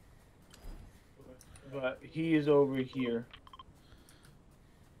 But he is over here.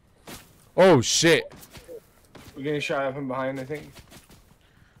 Oh shit. We're getting shot at from behind, I think.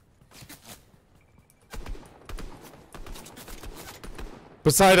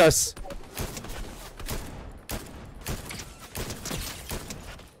 Beside us.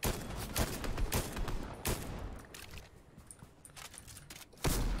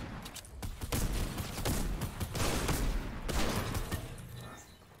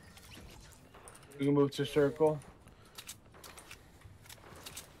 We can move to circle.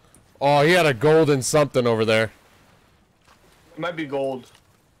 Oh, he had a golden something over there. It might be gold.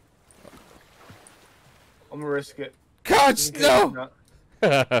 I'm gonna risk it. Conch, no!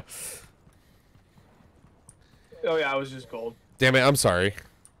 Oh yeah, it was just gold. Damn it, I'm sorry.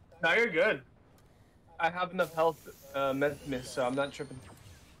 No, you're good. I have enough health miss, so I'm not tripping.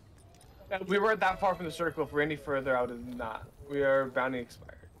 We weren't that far from the circle. If we're any further out, it's not. We are bounty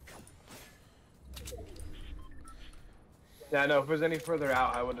expired. Yeah, no, if it was any further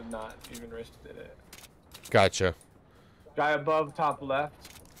out, I would have not even risked it. Gotcha. Guy above, top left.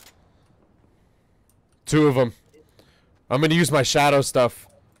 Two of them. I'm gonna use my shadow stuff.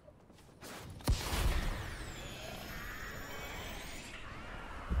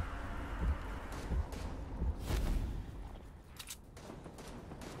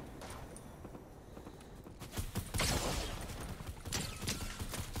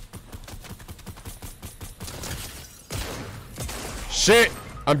 Shit!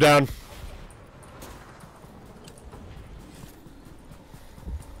 I'm down.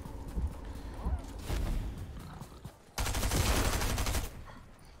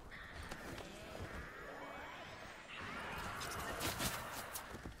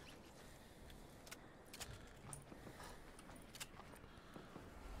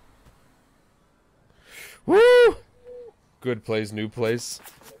 Woo! Good place, new place.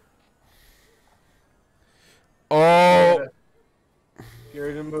 Oh! You're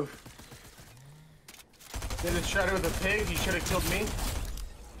ready to move. Did a shadow with a pig. He should have killed me.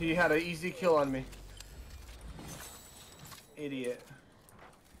 He had an easy kill on me. Idiot.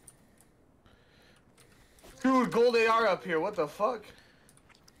 Dude, gold AR up here. What the fuck?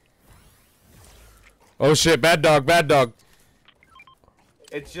 Oh shit, bad dog, bad dog.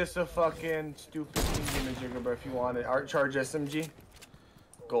 It's just a fucking stupid thingy-majigger, but if you want it. Art charge SMG.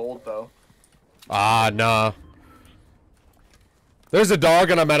 Gold, though. Ah, nah. There's a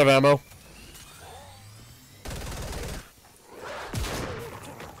dog and I'm out of ammo.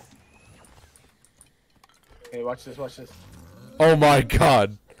 Hey, watch this, watch this. Oh my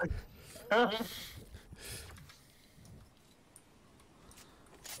god. Got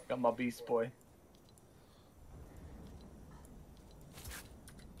my beast boy.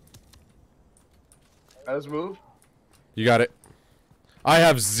 Let's move. You got it. I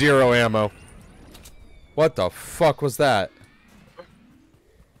have 0 ammo. What the fuck was that?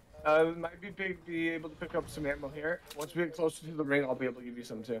 Might be able to pick up some ammo here. Once we get closer to the ring, I'll be able to give you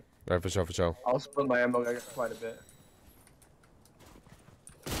some too. Alright, for sure, for sure. I'll split my ammo. I got quite a bit.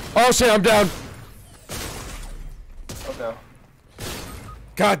 Oh shit, I'm down. Oh no.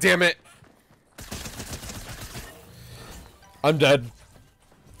 God damn it. I'm dead.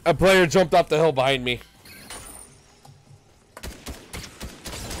 A player jumped off the hill behind me.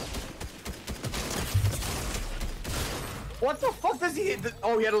 What the fuck does he hit?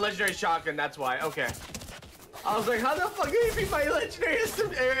 Oh, he had a legendary shotgun. That's why. Okay. I was like, how the fuck did he beat my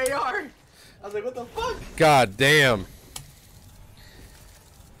legendary AR? I was like, what the fuck? God damn.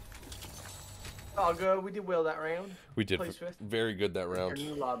 All good. We did well that round. We did Place fifth. very good that Our round.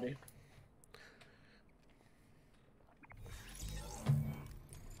 new lobby.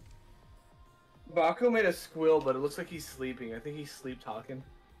 Baku made a squill, but it looks like he's sleeping. I think he's sleep talking.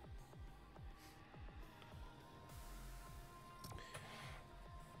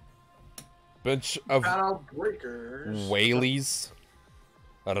 Bunch of Battle breakers. whaleys.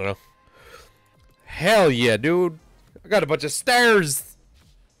 I don't know. Hell yeah, dude. I got a bunch of stairs.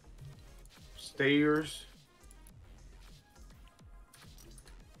 Stairs.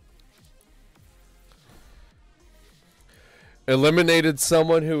 Eliminated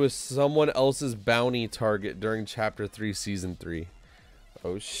someone who was someone else's bounty target during Chapter 3, Season 3.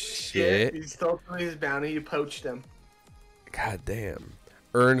 Oh, shit. You stole his bounty, you poached him. God damn.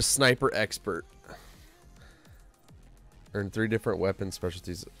 Earned Sniper Expert. Earned 3 different weapon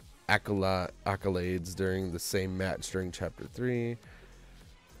specialties accolades during the same match during Chapter 3.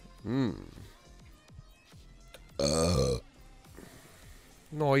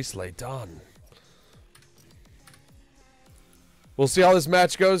 Nicely done. We'll see how this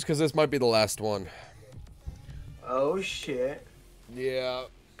match goes, because this might be the last one. Oh shit. Yeah.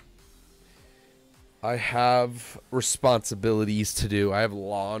 I have responsibilities to do. I have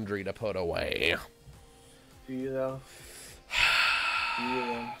laundry to put away. Do you though? Do you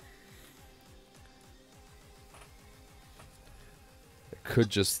though? I could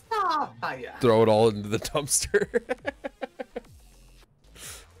just Yeah. throw it all into the dumpster.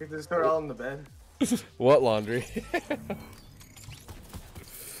 You just throw it all in the bed. What laundry?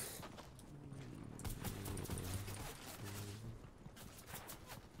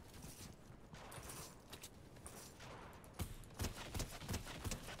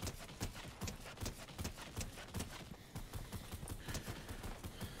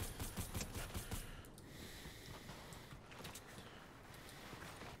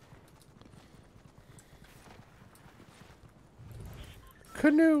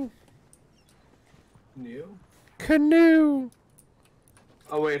 Canoe. New? Canoe.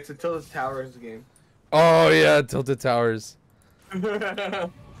 Oh wait, it's a Tilted Towers game. Oh yeah, Tilted Towers.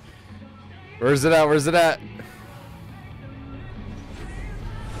 Where's it at? Where's it at?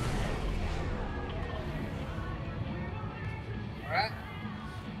 Alright.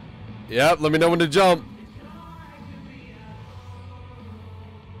 Yep, let me know when to jump.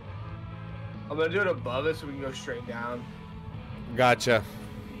 I'm gonna do it above it so we can go straight down. Gotcha.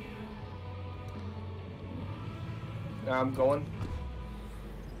 Now I'm going.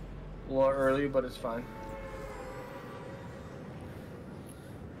 A little early, but it's fine.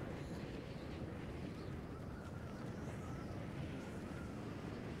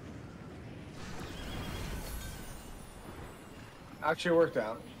 Actually worked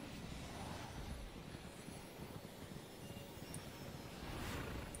out.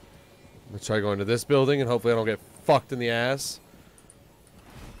 I'm gonna try going to this building and hopefully I don't get fucked in the ass.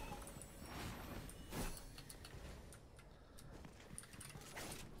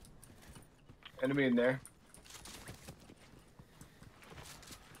 Enemy in there.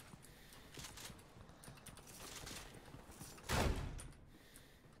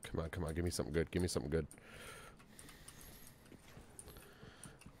 Come on, come on, give me something good. Give me something good.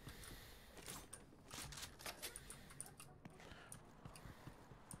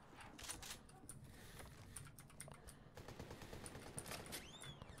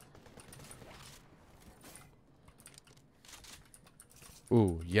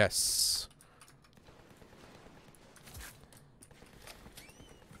 Ooh, yes.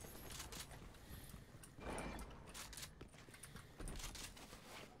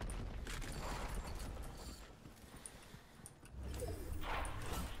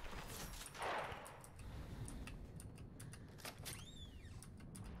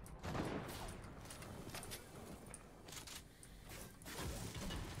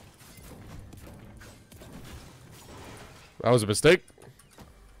 That was a mistake.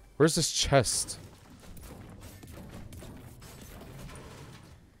 Where's this chest?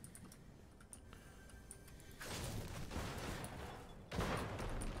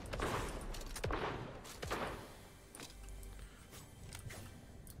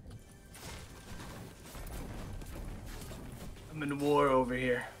 I'm in war over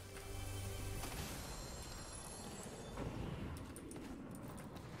here.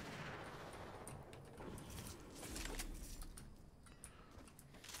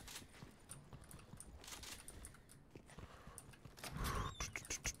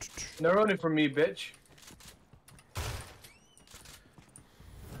 No running from me, bitch.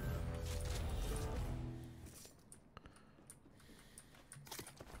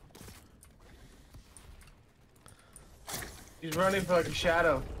 He's running for like a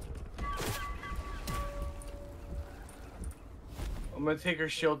shadow. I'm gonna take her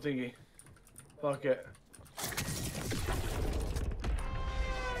shield thingy. Fuck it.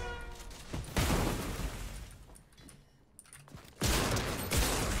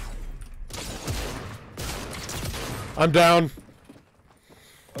 I'm down.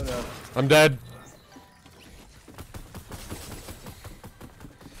 Oh no. I'm dead.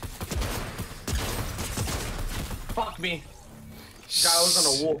 Fuck me. Guy was on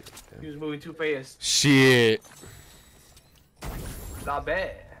a wolf. He was moving too fast. Shit. Not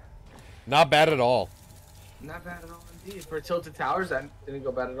bad. Not bad at all. Not bad at all indeed. For Tilted Towers, that didn't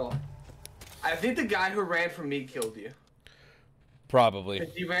go bad at all. I think the guy who ran from me killed you. Probably.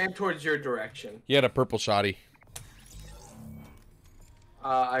 He ran towards your direction. He had a purple shotty.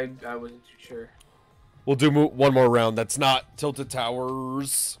 I wasn't too sure. We'll do one more round. That's not Tilted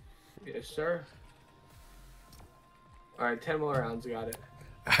Towers. Yes, sir. Alright, 10 more rounds, got it.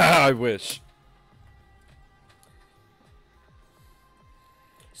 I wish.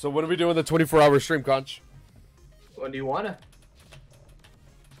 So when are we doing the 24-hour stream, Conch? When do you wanna?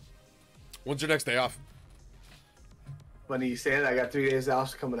 When's your next day off? Funny you say that, I got 3 days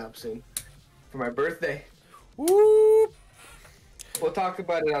off coming up soon. For my birthday. Whoop. We'll talk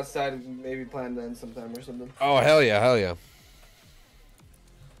about it outside and maybe plan then sometime or something. Oh, hell yeah, hell yeah.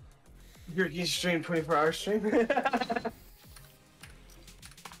 Yerky stream, 24-hour stream.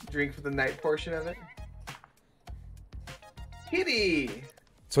 Drink for the night portion of it. Kitty!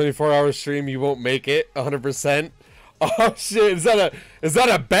 24-hour stream, you won't make it 100%. Oh shit, is that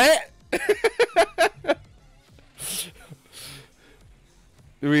a bet?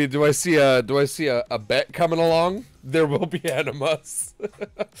 Do I see a bet coming along? There will be enemas.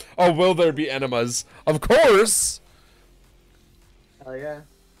 Oh, will there be enemas? Of course. Hell yeah.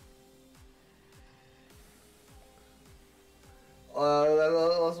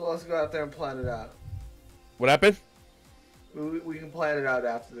 Let's go out there and plan it out. What happened? We can plan it out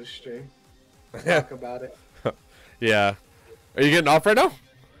after the stream. Talk about it. Yeah. Are you getting off right now?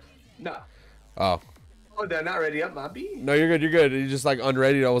 No. Oh. Oh, they're not ready up, Mobby. No, you're good. You're good. You just like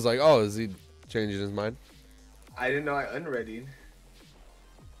unready. I was like, oh, is he changing his mind? I didn't know I unreadied.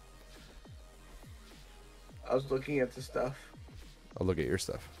 I was looking at the stuff. I'll look at your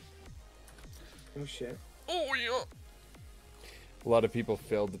stuff. Oh shit. Oh yeah. A lot of people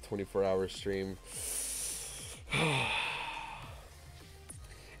failed the 24-hour stream. And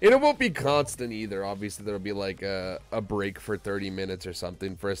it won't be constant either. Obviously, there'll be like a break for 30 minutes or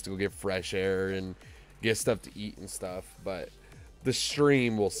something for us to go get fresh air and get stuff to eat and stuff. But the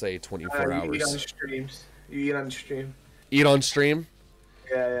stream will say 24 hours. You eat on streams. You eat on stream. Eat on stream?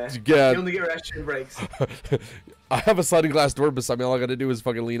 Yeah. You only get restroom breaks. I have a sliding glass door beside me. All I gotta do is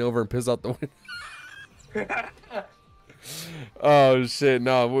fucking lean over and piss out the window. Oh shit,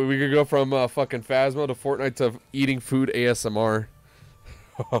 no. We could go from fucking Phasmo to Fortnite to eating food ASMR.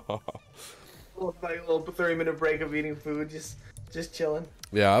 Like a little 30-minute break of eating food, just chilling.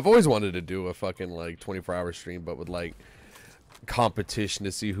 Yeah, I've always wanted to do a fucking like 24-hour stream, but with like competition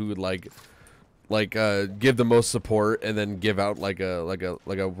to see who would like give the most support and then give out like a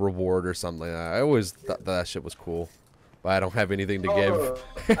reward or something like that. I always thought that shit was cool, but I don't have anything to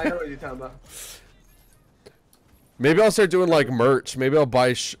give. I know what you're talking about. Maybe I'll start doing like merch. Maybe I'll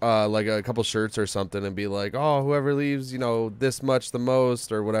buy like a couple shirts or something and be like, oh, whoever leaves, you know, this much the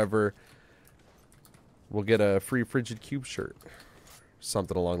most or whatever, we'll get a free FrigidCube shirt.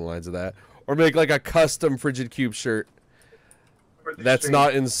 Something along the lines of that. Or make like a custom FrigidCube shirt that's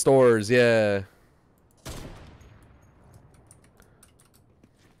not in stores. Yeah.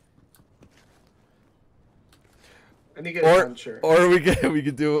 Or we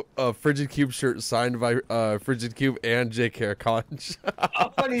could do a FrigidCube shirt signed by FrigidCube and JKR Conch.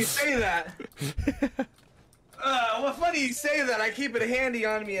 Oh, funny you say that. Well, funny you say that. I keep it handy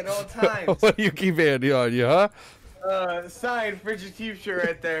on me at all times. What do you keep handy on you, huh? Signed FrigidCube shirt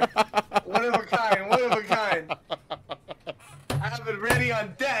right there. One of a kind. One of a kind. I have it ready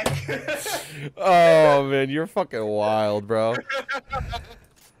on deck. Oh man, you're fucking wild, bro.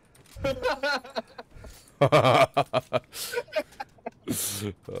 Oh,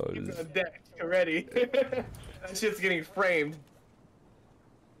 on deck, ready. That shit's getting framed.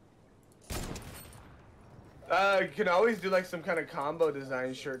 You can always do like some kind of combo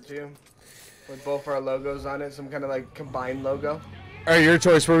design shirt too, with both our logos on it. Some kind of like combined logo. All right, your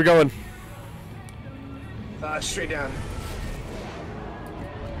choice. Where are we going? Straight down.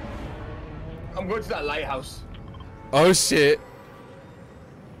 I'm going to that lighthouse. Oh shit.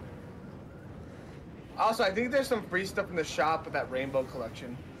 Also, I think there's some free stuff in the shop with that rainbow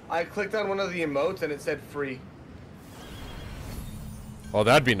collection. I clicked on one of the emotes and it said free. Oh,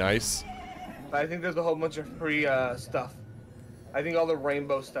 that'd be nice. But I think there's a whole bunch of free stuff. I think all the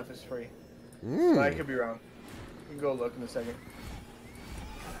rainbow stuff is free. But I could be wrong. You can go look in a second.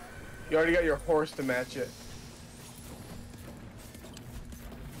 You already got your horse to match it.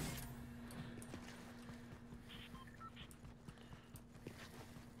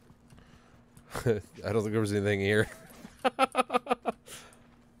 I don't think there was anything here.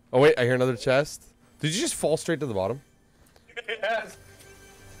 Oh wait, I hear another chest. Did you just fall straight to the bottom? Yes.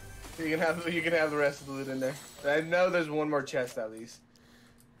 You can have the rest of the loot in there. I know there's one more chest at least.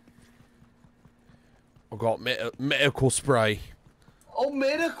 I got medical spray. Oh,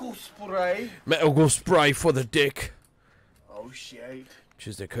 medical spray. Medical spray for the dick. Oh shit.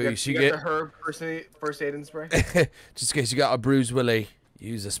 Just in You case got, you you get. got the herb first aid and spray. Just in case you got a bruise willy,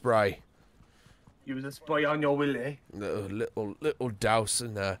 use a spray. Use a spray on your willy. Little douse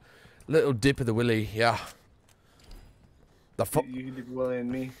and a little dip of the willy, yeah. The You can dip willy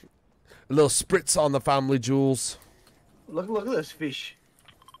in me. a little spritz on the family jewels. Look at this fish.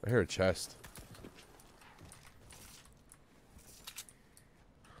 I hear a chest.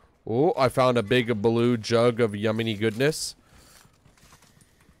 Oh, I found a big blue jug of yummy goodness.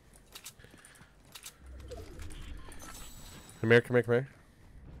 Come here, come here, come here.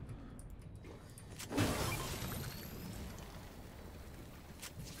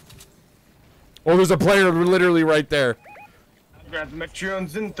 Oh, there's a player literally right there. Grab the Metron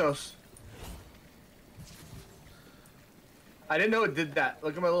Zintos. I didn't know it did that.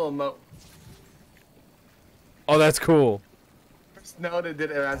 Look at my little emote. Oh, that's cool. No, it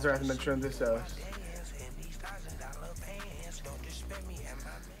did it as the Metron Zintos.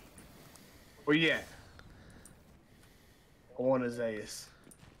 Well, yeah. I want his ass.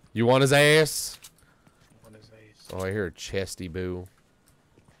 You want his ass? I want his ass. Oh, I hear a chesty boo.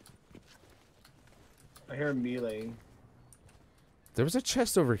 I hear him meleeing. There was a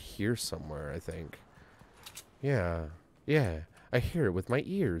chest over here somewhere, I think. Yeah. Yeah. I hear it with my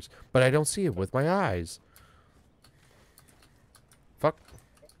ears, but I don't see it with my eyes. Fuck.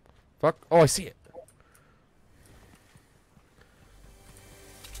 Fuck. Oh, I see it.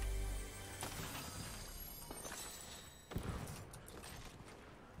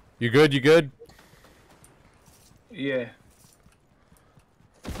 You good? You good? Yeah.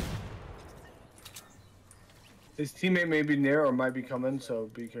 His teammate may be near or might be coming, so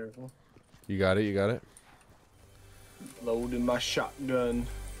be careful. You got it? You got it? Loading my shotgun.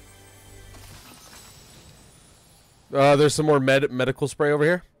 There's some more medical spray over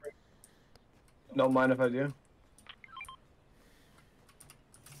here. Don't mind if I do.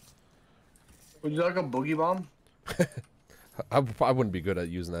 Would you like a boogie bomb? I wouldn't be good at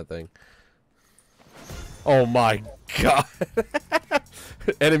using that thing. Oh my god.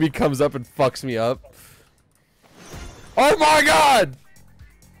 Enemy comes up and fucks me up. Oh my god!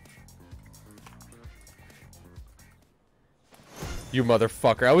 You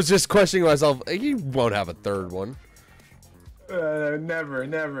motherfucker. I was just questioning myself. You won't have a third one.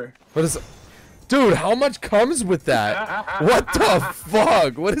 Never. What is... Dude, how much comes with that? What the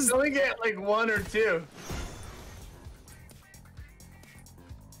fuck? What is... You only get like one or two.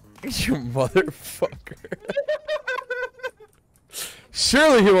 You motherfucker.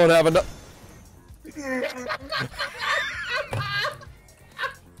 Surely he won't have enough...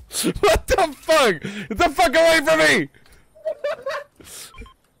 What the fuck? Get the fuck away from me!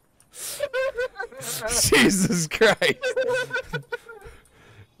 Jesus Christ.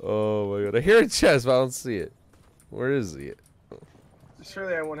 Oh my god. I hear a chest, but I don't see it. Where is he?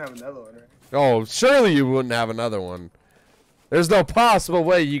 Surely I won't have another one, right? Oh, surely you wouldn't have another one. There's no possible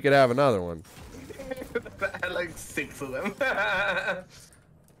way you could have another one. I had like 6 of them.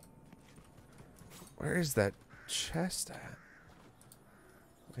 Where is that chest at?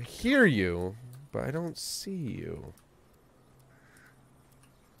 I hear you, but I don't see you.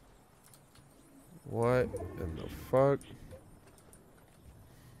 What in the fuck?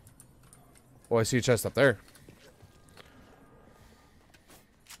 Oh, I see a chest up there.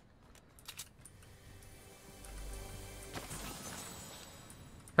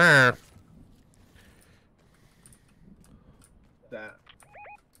 Ah. That.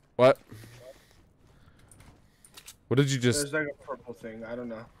 What? What did you just... There's like a purple thing. I don't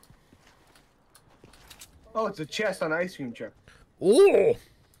know. Oh, it's a chest on ice cream truck. Ooh!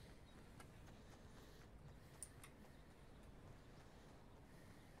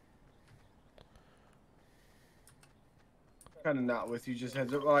 Kind of not with you, just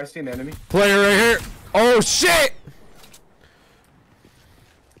heads up. Oh, I see an enemy. Player right here! Oh, shit!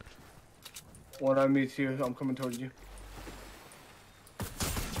 One on me too. I'm coming towards you.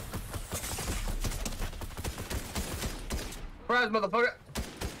 Surprise, motherfucker!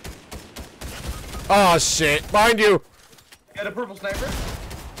 Oh shit! Behind you! Got a purple sniper.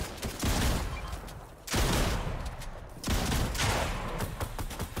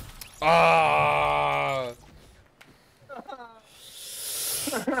 Ah!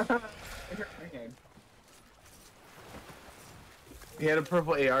 He had a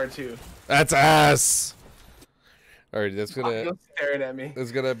purple AR too. That's ass. All right, that's You're staring at me.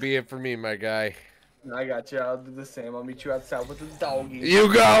 gonna be it for me, my guy. I got you. I'll do the same. I'll meet you outside with the doggy.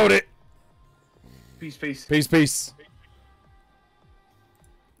 You got it. Peace, peace. Peace, peace.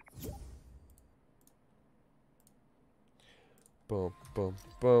 Boom, boom,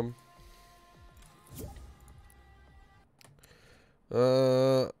 boom.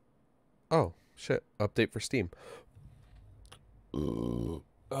 Oh shit! Update for Steam. Oh,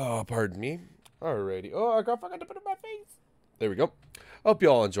 pardon me. Alrighty. Oh, I forgot to put it in my face. There we go. Hope you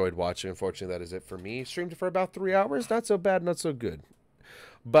all enjoyed watching. Unfortunately, that is it for me. Streamed for about 3 hours. Not so bad, not so good.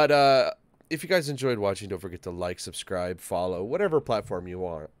 But if you guys enjoyed watching, don't forget to like, subscribe, follow, whatever platform you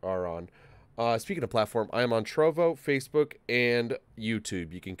are on. Speaking of platform, I am on Trovo, Facebook, and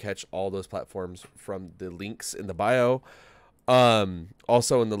YouTube. You can catch all those platforms from the links in the bio.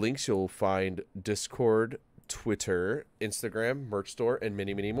 Also in the links, you'll find Discord, Twitter, Instagram, merch store, and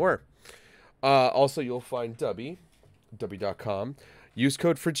many, many more. Also, you'll find W.com. Use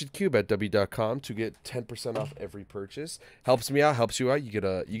code FrigidCube at W.com to get 10% off every purchase. Helps me out, helps you out. You get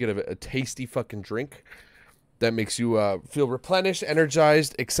a tasty fucking drink that makes you feel replenished,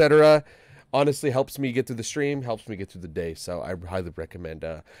 energized, etc. Honestly, helps me get through the stream, helps me get through the day. So I highly recommend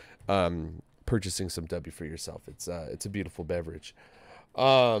purchasing some W for yourself. It's a beautiful beverage.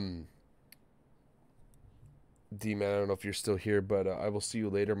 D-Man, I don't know if you're still here, but I will see you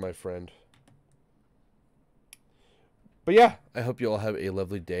later, my friend. But yeah, I hope you all have a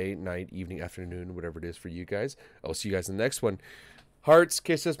lovely day, night, evening, afternoon, whatever it is for you guys. I'll see you guys in the next one. Hearts,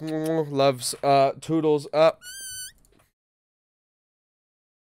 kisses, loves, toodles up.